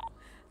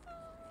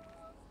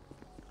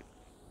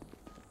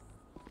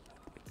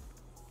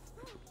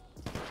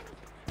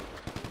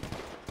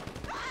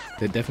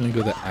 They definitely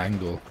got the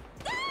angle.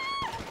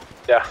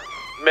 Yeah.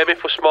 Maybe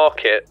if we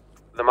smoke it,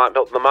 they might be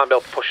able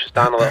to push us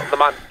down a little. They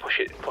might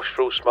push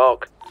through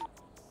smoke.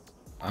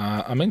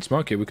 I mean,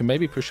 smoke it. We can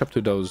maybe push up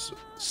to those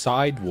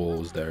side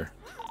walls there.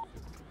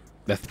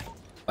 Left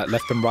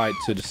and right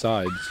to the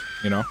sides,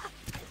 you know?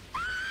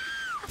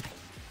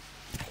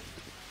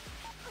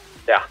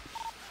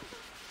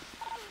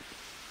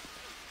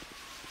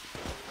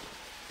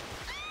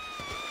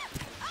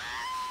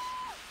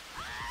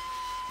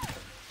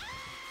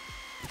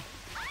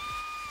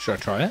 Should I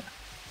try it?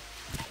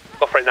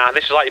 Go for it now.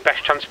 This is like your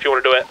best chance if you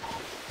want to do it.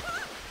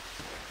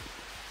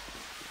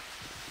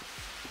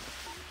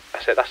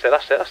 That's it, that's it,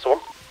 that's it, that's the one.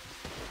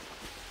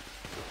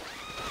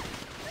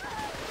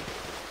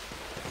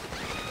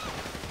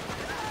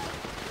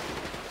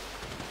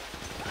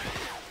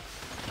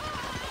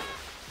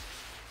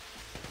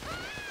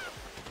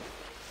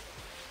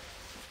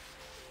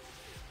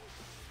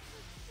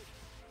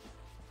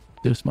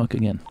 Do smoke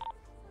again.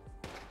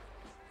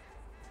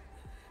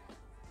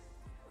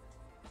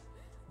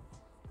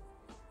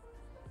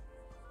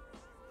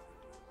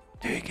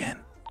 Do it again.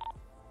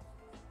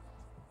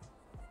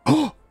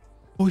 Oh!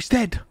 Oh, he's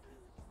dead.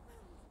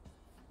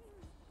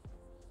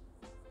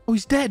 Oh,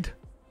 he's dead.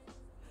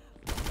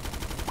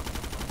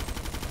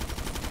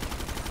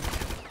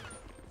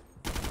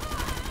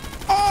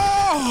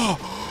 Oh!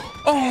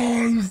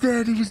 Oh, he's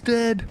dead. He was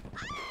dead.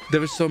 There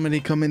were so many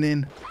coming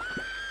in.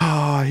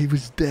 Oh, he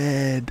was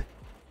dead.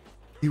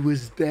 He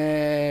was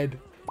dead.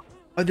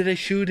 Oh, did I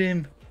shoot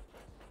him?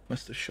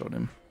 Must have shot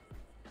him.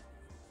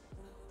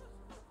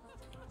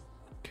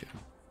 Okay.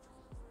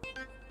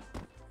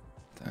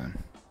 Damn.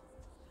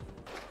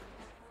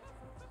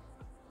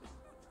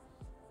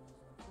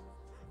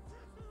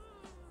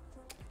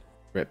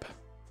 Rip.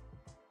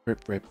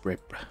 Rip, rip,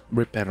 rip.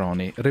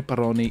 Ripperoni.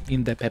 Ripperoni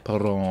in the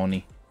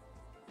pepperoni.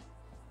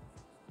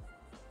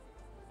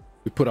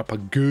 We put up a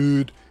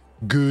good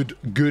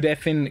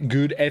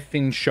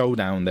effing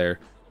showdown there.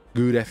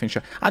 Good effing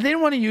show. I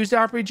didn't want to use the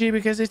RPG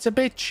because it's a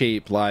bit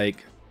cheap.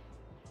 Like,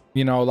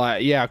 you know,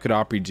 like, yeah, I could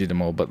RPG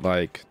them all, but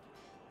like,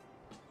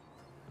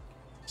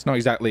 it's not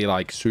exactly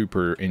like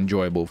super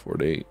enjoyable for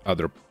the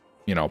other,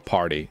 you know,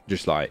 party.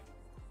 Just like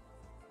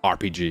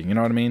RPG, you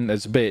know what I mean?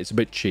 It's a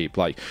bit cheap.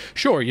 Like,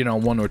 sure, you know,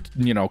 one or,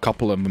 you know, a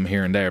couple of them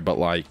here and there, but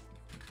like,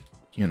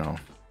 you know.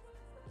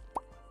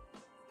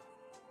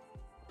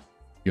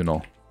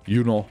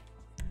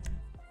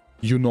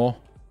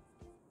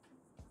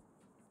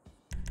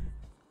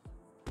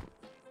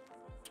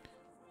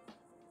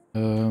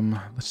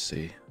 Let's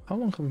see. How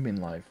long have we been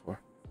live for?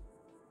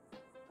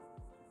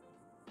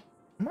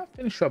 I might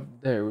finish up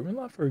there. We've been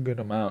live for a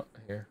good amount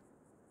here.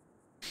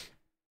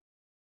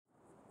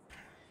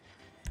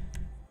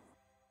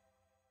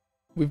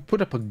 We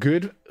put up a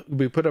good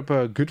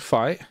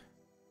fight.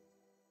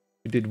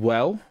 We did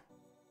well.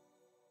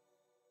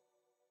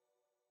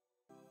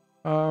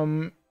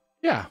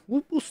 Yeah,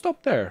 we'll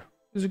stop there.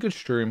 It was a good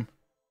stream.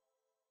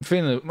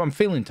 I'm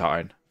feeling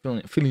tired.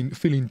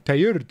 Feeling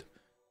tired.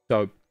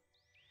 So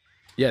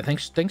yeah,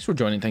 thanks for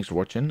joining. Thanks for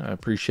watching. I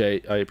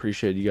appreciate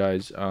you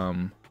guys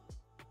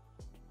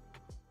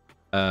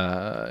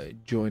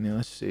joining.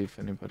 Let's see if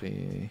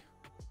anybody.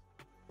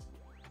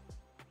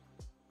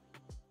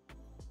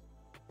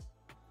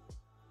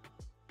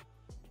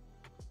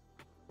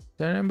 Is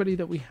there anybody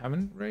that we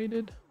haven't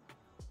raided?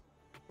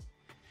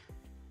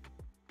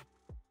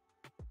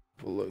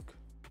 We'll look.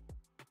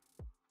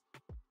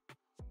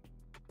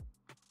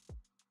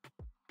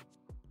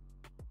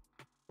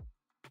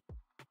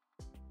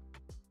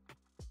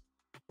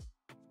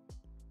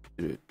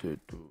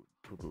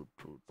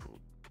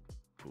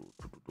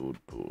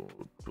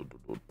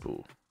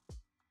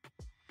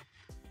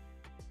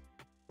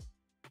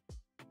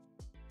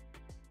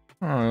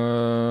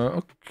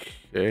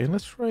 Okay,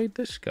 let's raid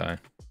this guy.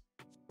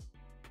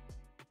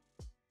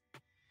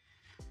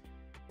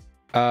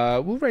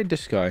 We'll raid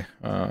this guy.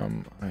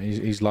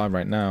 He's live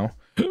right now.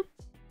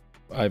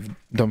 I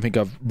don't think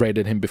I've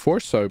raided him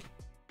before, so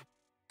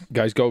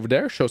guys, go over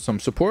there, show some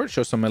support,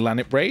 show some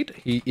Elanip raid.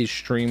 He is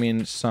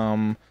streaming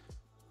some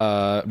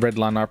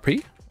Redline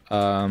RP.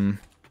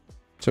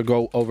 So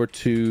go over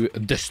to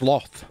the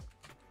Sloth.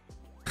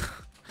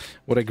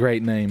 What a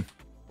great name.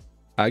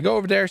 Go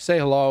over there, say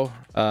hello,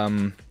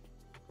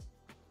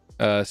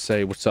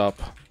 say what's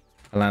up,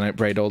 Elanip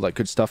raid, all that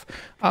good stuff.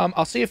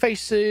 I'll see your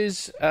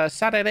faces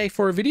Saturday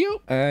for a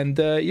video, and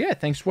yeah,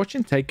 thanks for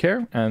watching. Take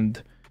care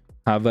and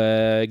have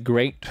a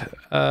great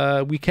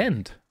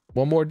weekend.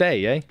 One more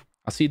day, eh?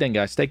 I'll see you then,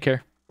 guys. Take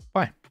care.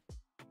 Bye.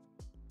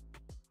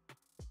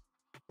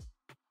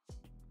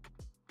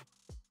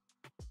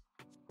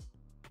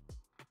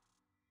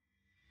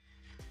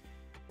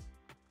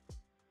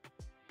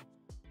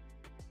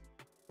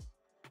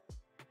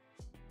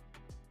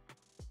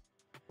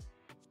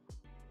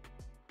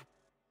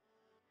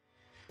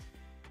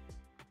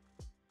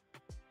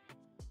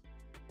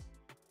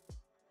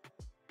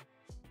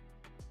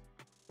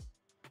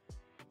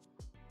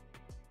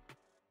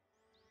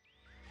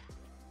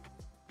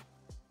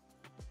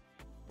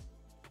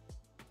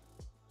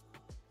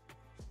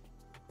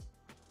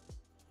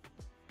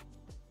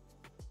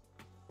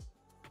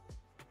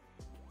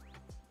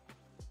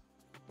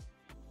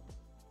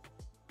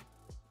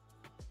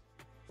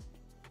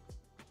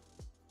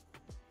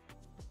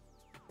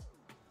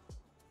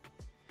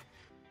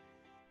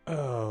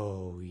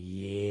 Oh,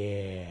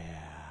 yeah.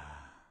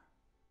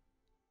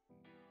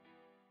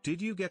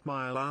 Did you get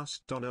my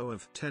last dono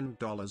of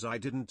 $10? I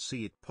didn't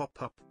see it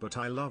pop up, but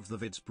I love the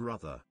vids,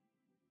 brother.